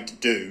him something to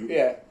do.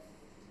 Yeah.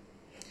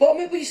 But I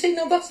mean, you see,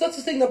 now that's the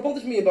thing that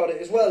bothers me about it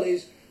as well,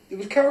 is there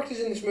was characters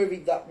in this movie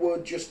that were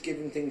just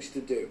given things to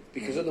do,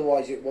 because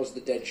otherwise it was the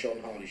dead Sean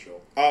Hardy show.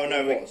 Oh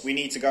no, we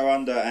need to go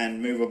under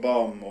and move a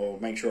bomb, or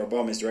make sure a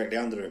bomb is directly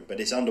under it,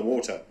 but it's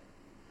underwater.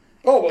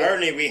 Oh, well.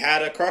 Apparently we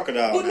had a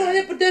crocodile.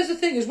 But there's the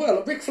thing as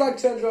well. Rick Flag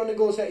turns around and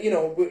goes, hey,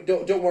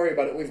 don't worry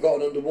about it, we've got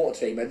an underwater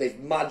team, and they've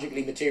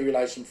magically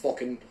materialised some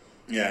fucking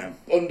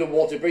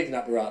underwater breathing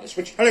apparatus,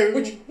 which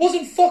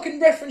wasn't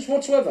fucking referenced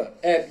whatsoever.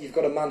 You've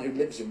got a man who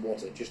lives in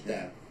water just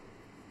there.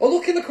 Oh,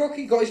 look in the crook,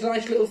 he got his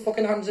nice little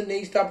fucking hands and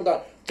knees tackled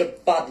down. They're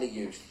badly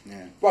used.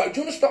 Yeah. Right,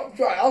 do you want to start?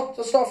 Right, I'll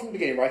start from the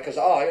beginning, right? Because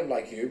I,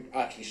 unlike you,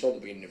 actually saw the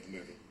beginning of the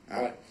movie.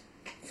 Right?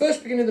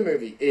 First beginning of the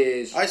movie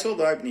is I saw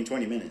the opening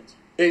 20 minutes.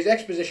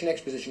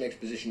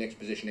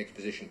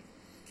 exposition.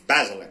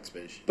 Basil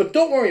exposition. But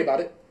don't worry about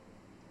it,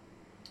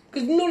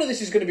 because none of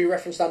this is going to be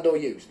referenced and or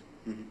used.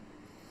 Mm-hmm.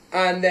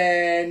 And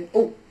then,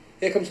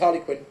 here comes Harley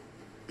Quinn.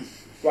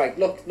 Right,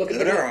 look at Look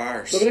at her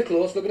arse. Look at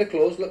her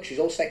clothes. Look, she's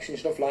all sexy and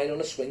stuff, lying on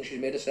a swing. She's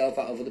made herself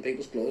out of other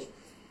people's clothes.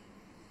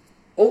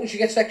 Oh, and she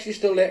gets sexy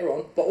still later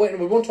on. But wait,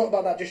 we won't talk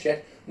about that just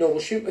yet. No, we'll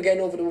shoot again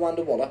over to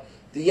Amanda Waller.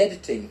 The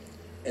editing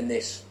in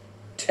this,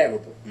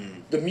 terrible.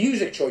 The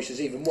music choice is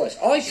even worse.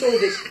 I saw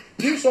this.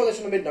 You saw this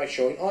on the midnight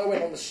showing. I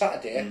went on the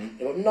Saturday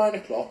at about 9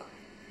 o'clock.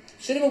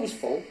 Cinema was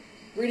full.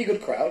 Really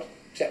good crowd.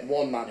 Except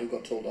one man who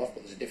got told off,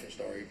 but there's a different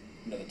story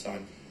another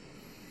time.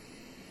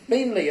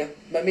 Me and Leah,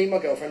 me and my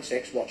girlfriend,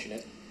 Six, watching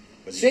it.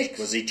 Was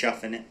he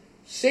chuffing it?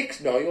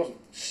 Six, no, he wasn't.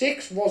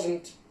 Six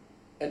wasn't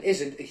and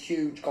isn't a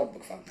huge comic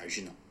book fan. No,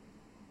 she's not.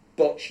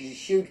 But she's a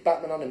huge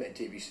Batman animated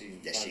TV series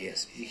fan. Yes, she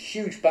is. She's a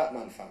huge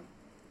Batman fan,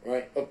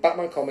 right? Of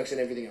Batman comics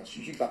and everything else.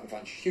 She's a huge Batman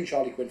fan. She's a huge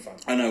Harley Quinn fan.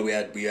 I know we've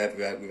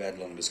had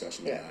long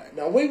discussions about it.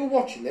 Now we were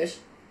watching this,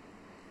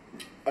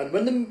 and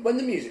when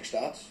the music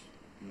starts,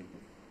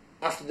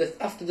 after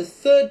the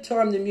third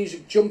time the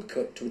music jump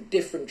cut to a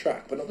different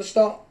track, but not the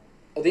start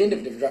or the end of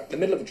a different track, the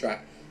middle of a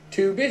track,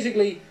 to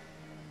basically,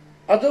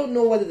 I don't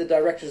know whether the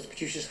directors and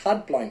producers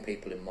had blind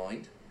people in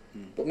mind,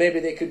 but maybe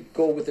they could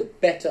go with a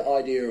better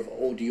idea of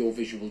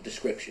audio-visual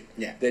description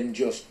than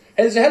just,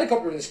 hey, there's a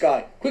helicopter in the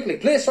sky, quickly,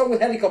 play a song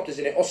with helicopters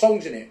in it, or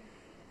songs in it.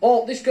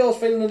 Or, this girl's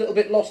feeling a little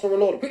bit lost or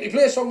alone, quickly,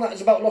 play a song that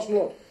is about lost and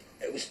alone.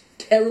 It was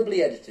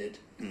terribly edited,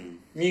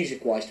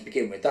 music-wise to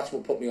begin with. That's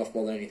what put me off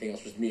more than anything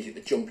else, was the music,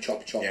 the jump,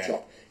 chop, chop,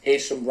 chop.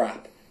 Here's some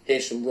rap,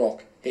 here's some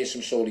rock, here's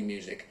some souling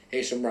music,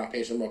 here's some rap,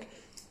 here's some rock.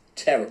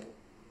 Terrible.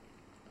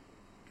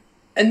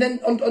 And then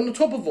on the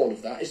top of all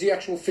of that is the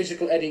actual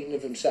physical editing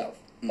of himself,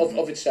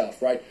 of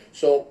itself, right?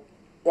 So,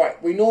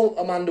 right, we know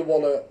Amanda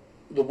Waller,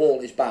 the Wall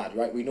is bad,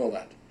 right? We know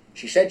that.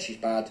 She said she's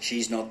bad.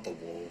 She's not the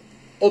Wall.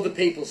 Other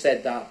people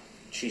said that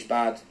she's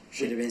bad.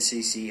 Should have been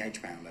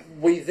CCH Pounder.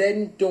 We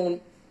then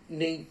don't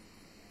need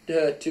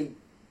her to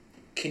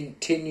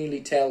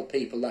continually tell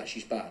people that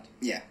she's bad.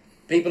 Yeah.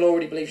 People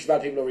already believe she's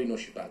bad, people already know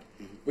she's bad.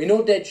 We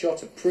know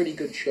Deadshot's a pretty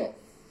good shot.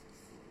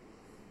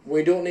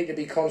 We don't need to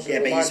be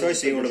constantly. Yeah, but he's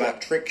supposed to be all shot.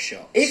 about trick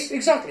shots.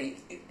 Exactly.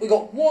 We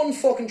got one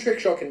fucking trick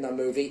shot in that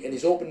movie in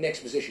his opening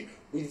exposition.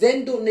 We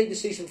then don't need to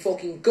see some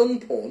fucking gun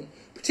porn,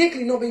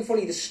 particularly not being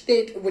funny, the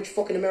state of which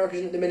fucking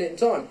America's in at the minute in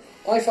time.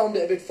 I found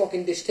it a bit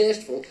fucking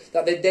distasteful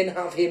that they then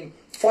have him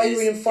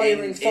firing.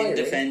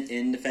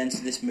 In defence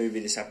of this movie,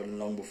 this happened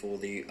long before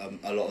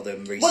a lot of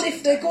them recent. Well,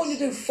 if they're going to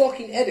do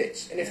fucking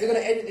edits, and if they're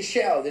going to edit the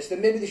shit out of this,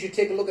 then maybe they should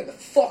take a look at the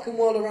fucking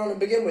world around and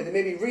begin with, and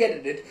maybe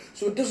re-edit it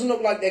so it doesn't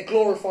look like they're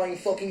glorifying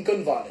fucking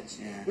gun violence.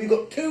 Yeah. We've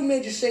got two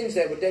major scenes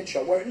there with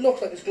Deadshot where it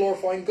looks like it's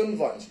glorifying gun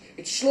violence.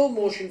 It's slow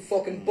motion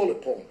fucking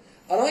bullet porn.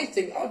 And I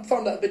think I'd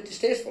found that a bit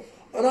distasteful.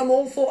 And I'm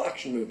all for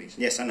action movies.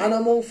 Yes, I know. And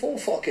I'm all for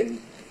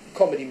fucking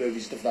comedy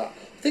movies, stuff like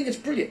that. I think it's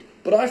brilliant.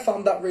 But I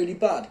found that really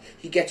bad.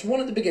 He gets one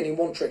at the beginning,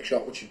 one trick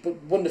shot, which is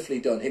wonderfully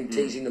done, him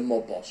teasing the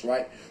mob boss,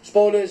 right?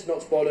 Spoilers,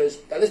 not spoilers.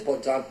 At this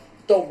point in time,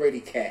 don't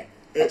really care.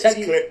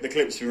 The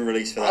clip's been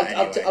released for that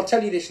anyway. I'll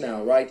tell you this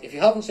now, right? If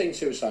you haven't seen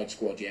Suicide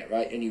Squad yet,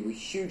 right, and you're a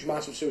huge,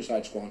 massive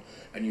Suicide Squad,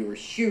 and you're a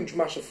huge,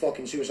 massive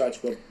fucking Suicide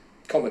Squad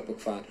comic book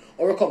fan,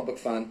 or a comic book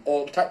fan,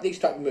 or these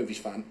type of movies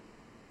fan,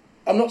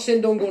 I'm not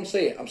saying don't go and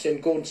see it. I'm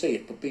saying go and see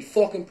it, but be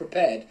fucking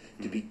prepared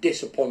to be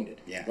disappointed,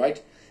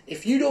 right?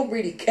 If you don't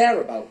really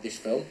care about this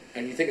film,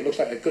 and you think it looks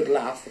like a good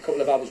laugh, a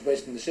couple of hours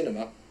wasted in the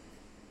cinema,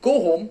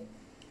 go home,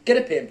 get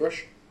a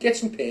paintbrush, get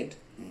some paint,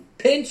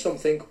 paint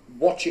something,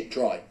 watch it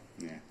dry.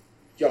 Yeah.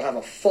 You'll have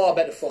a far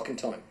better fucking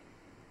time.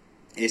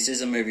 This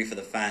is a movie for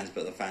the fans,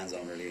 but the fans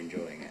aren't really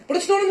enjoying it. But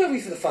it's not a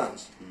movie for the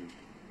fans.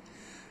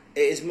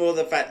 It is more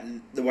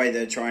the way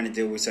they're trying to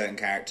deal with certain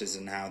characters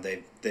and how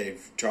they're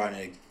trying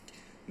to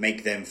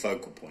make them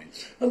focal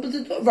points. But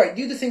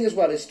the other thing as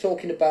well is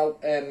talking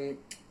about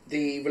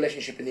the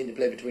relationship and the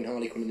interplay between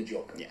Harley Quinn and the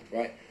Joker. Yeah.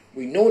 Right?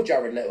 We know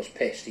Jared Leto's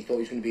pissed. He thought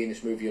he was going to be in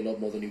this movie a lot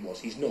more than he was.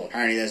 He's not.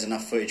 Apparently there's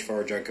enough footage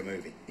for a Joker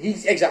movie.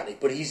 Exactly,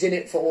 but he's in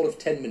it for all of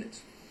 10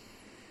 minutes.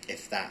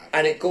 If that.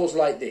 And it goes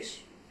like this.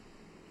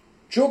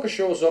 Joker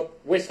shows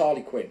up with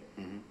Harley Quinn.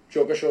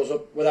 Joker shows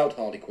up without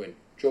Harley Quinn.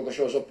 Joker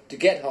shows up to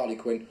get Harley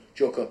Quinn.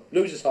 Joker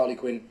loses Harley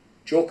Quinn.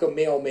 Joker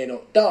may or may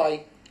not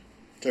die.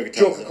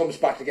 Joker comes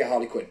back to get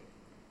Harley Quinn.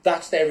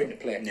 That's their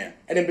interplay. Yeah.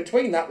 And in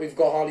between that, we've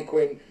got Harley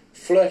Quinn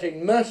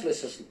flirting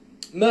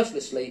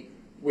mercilessly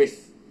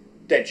with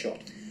Deadshot.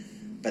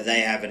 But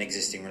they have an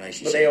existing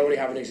relationship. But they already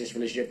have an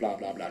existing relationship, blah,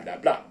 blah, blah, blah,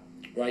 blah.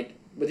 Right?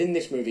 Within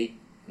this movie,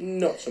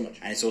 not so much.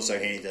 And it's also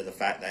hinted at the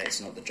fact that it's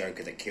not the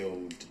Joker that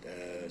killed,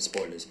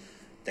 spoilers,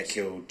 that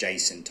killed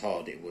Jason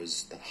Todd. It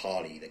was the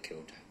Harley that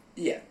killed.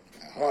 Yeah.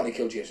 Harley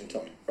killed Jason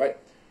Todd, right?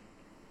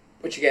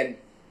 Which, again,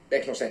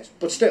 makes no sense.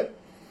 But still.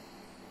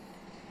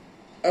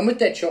 And with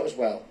Deadshot as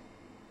well,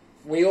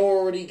 we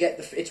already get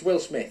it's Will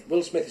Smith.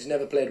 Will Smith has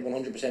never played a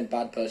 100%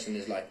 bad person in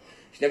his life.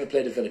 He's never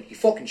played a villain. He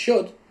fucking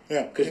should.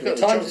 Yeah, Because you've got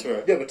with the times, chops for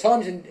it. yeah, with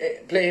times in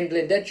playing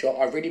Deadshot,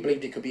 I really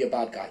believed he could be a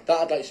bad guy. That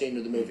I'd like to see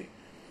another movie.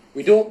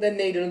 We don't then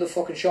need another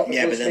fucking shot of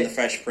Yeah, Will but then the Smith.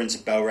 Fresh Prince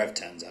of Bel Rev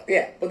turns up.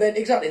 Yeah, but then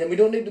exactly, then we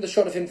don't need another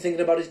shot of him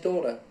thinking about his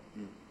daughter.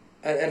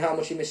 And how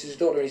much he misses his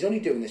daughter, and he's only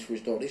doing this for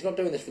his daughter. He's not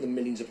doing this for the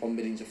millions upon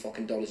millions of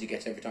fucking dollars he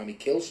gets every time he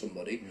kills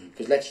somebody.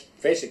 Because let's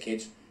face it,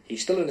 kids,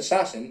 he's still an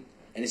assassin,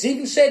 and it's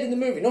even said in the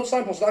movie, not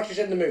signpost, it's actually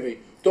said in the movie,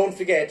 don't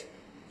forget,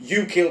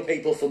 you kill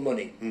people for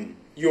money.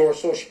 You're a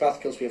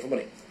sociopath, kills people for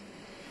money.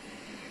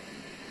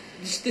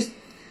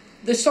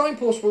 The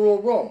signposts were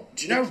all wrong.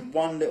 Do you know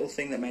one little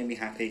thing that made me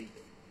happy?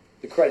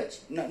 The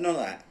credits. No, not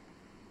that.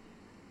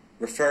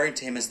 Referring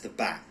to him as the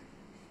Bat.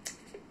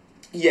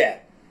 Yeah.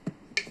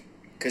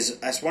 Because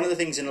that's one of the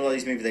things in a lot of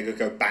these movies, they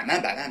go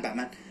Batman, Batman,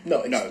 Batman.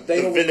 No, the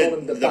they always villain, call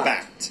him the the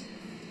Bat.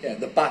 Yeah,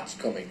 the Bat's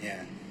coming.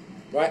 Yeah,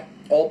 Right?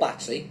 All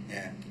Batsy.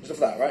 yeah. Stuff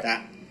like that,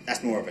 right?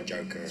 That's more of a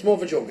Joker. It's more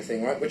of a Joker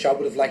thing, right? Which I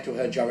would have liked to have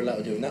heard Jared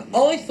Leto doing that.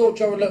 I thought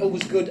Jared Leto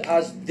was good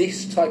as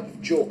this type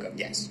of Joker.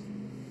 Yes.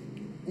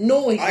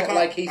 No, he's I not can't-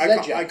 like Heath I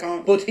Ledger.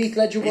 can't- But Heath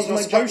Ledger He's wasn't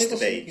not like Jack supposed to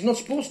Nicholson. be. He's not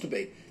supposed to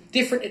be.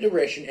 Different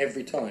iteration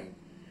every time.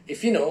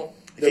 If you know...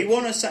 If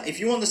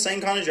you want the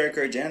same kind of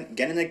Joker again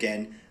and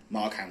again,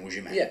 Mark Hamill's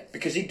your man. Yeah,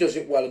 because he does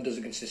it well and does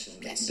it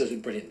consistently. Yes. He does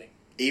it brilliantly.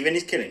 Even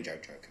his Killing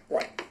Joke Joker.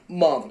 Right.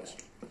 Marvellous.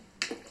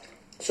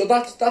 So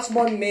that's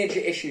my major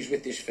issues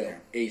with this film.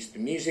 Is the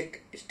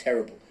music is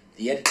terrible.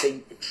 The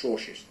editing,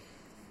 atrocious.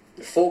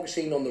 They're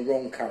focusing on the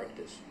wrong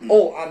characters.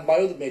 Oh, and my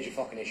other major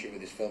fucking issue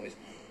with this film is,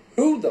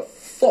 who the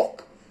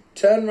fuck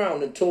turned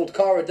round and told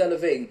Cara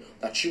Delevingne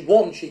that she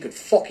could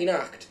fucking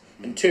act,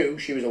 and two,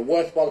 she was a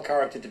worthwhile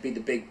character to be the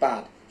big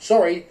bad.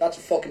 Sorry, that's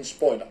a fucking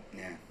spoiler.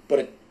 Yeah.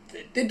 But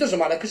it doesn't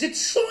matter, because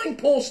it's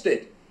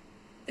signposted.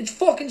 It's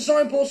fucking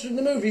signposted in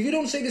the movie. If you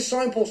don't see this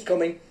signpost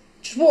coming,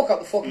 just walk out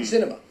the fucking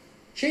cinema.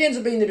 She ends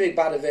up being the big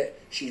bad of it.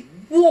 She's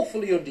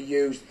woefully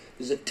underused.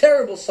 There's a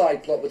terrible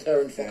side plot with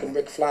her and fucking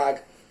Rick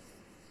Flag.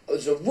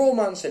 There's a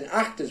romance and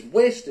actors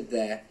wasted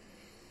there.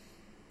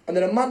 And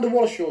then Amanda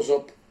Waller shows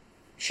up.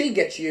 She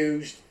gets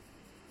used.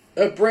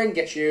 Her brain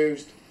gets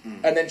used.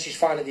 And then she's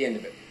fine at the end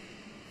of it.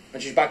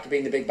 And she's back to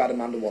being the big bad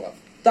Amanda Waller.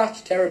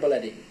 That's terrible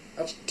editing.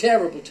 That's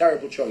terrible,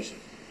 terrible choices.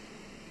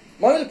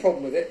 My other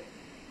problem with it,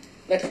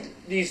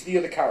 these the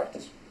other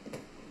characters.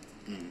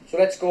 So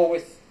let's go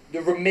with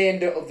the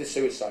remainder of the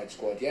Suicide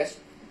Squad, yes?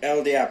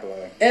 El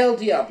Diablo. El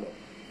Diablo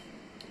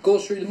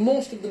goes through the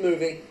most of the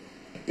movie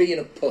being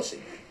a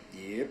pussy.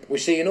 Yep. We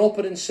see an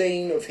opening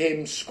scene of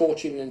him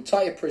scorching an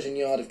entire prison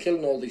yard, of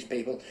killing all these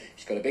people.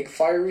 He's got a big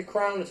fiery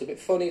crown, it's a bit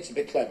funny, it's a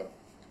bit clever.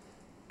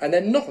 And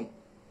then nothing.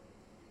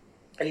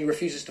 And he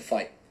refuses to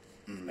fight.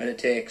 And it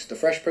takes the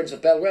Fresh Prince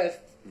of Bel Rev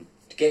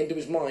to get into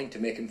his mind to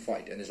make him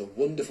fight. And there's a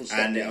wonderful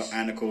set piece.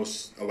 And of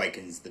course,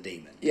 awakens the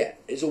demon. Yeah,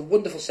 it's a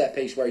wonderful set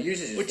piece where he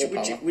uses his full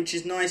power. Which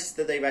is nice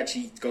that they've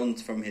actually gone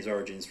from his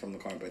origins from the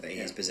comic book that he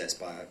is possessed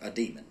by a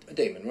demon. A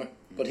demon, right?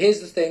 But here's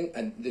the thing,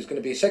 and there's going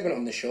to be a segment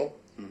on this show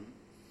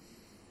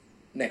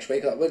next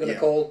week that we're going to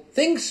call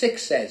Things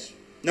Six Says.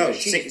 No,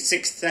 Because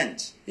Sixth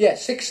Sense. Yeah,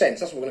 6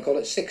 cents. That's what we're going to call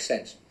it, 6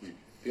 cents.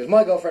 Because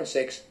my girlfriend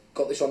Six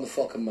got this on the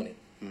fucking money.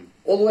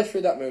 All the way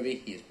through that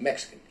movie, he is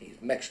Mexican. He's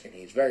Mexican.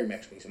 He's very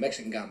Mexican. He's a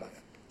Mexican gangbanger.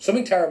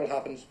 Something terrible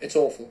happens. It's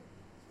awful.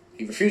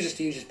 He refuses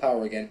to use his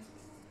power again.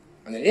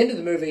 And at the end of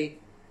the movie,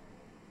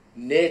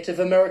 Native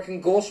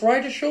American Ghost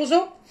Rider shows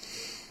up.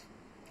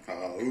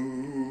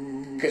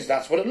 Oh. Because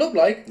that's what it looked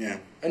like. Yeah.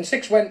 And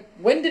Six went,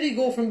 when did he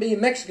go from being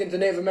Mexican to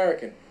Native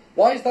American?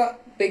 Why is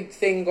that big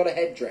thing got a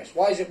headdress?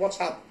 Why is it, what's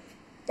happened?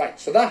 Right,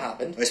 so that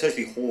happened. It's supposed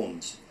to be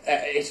horns.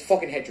 It's a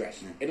fucking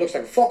headdress. It looks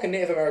like a fucking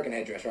Native American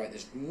headdress, right?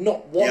 There's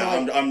not one. Yeah,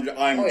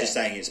 I'm Oh, just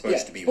saying it's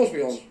supposed to be. It's supposed to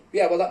be horns.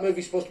 Yeah, well, that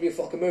movie's supposed to be a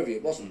fucking movie.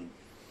 It wasn't.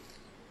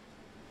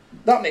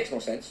 That makes no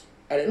sense.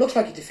 And it looks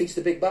like he defeats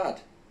the big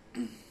bad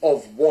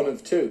of one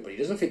of two, but he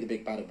doesn't defeat the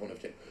big bad of one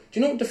of two. Do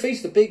you know what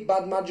defeats the big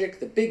bad magic?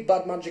 The big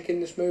bad magic in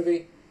this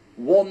movie?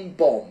 One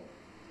bomb.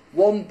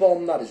 One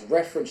bomb that is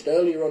referenced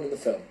earlier on in the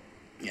film.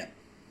 Yeah.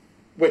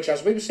 Which,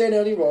 as we were saying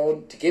earlier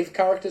on, to give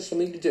characters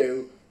something to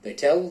do, they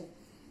tell,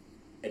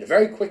 in a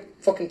very quick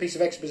fucking piece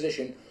of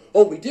exposition,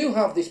 oh, we do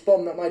have this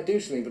bomb that might do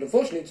something, but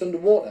unfortunately it's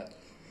underwater.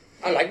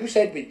 And like we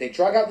said, they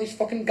drag out these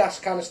fucking gas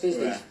canisters,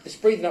 this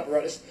breathing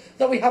apparatus,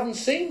 that we haven't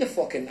seen the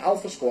fucking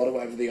Alpha Squad, or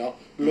whatever they are,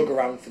 lug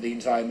around for the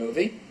entire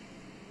movie.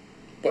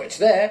 But it's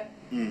there.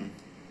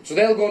 So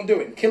they'll go and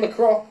do it. And Killer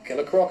Croc,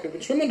 who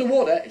can swim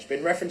underwater, it's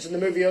been referenced in the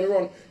movie earlier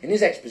on, in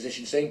his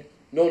exposition saying,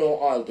 no,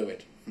 I'll do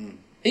it.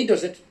 He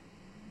does it.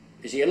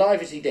 Is he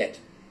alive? Is he dead?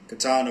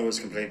 Katana was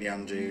completely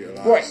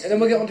alive. Right, and then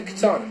we'll get on to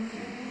Katana.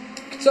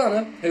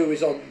 Katana, who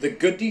is on the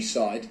goody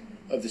side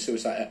of the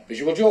Suicide...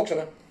 visual jokes on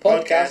a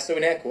podcast,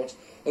 doing air quotes.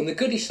 On the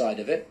goody side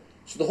of it,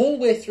 so the whole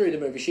way through the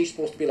movie, she's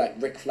supposed to be like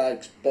Rick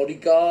Flag's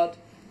bodyguard,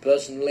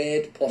 person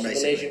laid, possible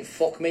Basically. Asian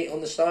fuckmeat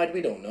on the side,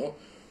 we don't know.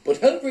 But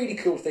her really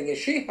cool thing is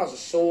she has a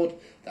sword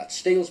that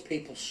steals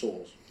people's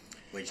souls.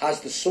 Which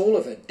Has the soul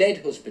of her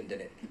dead husband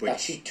in it that Which-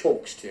 she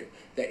talks to.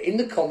 That in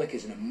the comic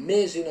is an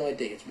amazing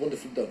idea. It's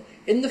wonderfully done.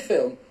 In the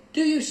film,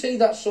 do you see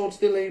that sword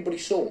steal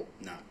anybody's soul?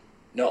 No.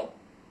 No.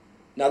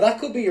 Now, that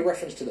could be a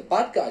reference to the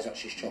bad guys that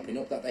she's chopping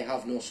up, that they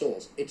have no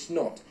souls. It's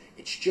not.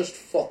 It's just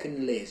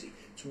fucking lazy.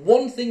 It's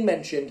one thing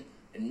mentioned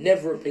and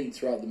never repeated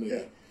throughout the movie.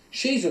 Yeah.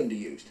 She's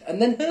underused.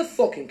 And then her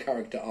fucking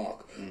character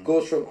arc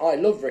goes from, I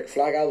love Rick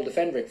Flag, I will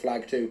defend Rick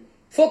Flag, to,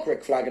 fuck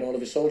Rick Flag and all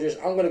of his soldiers,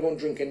 I'm going to go and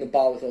drink in the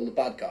bar with all the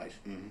bad guys.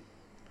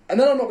 And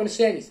then I'm not going to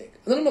say anything.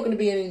 And then I'm not going to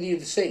be in any of the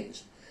other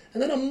scenes.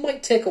 And then I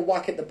might take a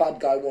whack at the bad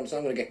guy once and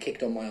I'm going to get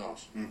kicked on my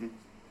arse.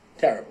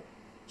 Terrible.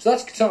 So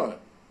that's Katana.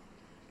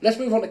 Let's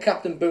move on to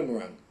Captain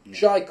Boomerang.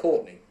 Jai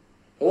Courtney,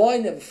 who I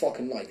never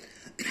fucking liked.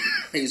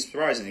 He was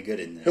surprisingly good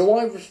in this. Who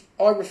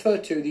I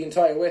referred to the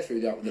entire way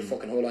through that with the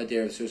fucking whole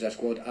idea of the Suicide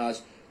Squad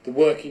as the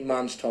working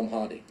man's Tom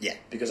Hardy. Yeah.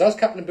 Because as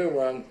Captain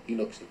Boomerang, he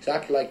looks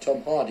exactly like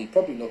Tom Hardy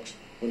probably looks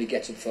when he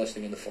gets up first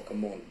thing in the fucking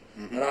morning.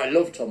 And I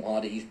love Tom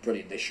Hardy, he's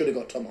brilliant. They should have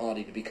got Tom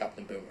Hardy to be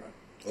Captain Boomerang.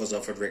 Was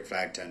offered Rick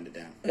Flag, turned it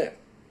down. Yeah.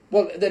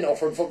 Well, then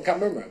offered fucking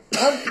Captain Boomerang.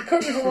 And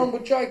correct me if I'm wrong,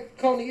 but Jai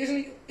Courtney,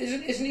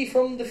 isn't he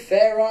from the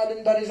Fair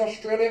Island that is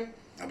Australia?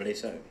 I believe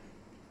so.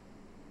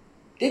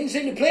 Didn't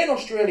seem to play in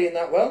Australian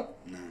that well.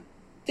 No.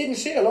 Didn't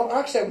see a lot.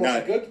 Accent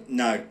wasn't good.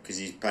 No, because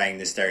he's playing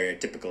the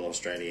stereotypical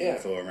Australian Yeah.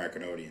 for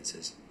American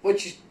audiences.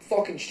 Which is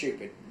fucking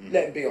stupid.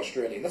 Let him be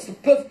Australian. That's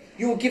the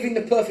you're giving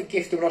the perfect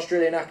gift to an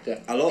Australian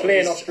actor. A lot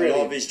playing of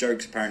Australian. his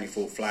jokes apparently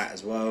fall flat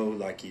as well.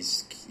 Like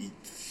he's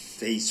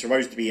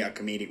supposed to be a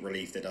comedic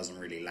relief that doesn't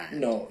really land.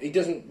 No, he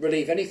doesn't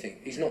relieve anything.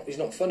 He's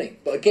not funny.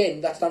 But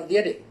again, that's down to the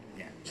edit.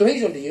 Yeah. So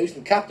he's underused,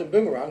 and Captain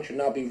Boomerang should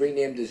now be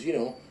renamed as,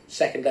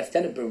 Second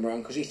Lieutenant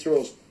Boomerang, because he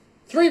throws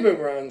 3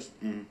 boomerangs.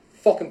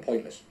 Fucking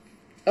pointless.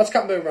 That's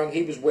Captain Boomerang.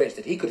 He was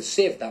wasted. He could have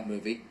saved that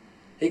movie.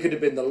 He could have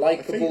been the I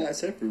think likeable,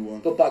 that's everyone.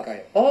 but bad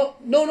guy. Oh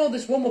no,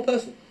 there's one more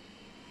person.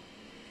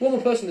 One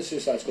more person in the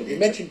Suicide Squad. We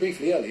mentioned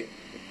briefly earlier.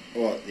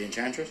 What, the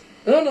Enchantress?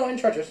 No,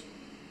 Enchantress.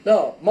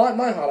 No, my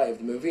highlight of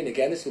the movie, and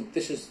again, this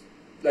is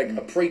like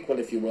a prequel,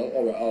 if you will,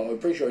 or a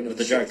pre-showing of With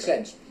the the Sixth Joker.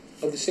 Sense.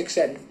 Of the Sixth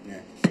Sense.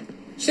 Yeah.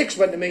 6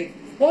 went to me,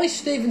 why is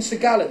Steven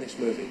Seagal in this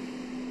movie?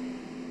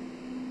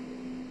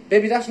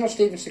 Baby, that's not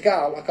Steven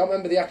Seagal. I can't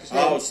remember the actor's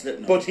name. Oh,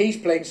 Slipknot. But he's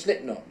playing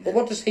Slipknot. But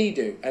what does he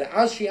do? And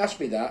as she asked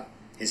me that...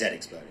 His head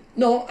exploded.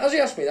 No, as he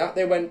asked me that,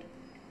 they went,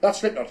 that's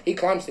Slipknot. He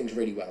climbs things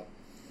really well.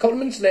 A couple of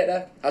minutes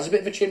later, has a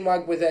bit of a chin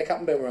wag with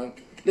Captain Boomerang.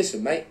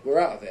 Listen, mate, we're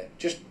out of it.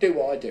 Just do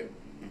what I do.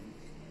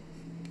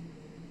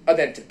 And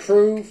then to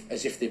prove,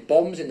 as if the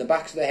bombs in the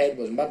backs of their head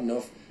wasn't bad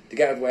enough, to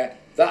get where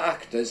that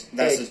actor's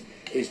head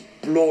is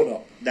blown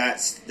up.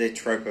 That's the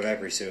trope of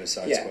every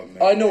Suicide Squad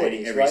movie. I know it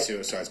is, every right?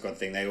 Suicide Squad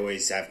thing, they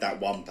always have that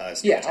one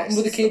person. Yeah, who happened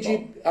with the tests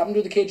KG, happened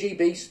with the KG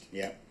Beast.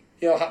 Yeah.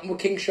 Happened with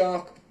King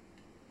Shark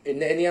in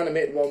the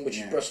animated one, which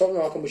is Assault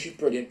on Arkham, which is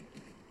brilliant.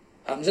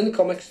 Happens in the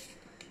comics,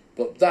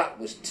 but that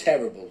was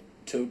terrible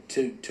to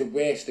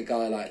waste a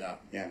guy like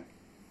that. Yeah.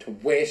 To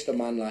waste a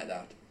man like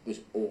that was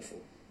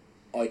awful.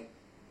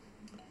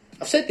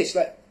 I've said this,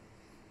 like,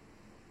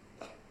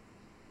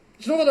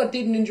 it's not that I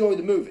didn't enjoy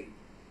the movie,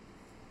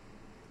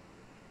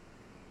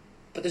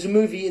 but there's a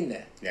movie in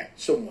there,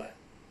 somewhere.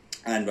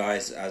 And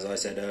as I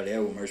said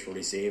earlier, we'll most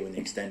probably see it when the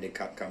extended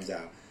cut comes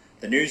out.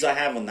 The news I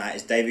have on that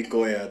is David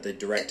Goyer, the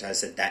director, has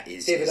said that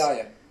is David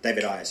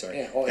Ayer, sorry.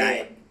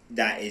 Yeah,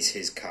 that is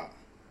his cut.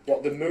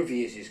 What, the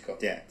movie is his cut?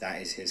 Yeah,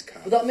 that is his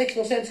cut. But that makes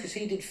no sense because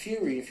he did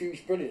Fury, and Fury's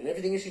brilliant, and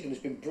everything he's done has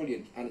been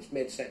brilliant, and it's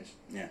made sense.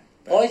 Yeah.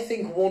 I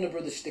think Warner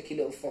Brothers' sticky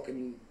little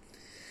fucking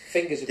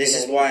fingers have This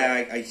been is all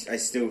why over. I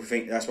still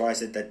think, that's why I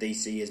said that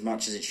DC, as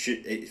much as it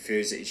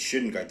feels that it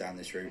shouldn't go down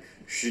this route,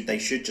 they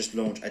should just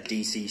launch a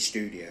DC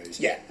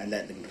Studios and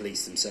let them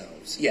police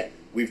themselves. Yeah.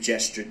 With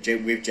Jeff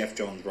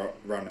Johns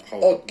run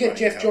whole. Oh, get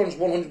Jeff Johns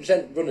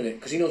 100% running it,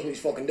 because he knows what he's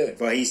fucking doing.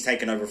 Well, he's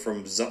taken over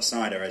from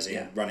Snyder as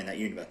in running that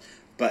universe.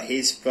 But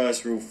his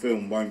first real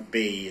film won't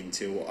be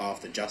until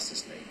after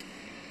Justice League,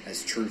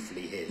 as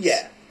truthfully his.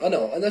 Yeah, I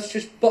know, and that's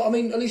just. But I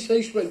mean, at least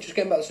just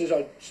getting back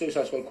to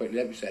Suicide Squad quickly.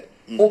 Like we said,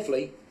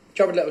 hopefully,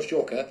 Jared Leto's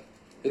Joker,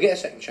 he'll get a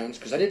second chance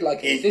because I did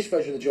like this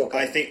version of the Joker.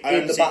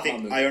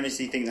 I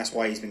honestly think that's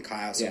why he's been cut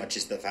out so much,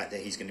 is the fact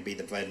that he's going to be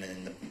the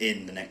villain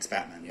in the next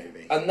Batman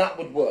movie, and that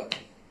would work.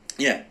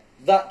 Yeah,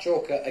 that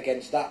Joker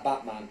against that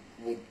Batman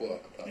would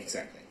work perfectly.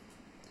 Exactly.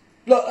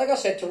 Look, like I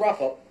said, to wrap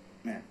up,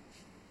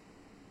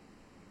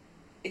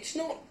 it's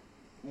not.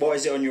 What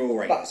is it on your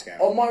rating scale?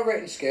 On my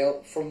rating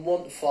scale, from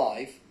 1 to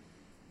 5,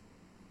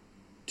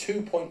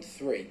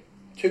 2.3,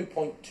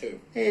 2.2.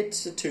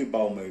 It's a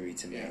 2-bowl movie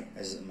to me,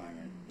 as at the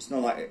moment. It's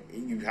not like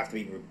you have to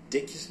be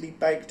ridiculously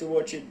baked to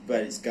watch it,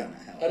 but it's gonna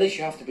help. At least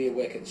you have to be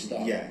awake at the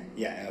start. Yeah,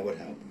 it would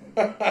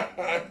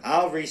help.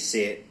 I'll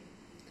re-see it.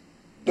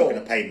 Not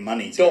going to pay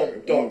money to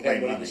it. Don't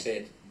pay money to see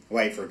it.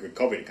 Wait for a good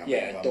copy to come out.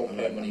 Yeah, don't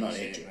pay money to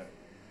see it.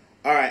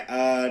 Alright,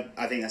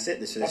 I think that's it.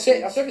 That's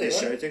everything. This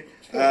show too.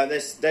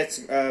 Let's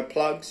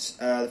plugs.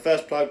 The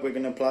first plug we're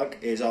going to plug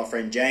is our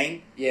friend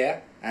Jane. Yeah.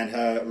 And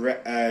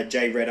her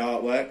J Red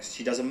Artworks.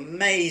 She does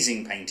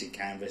amazing painted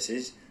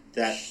canvases.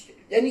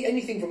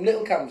 Anything from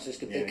little canvases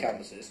to big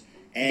canvases.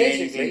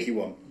 Anything Basically, you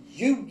want.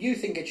 You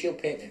think it's your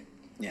painting.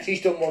 Yeah.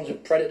 She's done ones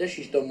of Predator,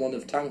 she's done one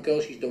of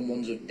Tanko, she's done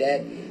ones of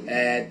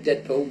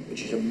Deadpool,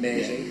 which is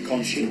amazing. Yeah.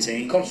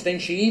 Constantine.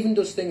 She even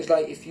does things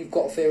like if you've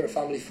got a favourite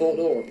family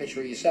photo or a picture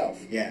of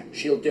yourself,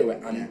 she'll do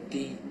it, and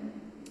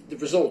the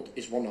result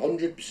is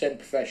 100%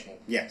 professional.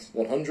 Yes.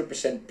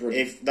 100%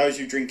 brilliant. If those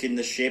who drink in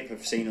the ship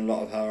have seen a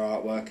lot of her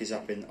artwork is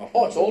up in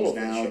it's all over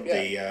now. the ship,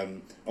 yeah.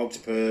 The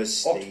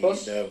octopus,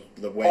 the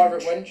wench.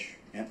 Pirate wench.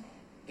 Yeah.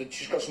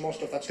 She's got some more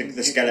stuff. That's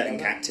the skeleton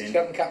captain.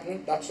 Skeleton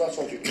captain. That's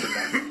all you can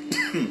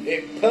do.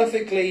 It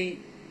perfectly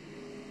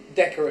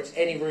decorates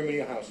any room in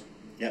your house.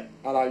 Yep.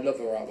 And I love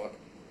her artwork.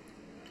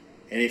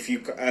 And if you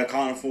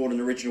can't afford an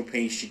original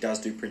piece, she does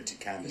do printed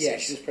canvases. Yeah,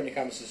 she does printed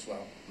canvases as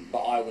well.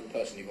 But I would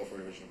personally go for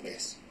an original piece.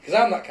 Yes. Because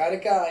I'm that kind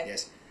of guy.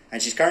 Yes.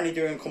 And she's currently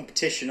doing a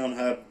competition on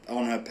her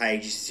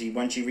page. You see,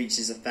 when she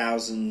reaches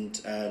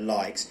 1,000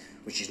 likes,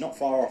 which is not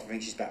far off. I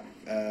think she's about.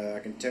 I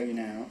can tell you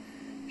now.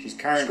 She's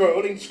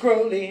currently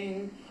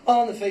scrolling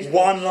on the Facebook.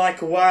 1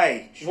 like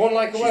away. She's 1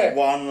 like away. She's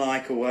 1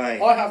 like away.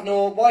 I have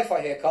no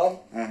Wi-Fi here,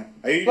 Carl.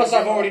 Plus,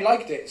 I've already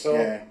liked it. So.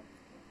 Yeah.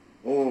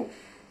 Oh.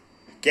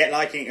 Get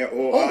liking it.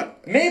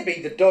 Maybe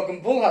the dog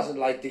and bull hasn't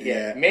liked it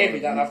yet. Yeah. Maybe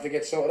that'll have to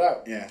get sorted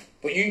out. Yeah.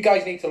 But you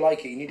guys need to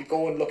like it. You need to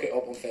go and look it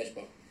up on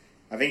Facebook.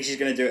 I think she's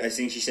going to do it. I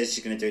think she says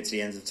she's going to do it to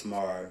the end of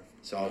tomorrow.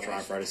 So I'll try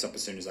and throw this up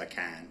as soon as I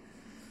can.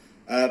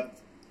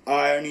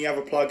 Our only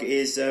other plug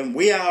is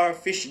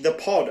the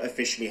pod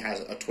officially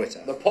has a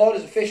Twitter. The pod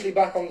is officially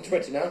back on the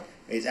Twitter now.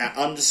 It's at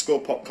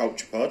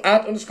 _popculturepod.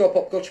 At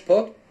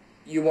 _popculturepod.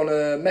 You want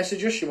to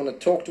message us, you want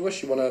to talk to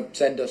us, you want to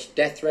send us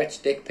death threats,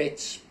 dick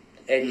pits,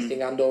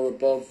 anything and or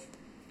above,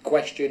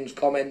 questions,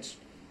 comments.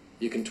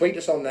 You can tweet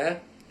us on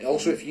there.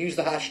 Also, if you use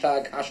the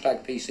hashtag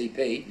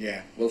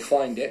PCP, we'll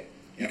find it.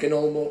 You can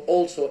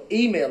also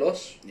email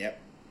us,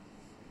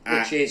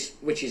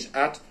 which is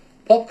at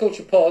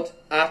popculturepod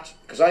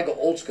because I got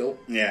old school,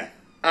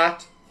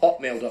 at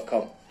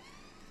hotmail.com.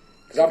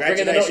 Because I'm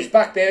bringing the notice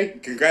back, baby.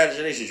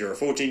 Congratulations, you're a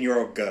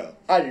 14-year-old girl.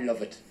 I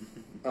love it.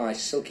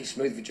 Silky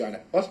smooth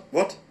vagina.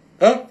 What?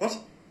 Huh? What?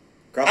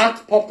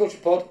 At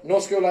popculturepod, no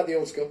school like the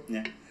old school.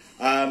 Yeah.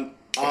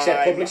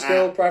 Except public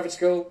school, private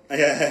school,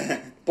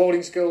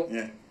 boarding school,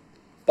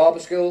 barber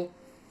school,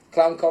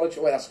 clown college.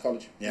 Oh, wait, that's a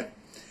college. Yeah.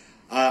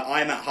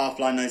 I'm at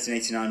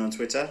Halfline1989 on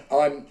Twitter.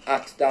 I'm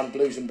at Dan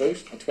Blues and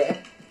Boost on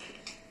Twitter.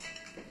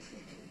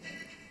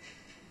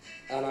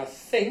 And I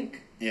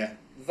think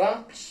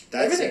that's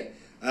everything.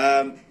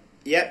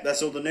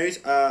 That's all the news.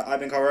 I've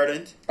been Carl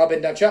Rowland. I've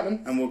been Dan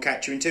Chapman. And we'll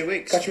catch you in 2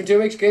 weeks. Catch you in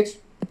 2 weeks, kids.